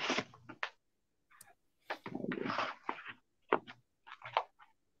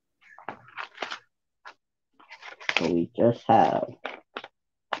 So we just have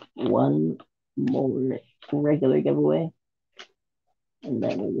one more regular giveaway and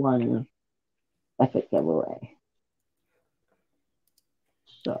then one epic giveaway.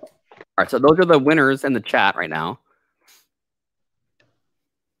 So, all right, so those are the winners in the chat right now.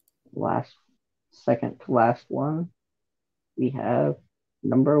 Second to last one, we have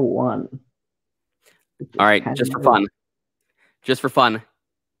number 1. All right, just for fun. Just for fun.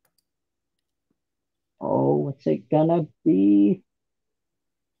 Oh, what's it gonna be?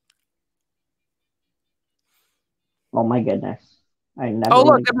 Oh my goodness. Oh,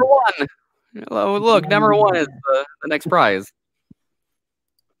 look, number 1. Oh, look, number 1 is the next prize.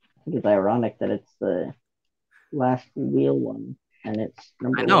 I think it's ironic that it's the last wheel one and it's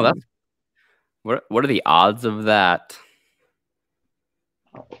number 1. I know, that's... What are the odds of that?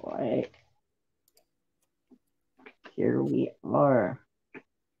 All right. Here we are.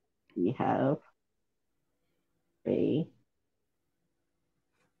 We have a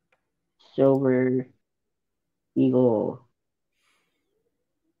silver eagle.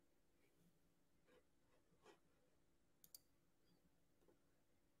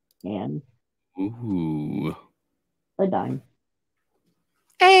 And ooh, a dime.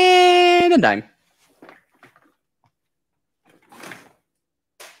 And a dime.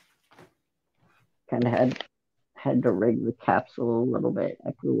 Kind of had to rig the capsule a little bit.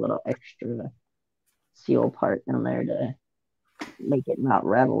 I put a little extra seal part in there to make it not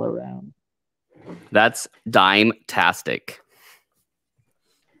rattle around. That's dime-tastic.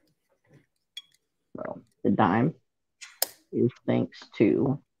 So the dime is thanks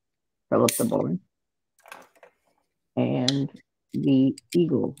to Philip the Board, and the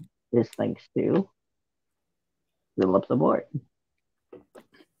eagle is thanks to Philip the Board.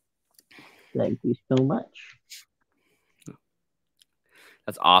 Thank you so much.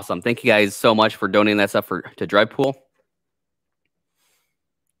 That's awesome. Thank you guys so much for donating that stuff to Dreadpool.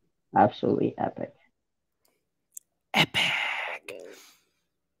 Absolutely epic. Epic.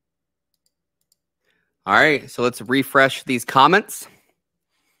 All right, so let's refresh these comments.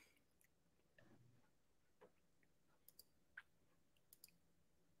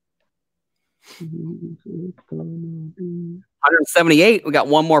 $178. We got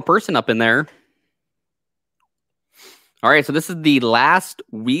one more person up in there. All right, so this is the last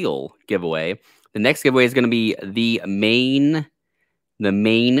wheel giveaway. The next giveaway is going to be the main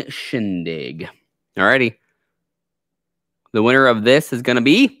shindig. All righty. The winner of this is going to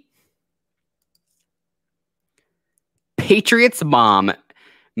be Patriots Mom.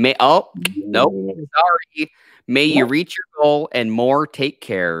 Nope. Sorry. May you reach your goal and more. Take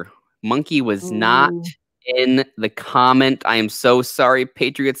care. Monkey was not in the comment. I am so sorry,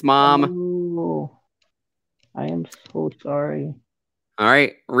 Patriots Mom. Oh, I am so sorry. All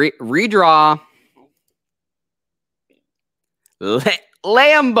right. Redraw.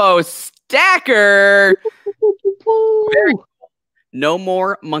 Lambo Stacker. Very cool. No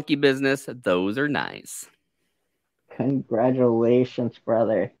more monkey business. Those are nice. Congratulations,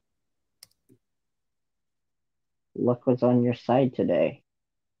 brother. Luck was on your side today.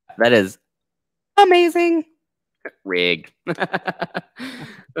 That is amazing. Rigged.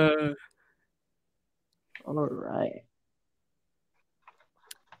 All right.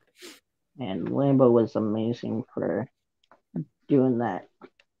 And Lambo was amazing for doing that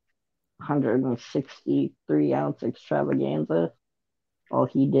 163 ounce extravaganza. All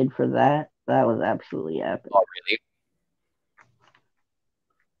he did for that was absolutely epic. Oh, really?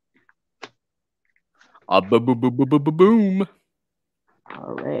 Boom.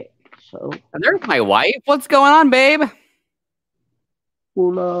 All right. So. And there's my wife. What's going on, babe?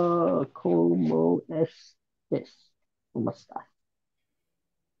 Hola, ¿cómo estás? ¿Cómo estás?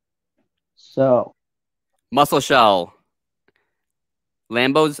 So. Muscle Shell.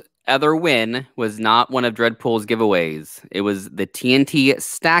 Lambo's other win was not one of Dreadpool's giveaways. It was the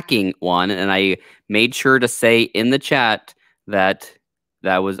TnTscaking one, and I made sure to say in the chat that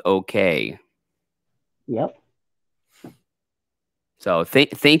that was okay. Yep. So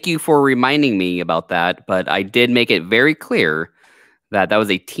thank you for reminding me about that, but I did make it very clear that that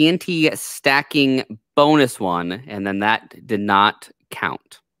was a TnTscaking bonus one, and then that did not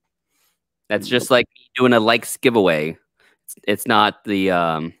count. That's just like doing a likes giveaway. It's not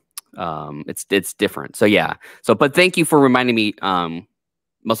the it's different. So yeah. So but thank you for reminding me,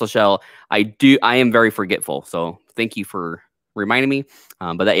 Muscle Shell. I am very forgetful. So thank you for reminding me.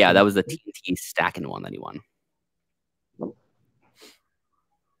 But that was the TnTscaking one that he won.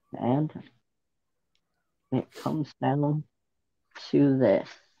 And it comes down to this.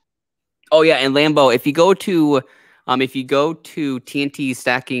 Oh yeah, and Lambo, if you go to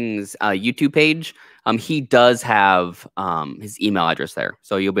TnTscaking's YouTube page, he does have his email address there,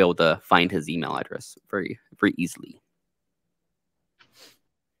 so you'll be able to find his email address very easily.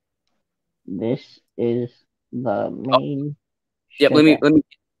 This is the main. Yep. Let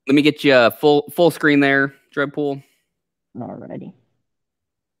me get you full screen there, Dreadpool. Alrighty.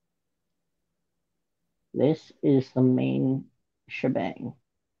 This is the main shebang.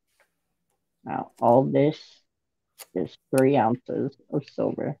 Now, all this is 3 ounces of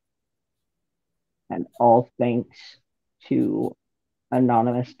silver, and all thanks to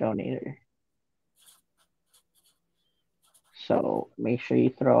anonymous donator. So make sure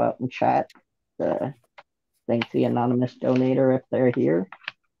you throw out in chat the thank the anonymous donator if they're here.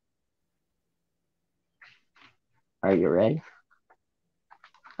 Are you ready?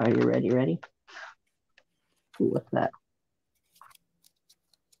 Are you ready? Ooh, what's that?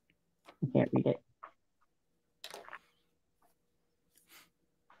 I can't read it.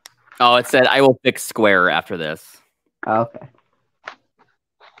 Oh, it said, I will fix Square after this. Okay.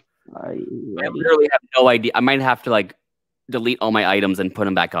 Are you ready? I literally have no idea. I might have to like delete all my items and put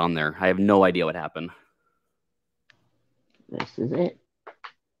them back on there. I have no idea what happened. This is it.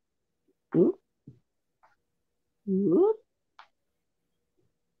 Ooh. Ooh.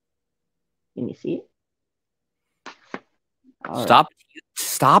 Can you see it? All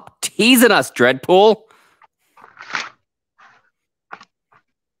Stop teasing us, Dreadpool.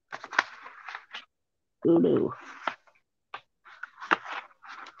 Voodoo.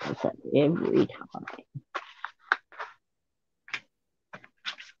 That's that every time.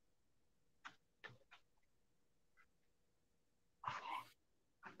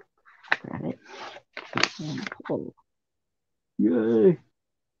 Grab it. And pull. Yay.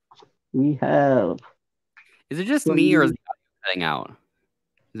 We have. Is it just me or is the audio cutting out?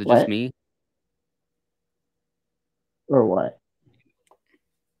 Is it just me? Or what?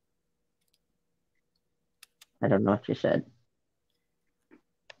 I don't know what you said.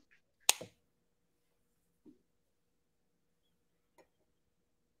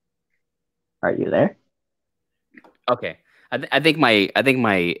 Are you there? Okay. I think my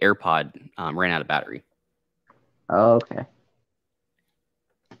AirPod ran out of battery. Okay.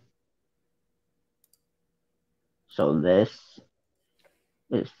 So this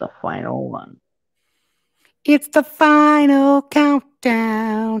is the final one. It's the final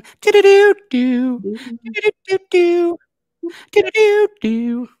countdown. Do-do-do-do. Do-do-do-do.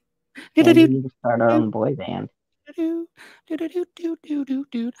 Do-do-do-do. And we need to start our own boy band.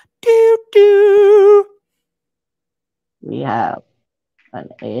 We have an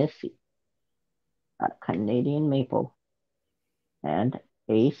ASC, a Canadian Maple, and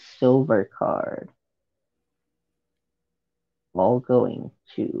a silver card. All going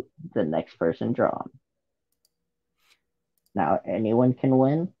to the next person drawn. Now, anyone can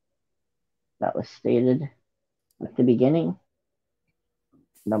win. That was stated at the beginning.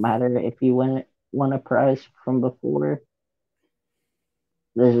 No matter if you won a prize from before,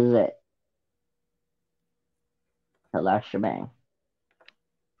 this is it. The last shebang.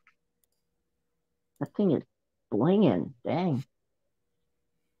 That thing is blinging. Dang.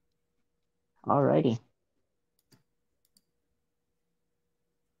 Alrighty.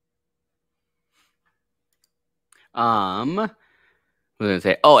 What was I gonna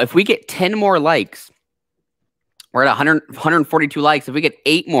say? Oh, if we get 10 more likes, we're at 142 likes. If we get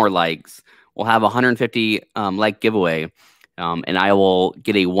 8 more likes, we'll have a 150 like giveaway. And I will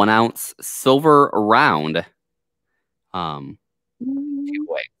get a 1 ounce silver round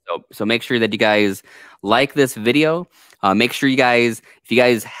giveaway. So make sure that you guys like this video. Make sure you guys, if you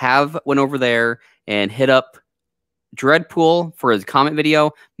guys have went over there and hit up Dreadpool for his comment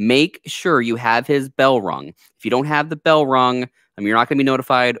video, make sure you have his bell rung. If you don't have the bell rung, you're not going to be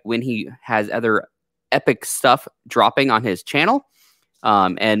notified when he has other epic stuff dropping on his channel.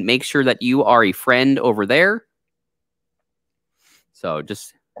 And make sure that you are a friend over there. So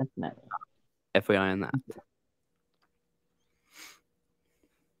just FYI on that.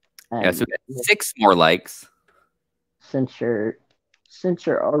 Yeah, so 6 more likes. Since you're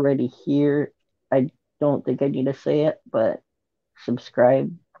already here, I don't think I need to say it, but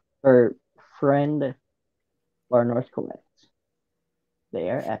subscribe or friend our North Koreans. They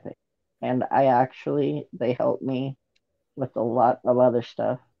are epic. And they help me with a lot of other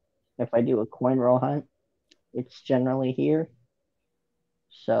stuff. If I do a coin roll hunt, it's generally here.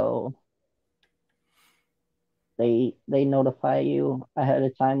 So they notify you ahead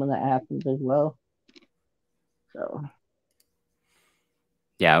of time when that happens as well. So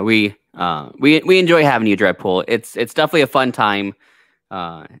yeah, we enjoy having you, Dreadpool. It's definitely a fun time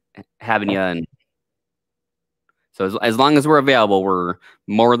having you. And so as long as we're available, we're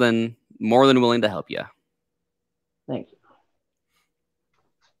more than willing to help you. Thank you.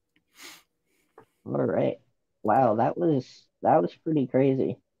 All right. Wow, that was pretty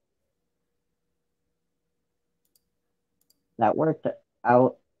crazy. That worked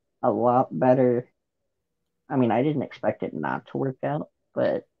out a lot better. I mean, I didn't expect it not to work out,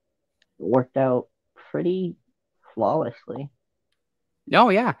 but it worked out pretty flawlessly. Oh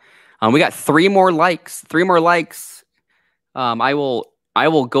yeah. We got 3 more likes. 3 more likes. I will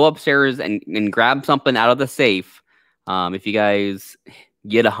go upstairs and grab something out of the safe. If you guys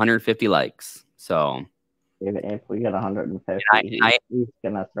get 150 likes. So if we get 150, he's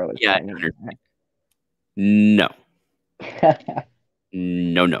gonna throw it. Yeah. No.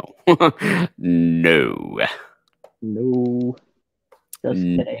 No. No. No. Just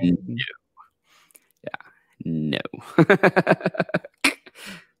kidding. No. Yeah. No.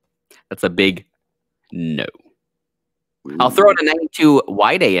 That's a big no. I'll throw in a 92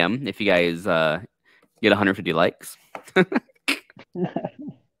 wide AM if you guys get 150 likes.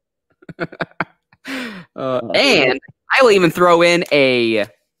 And I will even throw in a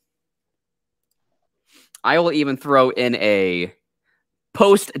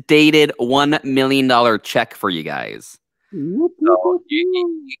post-dated $1 million check for you guys. So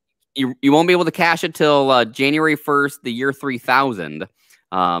you won't be able to cash it till January 1st, the year 3000.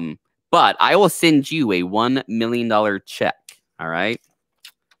 But I will send you a $1 million check. All right.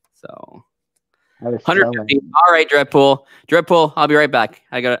 So 150. All right, Dreadpool. Dreadpool, I'll be right back.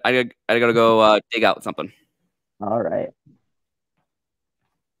 I gotta go dig out something. All right.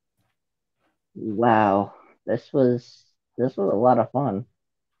 Wow, this was a lot of fun.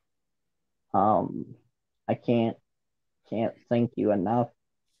 I can't thank you enough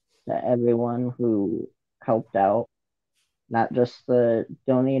to everyone who helped out, not just the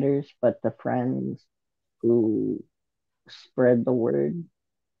donators, but the friends who spread the word.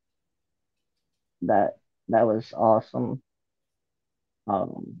 That was awesome.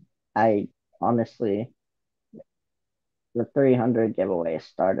 I honestly, the 300 giveaway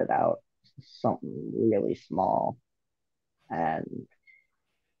started out something really small, and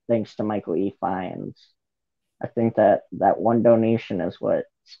thanks to Michael E. Fines, I think that one donation is what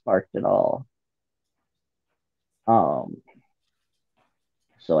sparked it all.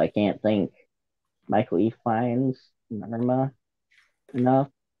 So I can't thank Michael E. Fines, Norma, enough.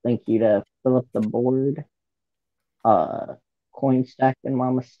 Thank you to Philip the Board, Coin Stack and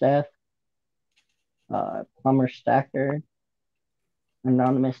Mama Steph, Plumber Stacker,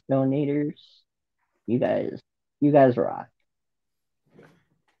 anonymous donators. You guys rock.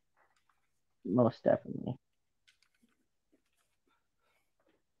 Most definitely.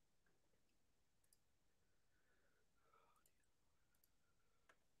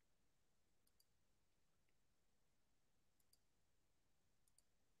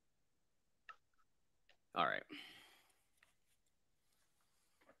 All right.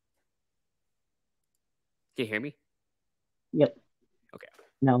 Can you hear me? Yep. Okay.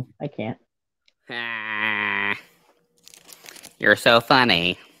 No, I can't. You're so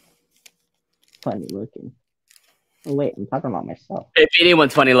funny. Funny looking. Oh, wait, I'm talking about myself. If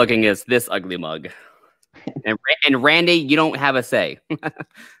anyone's funny looking, is this ugly mug. and Randy, you don't have a say.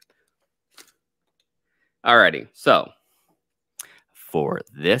 Alrighty, so for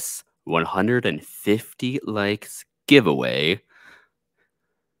this 150 likes giveaway,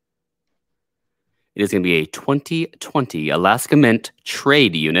 it is going to be a 2020 Alaska Mint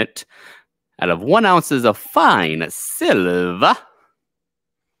trade unit out of 1 ounce of fine silver.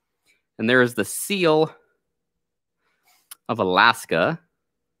 And there is the seal of Alaska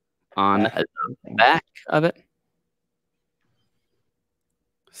on the back of it.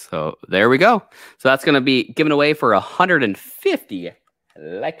 So there we go. So that's going to be given away for 150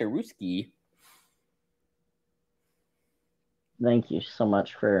 like a Ruski. Thank you so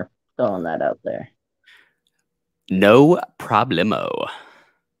much for throwing that out there. No problemo.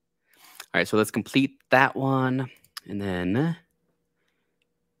 All right, so let's complete that one. And then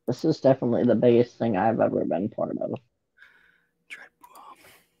this is definitely the biggest thing I've ever been part of.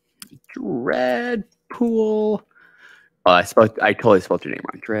 Dreadpool. Oh, I totally spelled your name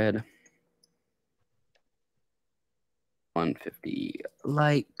wrong. Dread. 150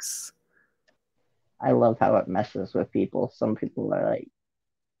 likes. I love how it messes with people. Some people are like,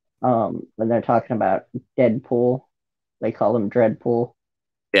 when they're talking about Deadpool, they call him Dreadpool.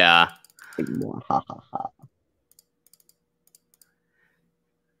 Yeah. Like, ha ha ha.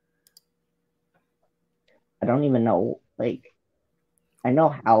 I don't even know, like, I know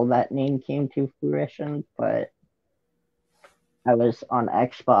how that name came to fruition, but I was on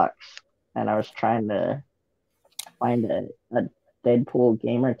Xbox and I was trying to find a Deadpool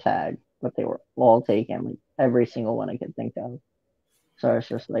gamer tag, but they were all taken, like every single one I could think of. So I was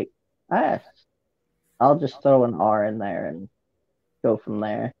just like, I'll just throw an R in there and go from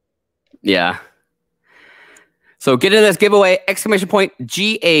there. Yeah. So get into this giveaway, exclamation point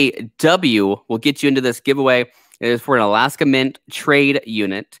GAW will get you into this giveaway. It is for an Alaska Mint trade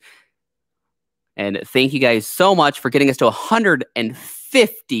unit. And thank you guys so much for getting us to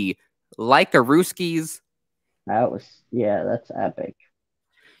 150 like a Ruskies. That was, yeah, that's epic.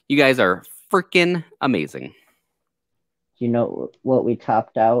 You guys are freaking amazing. Do you know what we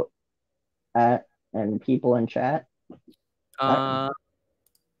topped out at and people in chat?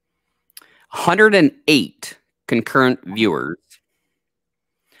 108 concurrent viewers.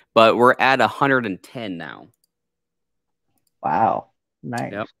 But we're at 110 now. Wow.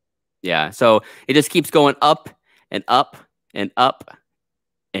 Nice. Yep. Yeah. So it just keeps going up and up and up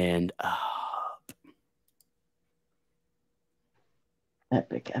and up.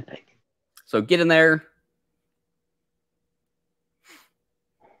 Epic, epic. So get in there.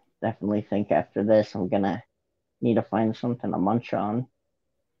 Definitely think after this I'm gonna need to find something to munch on.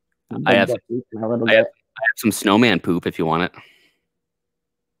 I have some snowman poop if you want it.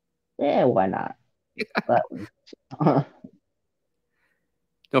 Yeah, why not?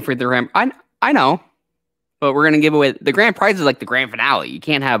 Don't forget the grand. I know, but we're gonna give away the grand prize is like the grand finale. You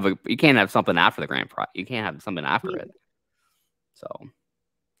can't have something after the grand prize. You can't have something after it. So,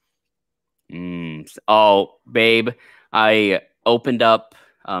 oh, babe, I opened up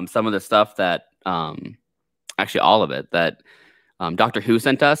some of the stuff that actually all of it that Doctor Who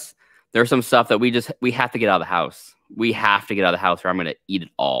sent us. There's some stuff that we have to get out of the house. We have to get out of the house or I'm gonna eat it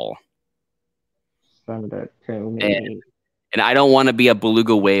all. And I don't want to be a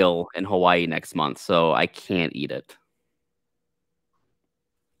beluga whale in Hawaii next month, so I can't eat it.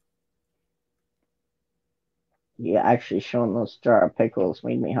 Yeah, actually showing those jar of pickles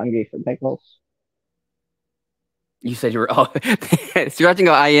made me hungry for pickles. You said you were so you're watching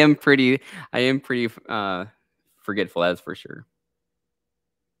go, I am pretty forgetful, that's for sure.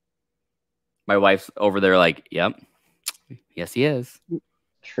 My wife's over there like, yep. Yes, he is.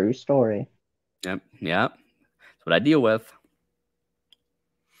 True story. Yep. That's what I deal with.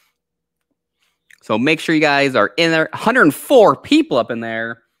 So make sure you guys are in there. 104 people up in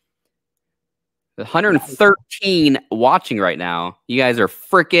there. 113 watching right now. You guys are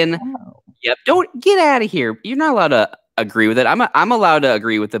freaking. Wow. Yep. Don't get out of here. You're not allowed to agree with it. I'm allowed to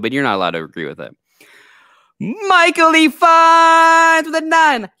agree with it, but you're not allowed to agree with it. Michael E. Fines with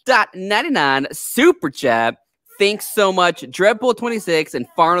a 9.99 super chat. Thanks so much, Dreadpool26 and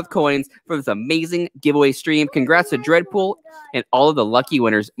Farm Coins for this amazing giveaway stream. Congrats to Dreadpool and all of the lucky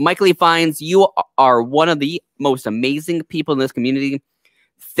winners. Michael E. Fines, you are one of the most amazing people in this community.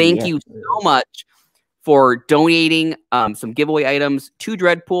 Thank you so much for donating some giveaway items to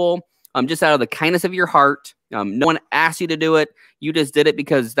Dreadpool just out of the kindness of your heart. No one asked you to do it. You just did it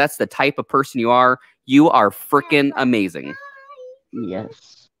because that's the type of person you are. You are freaking amazing.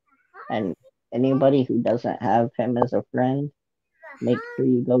 Yes. And anybody who doesn't have him as a friend, make sure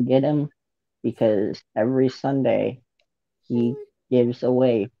you go get him, because every Sunday he gives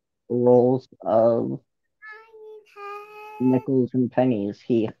away rolls of nickels and pennies.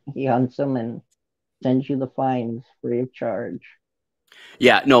 He hunts them and sends you the finds free of charge.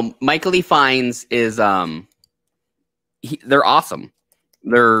 Yeah, no, Michael Lee Fines is they're awesome.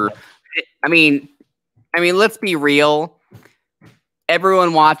 I mean, let's be real.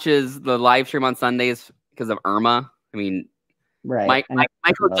 Everyone watches the live stream on Sundays because of Irma. I mean, right.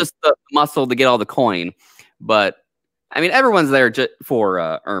 Michael's just the muscle to get all the coin, but I mean, everyone's there just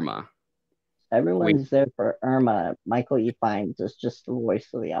for Irma. Everyone's there for Irma. Michael E. Fines is just the voice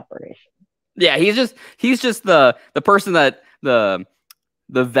of the operation. Yeah, he's just the person that the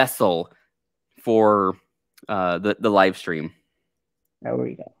vessel for the live stream. There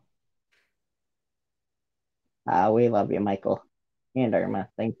we go. We love you, Michael and Irma.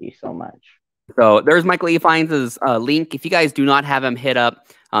 Thank you so much. So there's Michael E. Fines' link. If you guys do not have him hit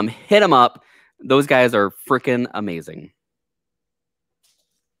him up. Those guys are freaking amazing.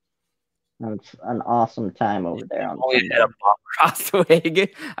 It's an awesome time over there. Across the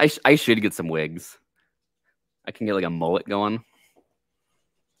wig. I should get some wigs. I can get like a mullet going.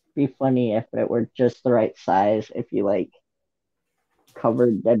 Be funny if it were just the right size. If you like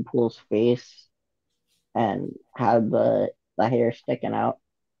covered Deadpool's face and had the hair sticking out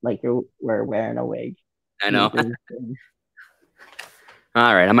like you were wearing a wig. I know.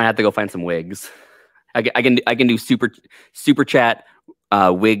 All right, I might have to go find some wigs. I can do super chat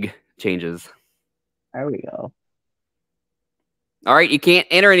wig changes. There we go. All right, you can't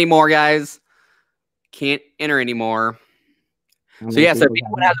enter anymore, guys. Can't enter anymore. So yeah, so if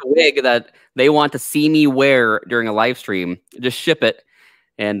anyone has a wig that they want to see me wear during a live stream, just ship it,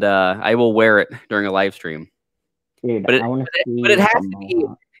 and I will wear it during a live stream. Dude, but it has to be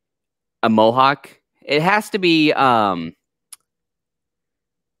a mohawk. It has to be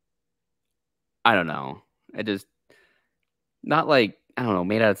I don't know. It just not like, I don't know,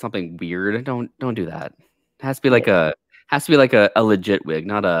 made out of something weird. Don't do that. It has to be like a legit wig,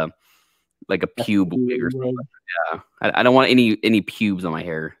 not a pube wig or something. Yeah, I don't want any pubes on my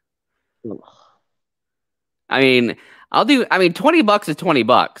hair. Ugh. I mean, $20 is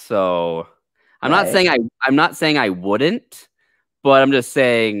 $20. So I'm not saying I wouldn't, but I'm just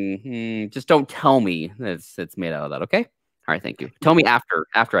saying, just don't tell me it's made out of that. Okay. All right. Thank you. Tell me after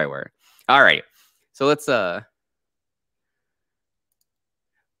I wear it. All right. So let's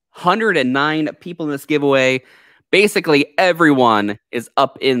 109 people in this giveaway. Basically, everyone is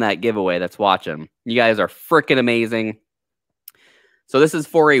up in that giveaway that's watching. You guys are freaking amazing. So this is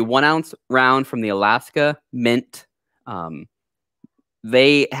for a 1 ounce round from the Alaska Mint.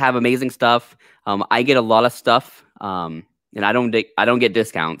 They have amazing stuff. I get a lot of stuff, and I don't get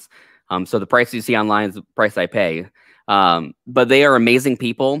discounts. So the price you see online is the price I pay. But they are amazing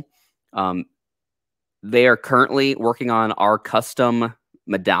people. They are currently working on our custom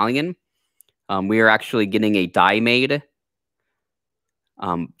medallion. We are actually getting a die made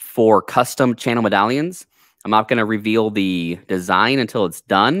for custom channel medallions. I'm not going to reveal the design until it's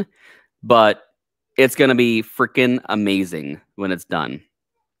done, but it's going to be freaking amazing when it's done.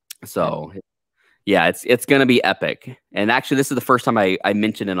 So yeah, it's going to be epic. And actually, this is the first time I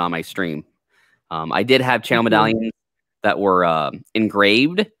mentioned it on my stream. I did have channel medallions that were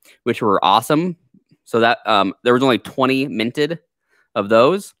engraved, which were awesome. So that there was only 20 minted of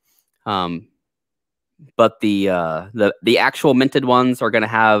those. But the actual minted ones are going to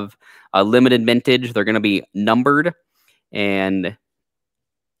have a limited mintage. They're going to be numbered, and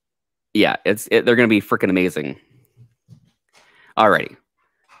yeah, they're going to be freaking amazing. Alrighty.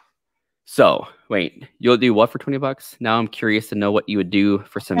 So wait, you'll do what for $20? Now I'm curious to know what you would do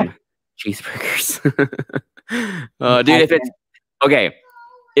for some cheeseburgers. Dude, if it's okay,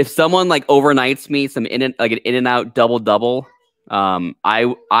 if someone like overnights me some an In-N-Out double,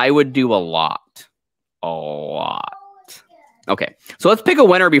 I would do a lot. Okay, so let's pick a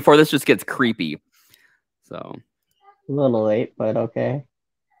winner before this just gets creepy. So a little late, but okay.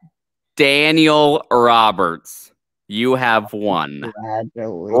 Daniel Roberts, you have won.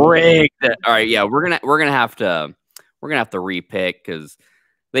 Rigged. All right, yeah, we're gonna have to repick because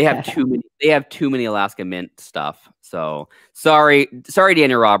they have too many Alaska Mint stuff. So sorry,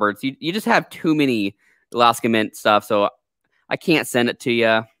 Daniel Roberts, you just have too many Alaska Mint stuff. So I can't send it to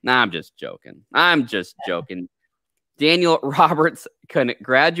you. Nah, I'm just joking. Daniel Roberts,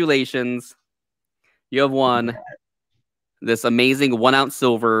 congratulations. You have won this amazing 1 ounce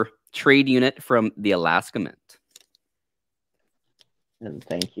silver trade unit from the Alaska Mint. And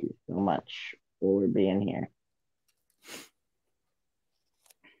thank you so much for being here.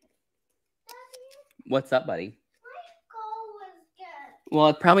 What's up, buddy? Well,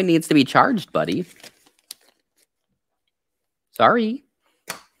 it probably needs to be charged, buddy. Sorry.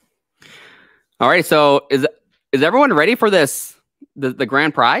 All right, so is everyone ready for this, the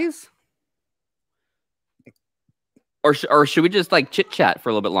grand prize? Or should we just like chit chat for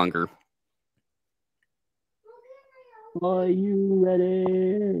a little bit longer? Are you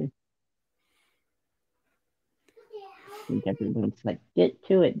ready? I think everyone's like, get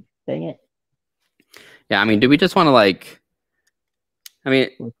to it, dang it. Yeah, I mean, do we just want to like? I mean,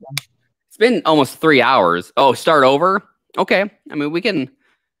 it's been almost 3 hours. Oh, start over? Okay. I mean, we can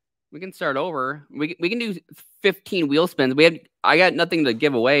start over. We can do 15 wheel spins. I got nothing to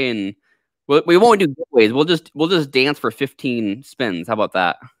give away, and we won't do giveaways. We'll just dance for 15 spins. How about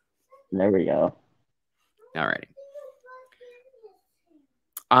that? There we go. All right.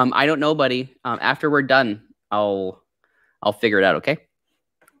 I don't know, buddy. After we're done, I'll figure it out. Okay.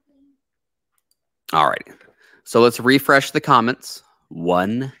 All right. So let's refresh the comments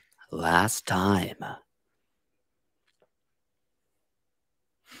one last time.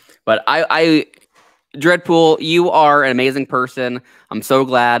 But I Dreadpool, you are an amazing person. I'm so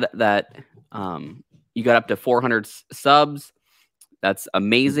glad that you got up to 400 subs. That's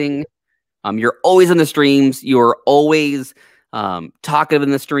amazing. You're always in the streams. You're always talkative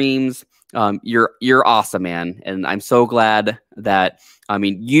in the streams. You're awesome, man. And I'm so glad that, I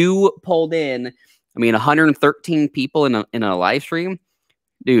mean, you pulled in, 113 people in a live stream.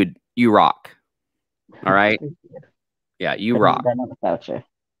 Dude, you rock. All right. Yeah, you rock. Without you.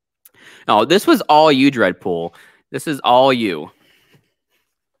 No, this was all you, Dreadpool. This is all you.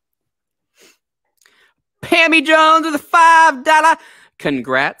 Pammy Jones with a $5.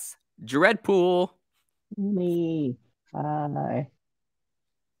 Congrats, Dreadpool. Me. Hi.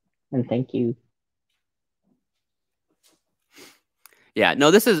 And thank you. Yeah, no,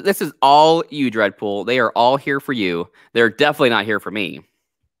 this is all you, Dreadpool. They are all here for you. They're definitely not here for me.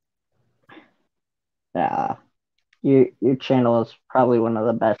 Yeah. Your channel is probably one of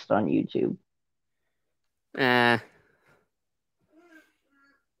the best on YouTube.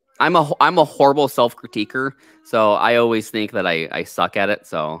 I'm a horrible self-critiquer, so I always think that I suck at it.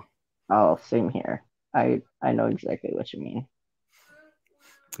 So. Oh, same here. I know exactly what you mean.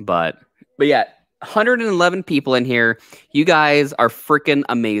 But yeah, 111 people in here. You guys are freaking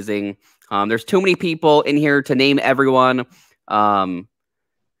amazing. There's too many people in here to name everyone. For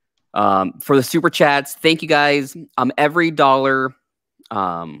the super chats, thank you guys. Every dollar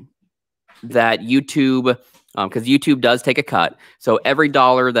that YouTube, because YouTube does take a cut, so every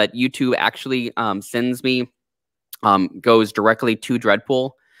dollar that YouTube actually sends me goes directly to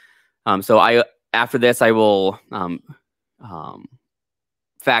Dreadpool. So after this I will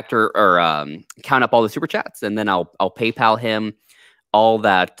factor or count up all the super chats, and then I'll PayPal him all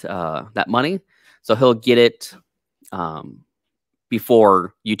that money, so he'll get it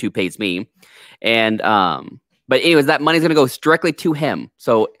before YouTube pays me. And but anyways, that money's gonna go directly to him.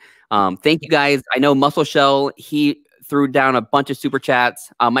 So thank you guys. I know Muscle Shell, he threw down a bunch of super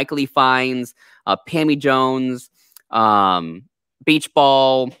chats. Michael E. Fines, Pammy Jones, Beach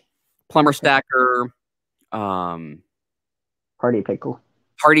Ball, Plumber Stacker, Party Pickle.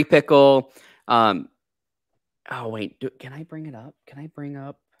 Oh wait, can I bring it up?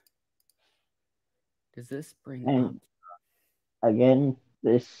 Does this bring up? Again,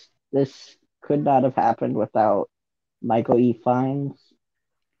 this could not have happened without Michael E. Fines,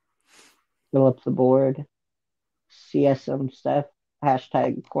 Philip the Board, CSM Steph,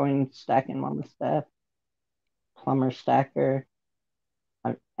 hashtag coin stacking mama Steph, Plumber Stacker,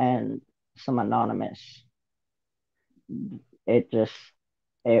 and some anonymous. It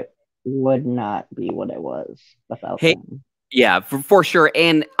would not be what it was without them. Yeah, for sure.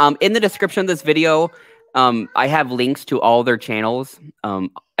 And in the description of this video, I have links to all their channels.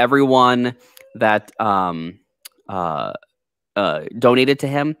 Everyone that donated to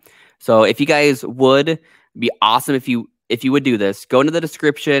him. So if you guys would be awesome if you would do this, go into the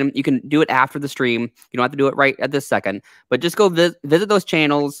description. You can do it after the stream. You don't have to do it right at this second, but just go visit those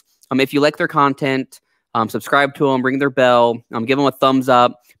channels. If you like their content, subscribe to them, ring their bell, give them a thumbs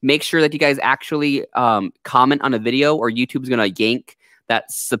up. Make sure that you guys actually comment on a video, or YouTube's gonna yank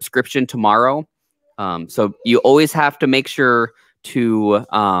that subscription tomorrow. So you always have to make sure to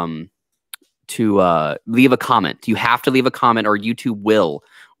leave a comment. You have to leave a comment, or YouTube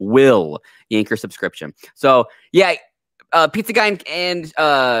will yank your subscription. So yeah, Pizza Guy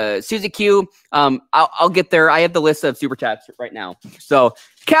and Susie Q. I'll get there. I have the list of super chats right now. So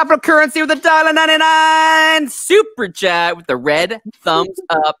Capital Currency with $1.99 super chat with the red thumbs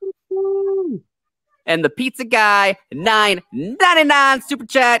up. And the pizza guy, $9.99 super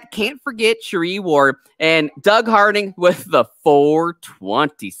chat. Can't forget Cherie Ward and Doug Harding with the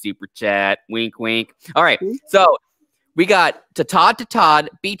 $4.20 super chat. Wink, wink. All right, so we got to Todd,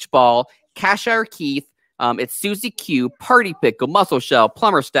 Beach Ball, Cheshire Kieth. It's Susie Q, Party Pickle, Muscle Shell,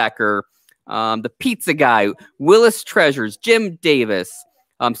 Plumber Stacker, the Pizza Guy, Willis Treasures, Jim Davis,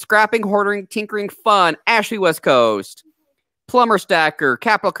 Scrapping, Hoarding, Tinkering Fun, Ashley West Coast, Plumber Stacker,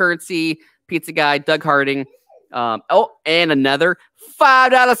 Capital Currency, Pizza Guy, Doug Harding. And another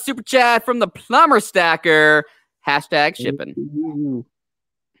 $5 super chat from the Plumber Stacker. Hashtag shipping.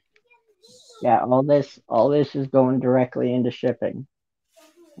 Yeah, all this is going directly into shipping.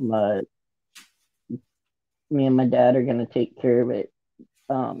 But me and my dad are gonna take care of it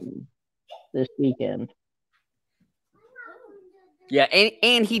this weekend. Yeah,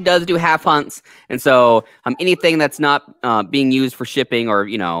 and he does do half hunts, and so anything that's not being used for shipping, or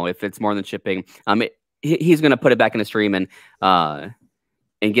if it's more than shipping, he's gonna put it back in the stream and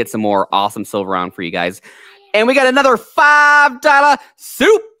get some more awesome silver on for you guys. And we got another $5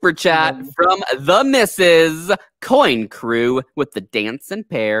 super chat from the Mrs. Coin Crew with the dancing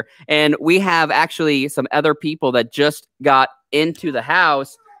pair, and we have actually some other people that just got into the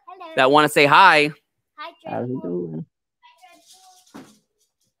house that want to say hi. Hi, How's it doing?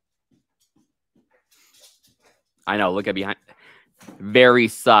 I know. Look at behind. Very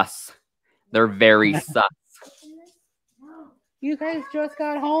sus. They're very sus. You guys just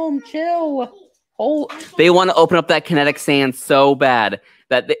got home. Chill. Oh, they want to open up that kinetic sand so bad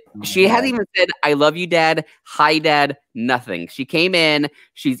that she hasn't even said, "I love you, Dad." Hi, Dad. Nothing. She came in.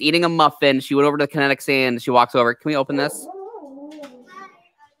 She's eating a muffin. She went over to the kinetic sand. She walks over. Can we open this?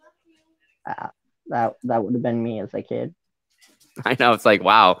 That would have been me as a kid. I know. It's like,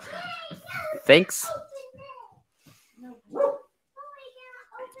 wow. Thanks.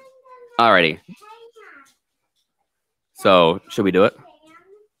 Alrighty. So, should we do it?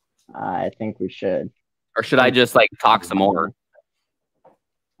 I think we should. Or should I just talk some more?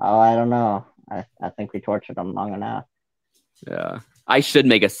 Oh, I don't know. I think we tortured them long enough. Yeah. I should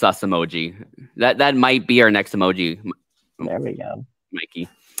make a sus emoji. That might be our next emoji. There we go. Mikey.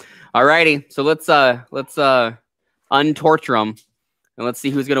 Alrighty. So let's untorture them and let's see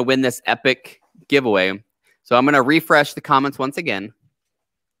who's gonna win this epic giveaway. So I'm gonna refresh the comments once again.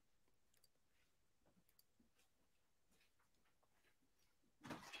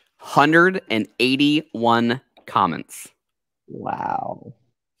 $181 comments. Wow.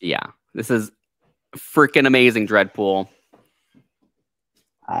 Yeah. This is freaking amazing, Dreadpool.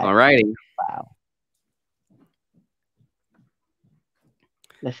 Alrighty. Wow.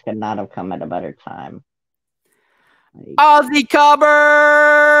 This could not have come at a better time. Aussie Cobber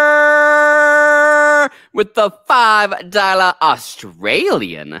with the $5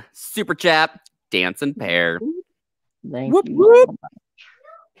 Australian super chat dancing pair. Thank whoop, you whoop. so much.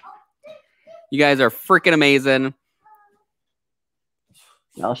 You guys are freaking amazing.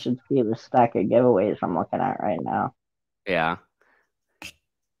 Y'all should see the stack of giveaways I'm looking at right now. Yeah. It's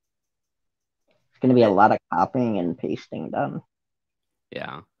going to be a lot of copying and pasting done.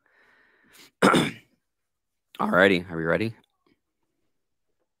 Yeah. Alrighty. Are we ready?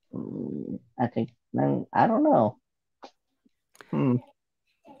 I think, I don't know.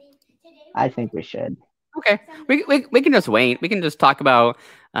 I think we should. Okay. We can just wait. We can just talk about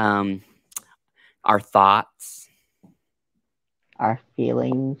our thoughts. Our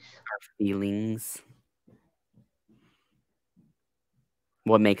feelings.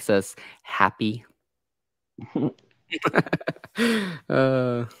 What makes us happy?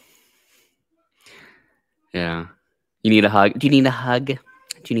 Yeah. You need a hug? Do you need a hug? Do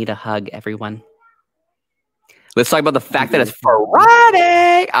you need a hug, everyone? Let's talk about the fact that it's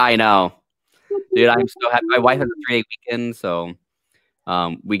Friday. I know. Dude, I'm so happy. My wife has a 3-day weekend, so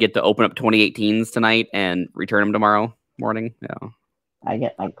we get to open up 2018s tonight and return them tomorrow morning. Yeah. I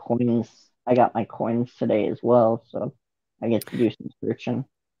get my coins. I got my coins today as well, so I get to do some searching.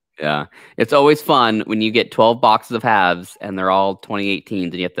 Yeah. It's always fun when you get 12 boxes of halves and they're all 2018s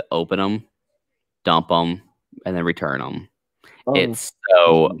and you have to open them, dump them, and then return them. Oh, it's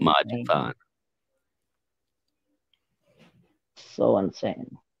so much fun. So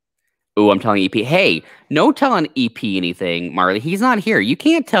insane. Ooh, I'm telling EP. Hey, no telling EP anything, Marley. He's not here. You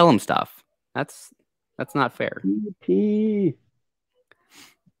can't tell him stuff. That's not fair. EP.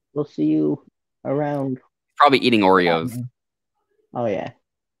 We'll see you around. Probably eating Oreos. Oh yeah.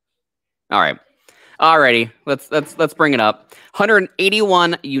 All right. Alrighty. Let's bring it up.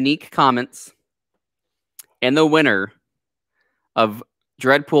 181 unique comments. And the winner of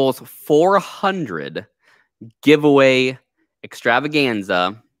Dreadpool's 400 giveaway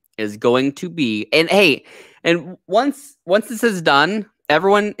extravaganza is going to be, and hey, and once this is done,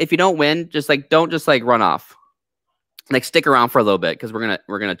 everyone, if you don't win, don't just run off. Like stick around for a little bit because we're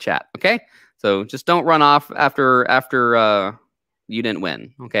gonna chat. Okay, so just don't run off after you didn't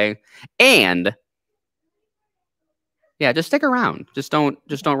win. Okay, and yeah, just stick around. Just don't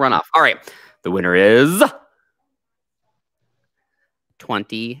run off. All right, the winner is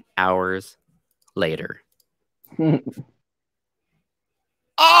 20 hours later.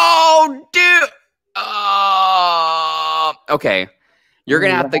 Oh, dude. Okay. You're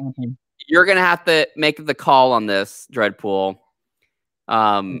gonna have to make the call on this, Dreadpool.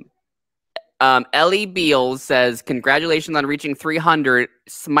 Ellie Beals says, "Congratulations on reaching 300."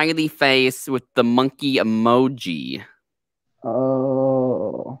 Smiley face with the monkey emoji.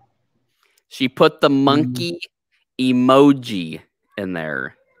 Oh. She put the monkey emoji in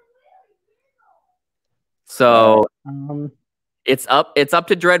there. So it's up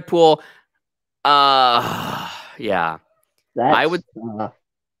to Dreadpool. Yeah. I would.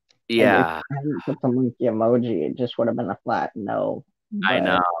 Yeah. If I hadn't put the monkey emoji, it just would have been a flat no. I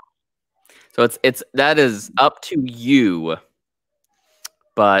know. So that is up to you.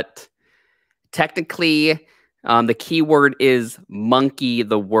 But technically, the keyword is monkey.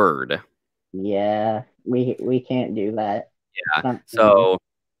 The word. Yeah, we can't do that. Yeah. So,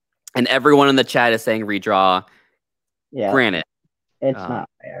 and everyone in the chat is saying redraw. Yeah. Granted, it's not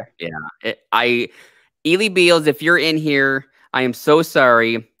fair. Yeah. Ely Beals, if you're in here, I am so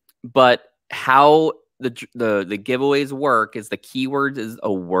sorry, but how the giveaways work is the keyword is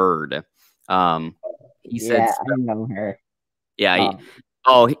a word. He said, I know her. Yeah.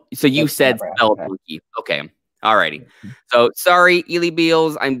 So you said spelled monkey. Okay. Alrighty. So sorry, Ely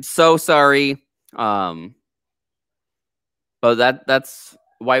Beals. I'm so sorry. But that's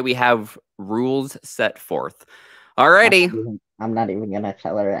why we have rules set forth. Alrighty. I'm not even gonna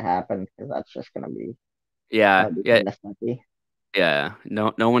tell her it happened because that's just gonna be. Yeah.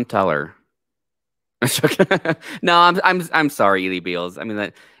 No one tell her. No, I'm sorry, Ely Beals. I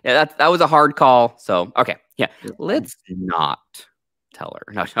mean that was a hard call. So okay, yeah. Let's not tell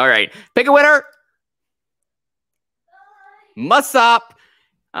her. No, all right. Pick a winner. Mussop.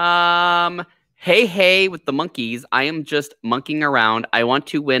 Hey with the monkeys. I am just monkeying around. I want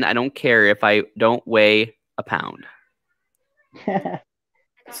to win. I don't care if I don't weigh a pound.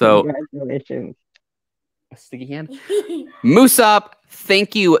 So congratulations. A sticky hand. Mussop,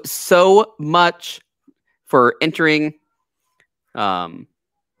 thank you so much for entering. You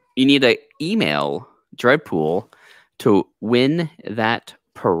need to email Dreadpool to win that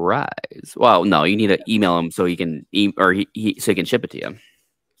prize. Well, no, you need to email him so he can so he can ship it to you.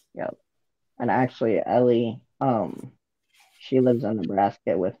 Yep. And actually, Ellie, she lives in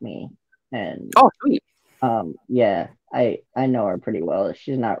Nebraska with me, and sweet. Yeah, I know her pretty well.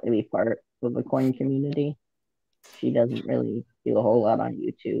 She's not really part of the coin community. She doesn't really do a whole lot on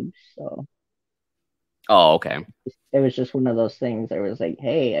YouTube, so. Oh, okay. It was just one of those things. It was like,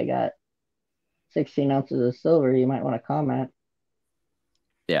 hey, I got 16 ounces of silver. You might want to comment.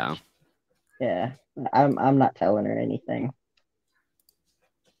 Yeah. Yeah, I'm not telling her anything.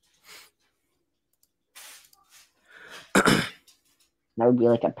 That would be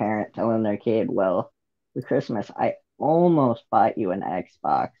like a parent telling their kid, well, for Christmas, I almost bought you an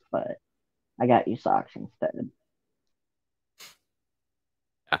Xbox, but I got you socks instead.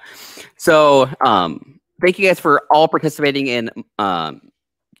 So, thank you guys for all participating in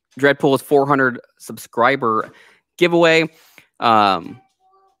Dreadpool's 400 subscriber giveaway.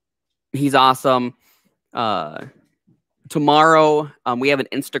 He's awesome. Tomorrow, we have an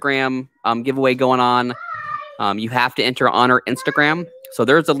Instagram giveaway going on. You have to enter on our Instagram. So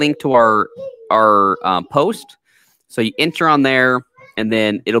there's a link to our post. So you enter on there, and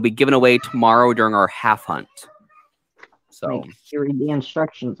then it'll be given away tomorrow during our half hunt. So you read the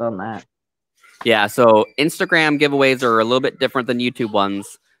instructions on that. Yeah, so Instagram giveaways are a little bit different than YouTube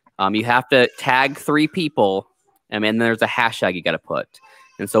ones. You have to tag 3 people, and then there's a hashtag you got to put.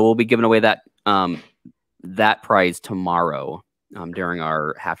 And so we'll be giving away that that prize tomorrow during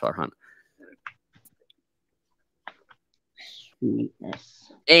our half-hour hunt.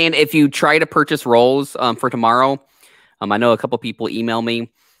 Sweetness. And if you try to purchase rolls for tomorrow, I know a couple people email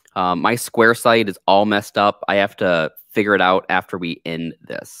me. My Square site is all messed up. I have to figure it out after we end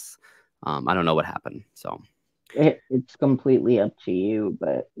this. I don't know what happened. So it's completely up to you.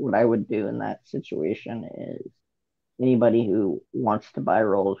 But what I would do in that situation is anybody who wants to buy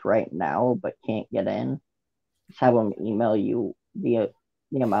rolls right now but can't get in, just have them email you the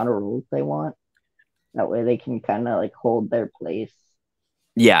amount of rolls they want. That way they can kind of like hold their place.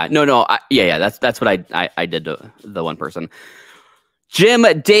 Yeah, no. Yeah. That's what I did to the one person. Jim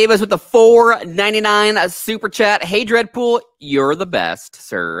Davis with the $4.99 super chat. Hey, Dreadpool, you're the best,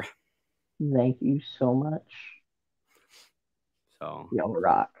 sir. Thank you so much. So, y'all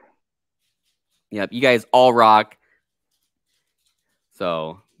rock. Yep, you guys all rock.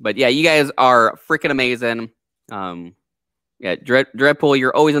 So, but yeah, you guys are freaking amazing. Yeah, Dreadpool,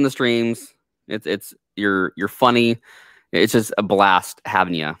 you're always in the streams. You're funny. It's just a blast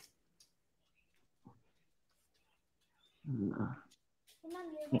having you.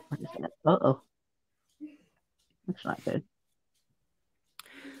 Uh-oh. That's not good.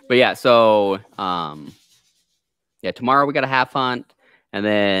 But yeah, so yeah, tomorrow we got a half hunt, and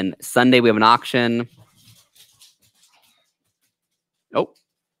then Sunday we have an auction. Oh,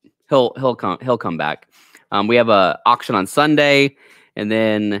 he'll come back. We have a auction on Sunday, and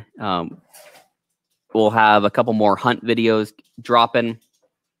then we'll have a couple more hunt videos dropping.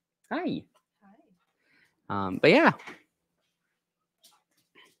 Hi. But yeah.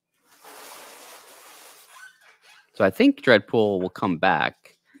 So I think Dreadpool will come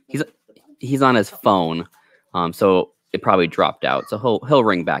back. He's on his phone, so it probably dropped out. So he'll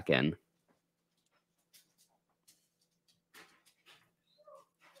ring back in.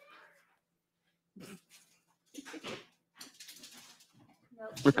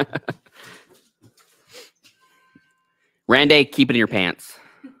 Randy, keep it in your pants.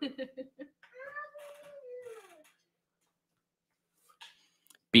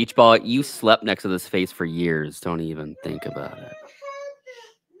 Beach ball, you slept next to this face for years. Don't even think about it.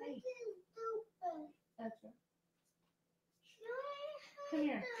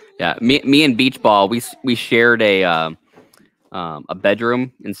 Yeah, me and Beach Ball, we shared a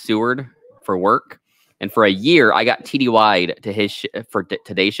bedroom in Seward for work, and for a year I got TDY'd to his for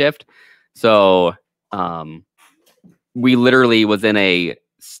today shift. So we literally was in a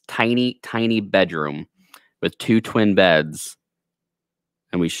tiny bedroom with 2 twin beds,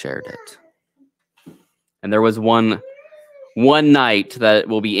 and we shared it. And there was one night that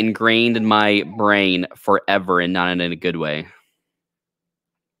will be ingrained in my brain forever, and not in a good way.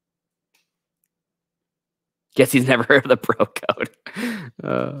 Guess he's never heard of the pro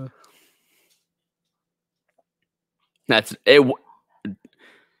code. That's it.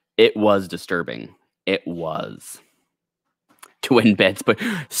 It was disturbing. It was twin beds, but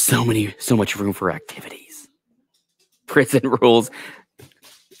so much room for activities. Prison rules.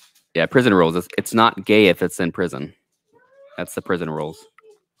 Yeah, prison rules. It's not gay if it's in prison. That's the prison rules.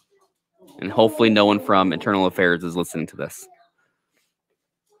 And hopefully no one from Internal Affairs is listening to this.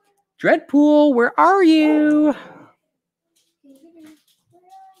 Dreadpool, where are you?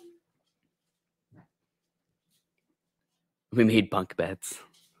 We made bunk beds.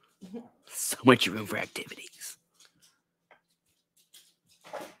 So much room for activities.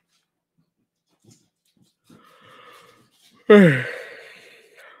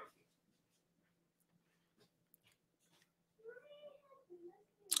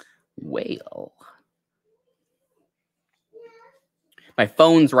 Well, my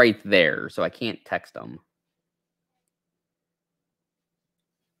phone's right there, so I can't text them.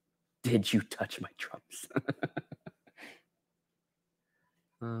 Did you touch my drums?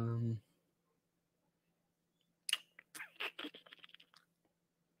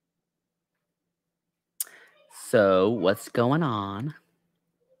 So what's going on?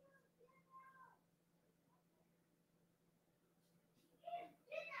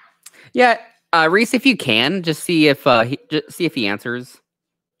 Yeah, Reese, if you can, just see if he answers.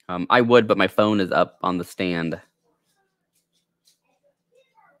 I would, but my phone is up on the stand.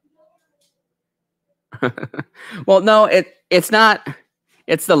 Well, no, it's not.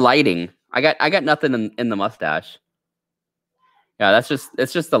 It's the lighting. I got nothing in the mustache. Yeah,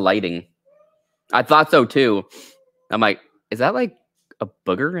 it's just the lighting. I thought so too. I'm like, is that like a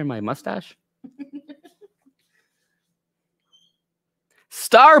booger in my mustache?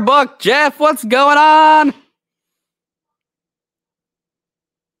 Starbuck Jeff, what's going on?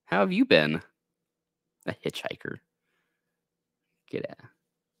 How have you been? A hitchhiker. Get out. At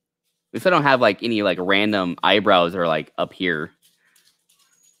least I don't have like any like random eyebrows or like up here.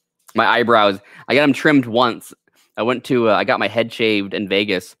 My eyebrows, I got them trimmed once. I went to I got my head shaved in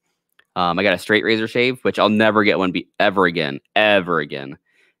Vegas. I got a straight razor shave, which I'll never get one ever again.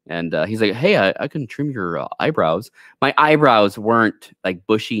 And he's like, hey, I can trim your eyebrows. My eyebrows weren't like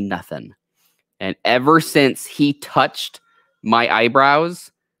bushy, nothing. And ever since he touched my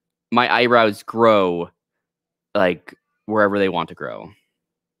eyebrows grow like wherever they want to grow.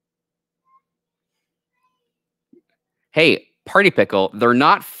 Hey, Party Pickle, they're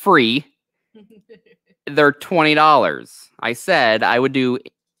not free. They're $20. I said I would do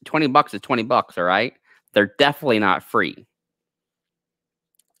 $20 is $20, all right? They're definitely not free.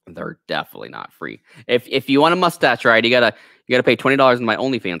 They're definitely not free. If you want a mustache ride, you gotta pay $20 in my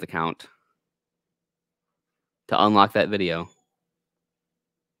OnlyFans account to unlock that video.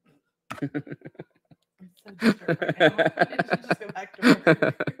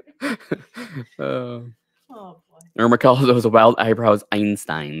 Oh boy. Irma calls those wild eyebrows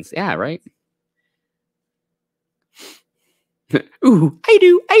Einsteins. Yeah, right. Ooh, I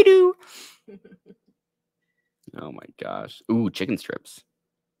do. Oh my gosh. Ooh, chicken strips.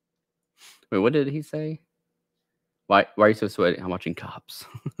 Wait, what did he say? Why are you so sweaty? I'm watching Cops.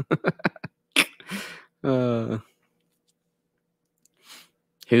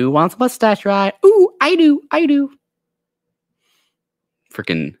 Who wants a mustache ride? Ooh, I do.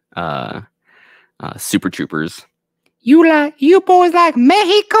 Freaking Super Troopers. You boys like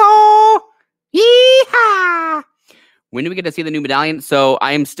Mexico? Yeehaw! When do we get to see the new medallion? So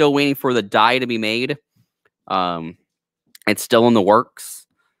I am still waiting for the die to be made. It's still in the works.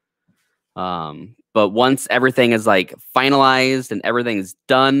 But once everything is like finalized and everything's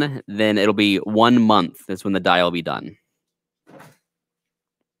done, then it'll be 1 month. That's when the die will be done.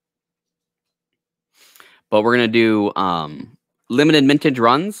 But we're gonna do limited mintage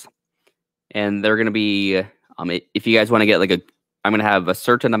runs, and they're gonna be if you guys want to get like I'm gonna have a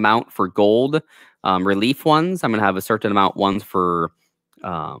certain amount for gold relief ones. I'm gonna have a certain amount ones for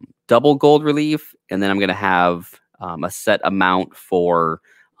double gold relief, and then I'm gonna have a set amount for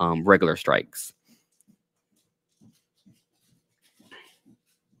regular strikes.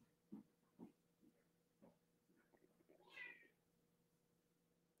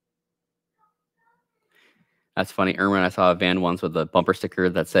 That's funny. Erwin, I saw a van once with a bumper sticker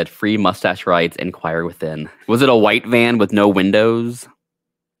that said free mustache rides, inquire within. Was it a white van with no windows?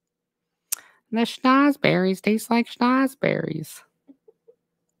 The schnozberries taste like schnozberries.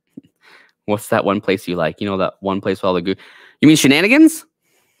 What's that one place you like? You know that one place with all the good. You mean Shenanigans?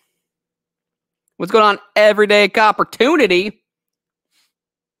 What's going on? Everyday opportunity.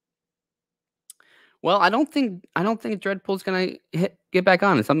 Well, I don't think Dreadpool's gonna get back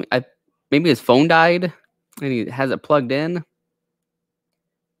on. It's something. Maybe his phone died and he has it plugged in.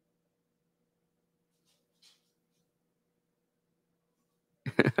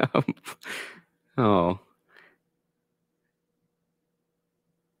 Oh.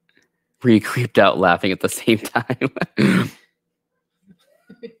 Were you creeped out laughing at the same time?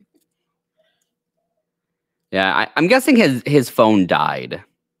 Yeah, I'm guessing his phone died.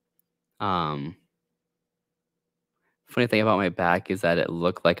 Funny thing about my back is that it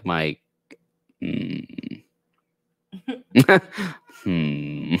looked like my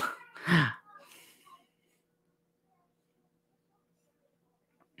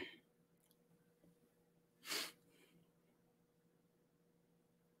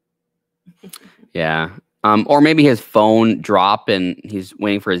Yeah. Or maybe his phone dropped and he's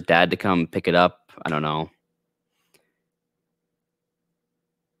waiting for his dad to come pick it up. I don't know.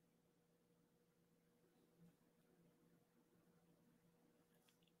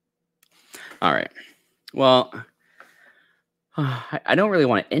 All right. Well, I don't really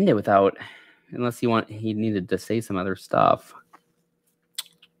want to end it without, unless he needed to say some other stuff.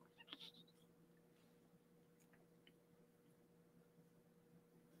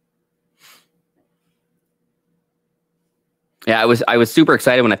 Yeah, I was super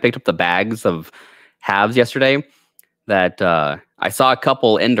excited when I picked up the bags of halves yesterday. That I saw a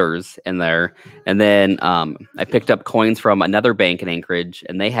couple enders in there, and then I picked up coins from another bank in Anchorage,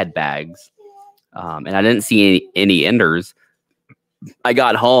 and they had bags, and I didn't see any enders. I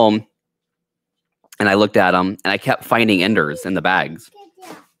got home, and I looked at them, and I kept finding enders in the bags.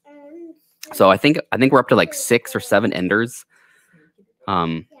 So I think we're up to like 6 or 7 enders.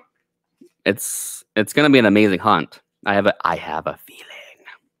 It's gonna be an amazing hunt. I have a feeling.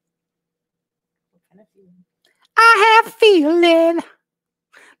 I have a feeling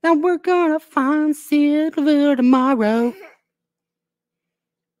that we're gonna find silver tomorrow.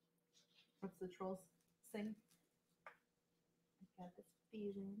 What's the trolls sing? I got this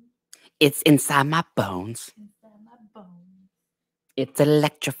feeling. It's inside my bones. Inside my bones. It's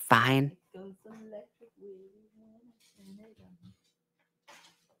electrifying. It goes electric wavy when I turn it on.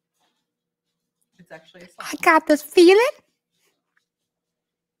 It's actually a song. I got this feeling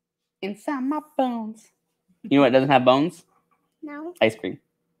inside my bones. You know what doesn't have bones? No. Ice cream.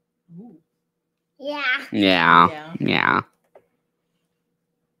 Ooh. Yeah. Yeah.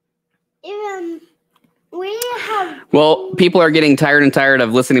 We have. Well, people are getting tired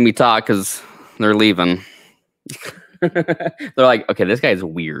of listening to me talk because they're leaving. They're like, okay, this guy is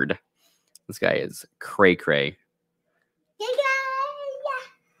weird. This guy is cray cray. Yeah.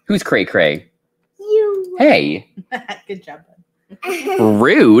 Who's cray cray? You. Hey. Good job, bud.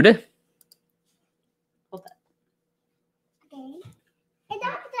 Rude. Hold that. Okay.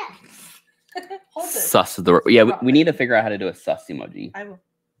 Adopt it. Hold it. Sus of the word. Yeah, we need to figure out how to do a sus emoji. I will.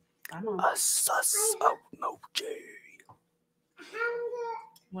 I'm on A sus emoji.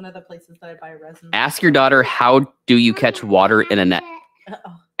 one of the places that I buy resin. Ask your daughter, how do you catch water in a net?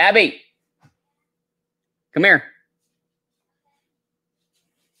 Uh-oh. Abby, come here.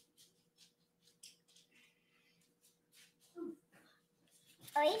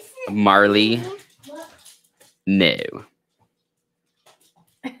 Marley, no.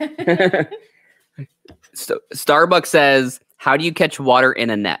 So, Starbucks says, how do you catch water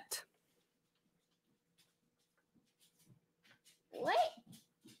in a net? What?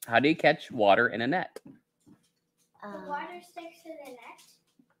 How do you catch water in a net? The water sticks to the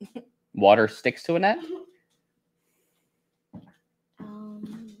net. Water sticks to a net?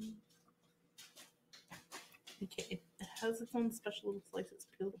 Okay, it has its own special little slices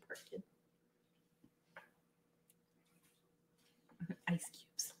peeled apart, kid. Ice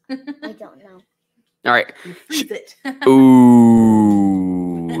cubes. I don't know. All right. You freeze it.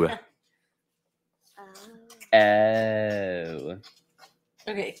 Ooh. Oh.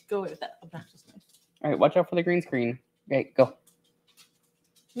 Okay, go away with that obnoxious noise. All right, watch out for the green screen. Okay, go.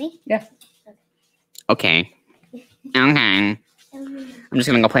 Me? Yeah. Okay. Okay. I'm just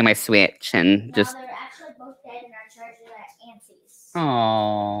gonna go play my Switch and just. they're actually both dead and our chargers are at Auntie's.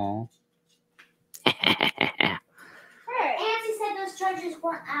 Oh. Auntie said those chargers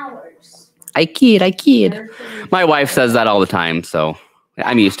weren't ours. I kid. My wife says that all the time, so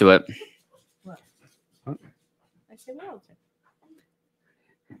I'm used to it. What? What? I say what else?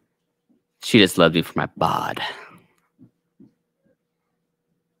 She just loves me for my bod.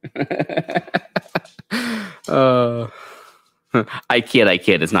 I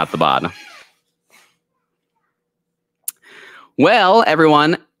kid. It's not the bod. Well,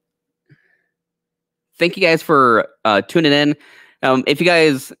 everyone, thank you guys for tuning in. If you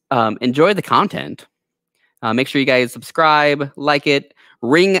guys enjoy the content, make sure you guys subscribe, like it,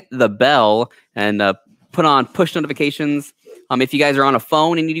 ring the bell, and put on push notifications. If you guys are on a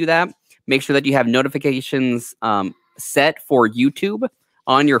phone and you do that, make sure that you have notifications set for YouTube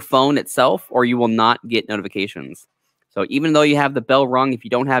on your phone itself, or you will not get notifications. So even though you have the bell rung, if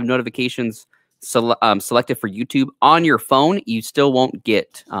you don't have notifications selected for YouTube on your phone, you still won't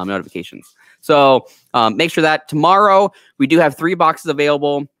get notifications. So make sure that tomorrow we do have 3 boxes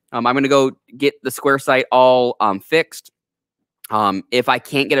available. I'm going to go get the Square site all fixed. If I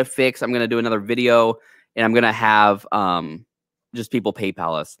can't get it fixed, I'm going to do another video, and I'm going to have just people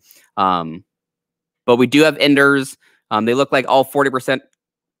PayPal us. But we do have enders. They look like all 40%,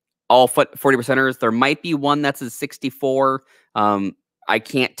 all 40%ers. There might be one that's a 64. I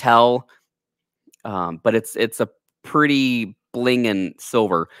can't tell, but it's a pretty bling and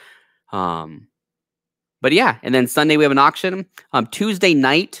silver. But yeah, and then Sunday we have an auction. Tuesday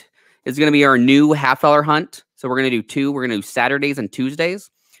night is going to be our new $50 hunt. So we're going to do 2. We're going to do Saturdays and Tuesdays.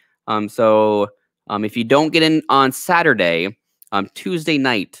 If you don't get in on Saturday, Tuesday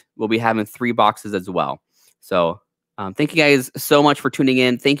night we'll be having 3 boxes as well. So thank you guys so much for tuning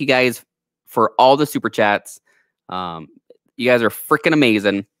in. Thank you guys for all the super chats. You guys are freaking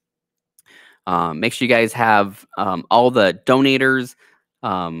amazing. Make sure you guys have all the donators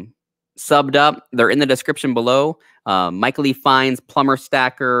subbed up. They're in the description below. Michael Lee Fines, Plumber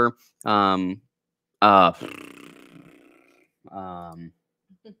Stacker, Philip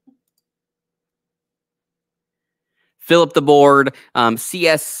the Board,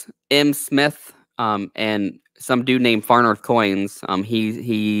 CSM Smith, and some dude named Far North Coins.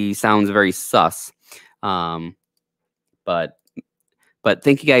 He sounds very sus. But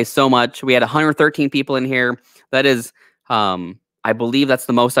thank you guys so much. We had 113 people in here. That is, I believe that's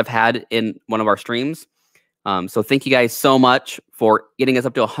the most I've had in one of our streams. So thank you guys so much for getting us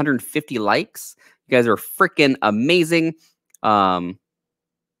up to 150 likes. You guys are freaking amazing.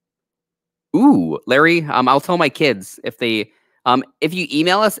 Ooh, Larry, I'll tell my kids if you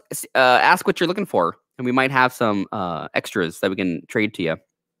email us, ask what you're looking for, and we might have some extras that we can trade to you.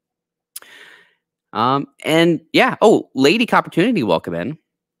 And yeah, Lady Opportunity, welcome in.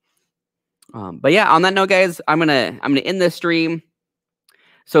 But yeah, on that note, guys, I'm gonna end this stream.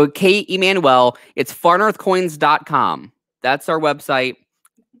 So K. Emmanuel, it's farnorthcoins.com. That's our website.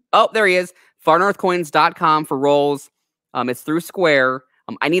 Oh, there he is. farnorthcoins.com for rolls. It's through Square.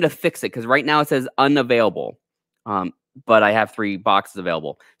 I need to fix it because right now it says unavailable. But I have 3 boxes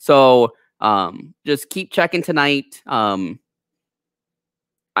available. So just keep checking tonight.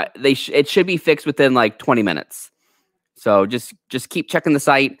 It should be fixed within like 20 minutes. So just keep checking the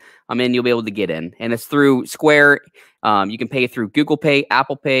site. And you'll be able to get in. And it's through Square. You can pay through Google Pay,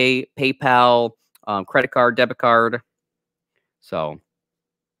 Apple Pay, PayPal, credit card, debit card. So,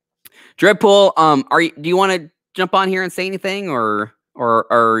 Dreadpool, do you want to jump on here and say anything, or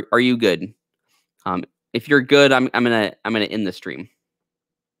are you good? If you're good, I'm gonna end the stream.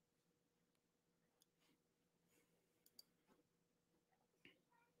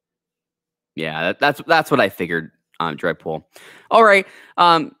 Yeah, that's what I figured. Dreadpool. All right.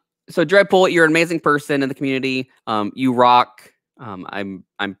 So Dreadpool, you're an amazing person in the community. You rock. I'm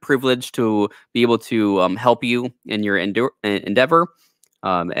privileged to be able to help you in your endeavor.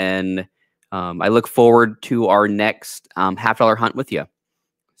 And I look forward to our next $50 hunt with you.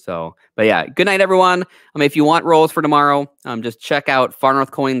 So, but yeah, good night, everyone. If you want rolls for tomorrow, just check out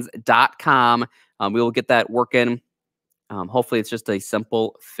farnorthcoins.com. We will get that working. Hopefully, it's just a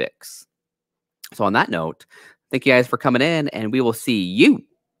simple fix. So on that note, thank you guys for coming in, and we will see you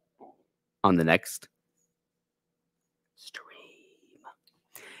on the next stream.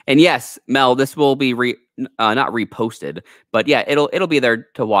 And yes, Mel, this will be not reposted, but yeah, it'll be there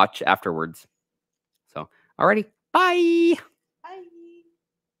to watch afterwards. So, alrighty, bye.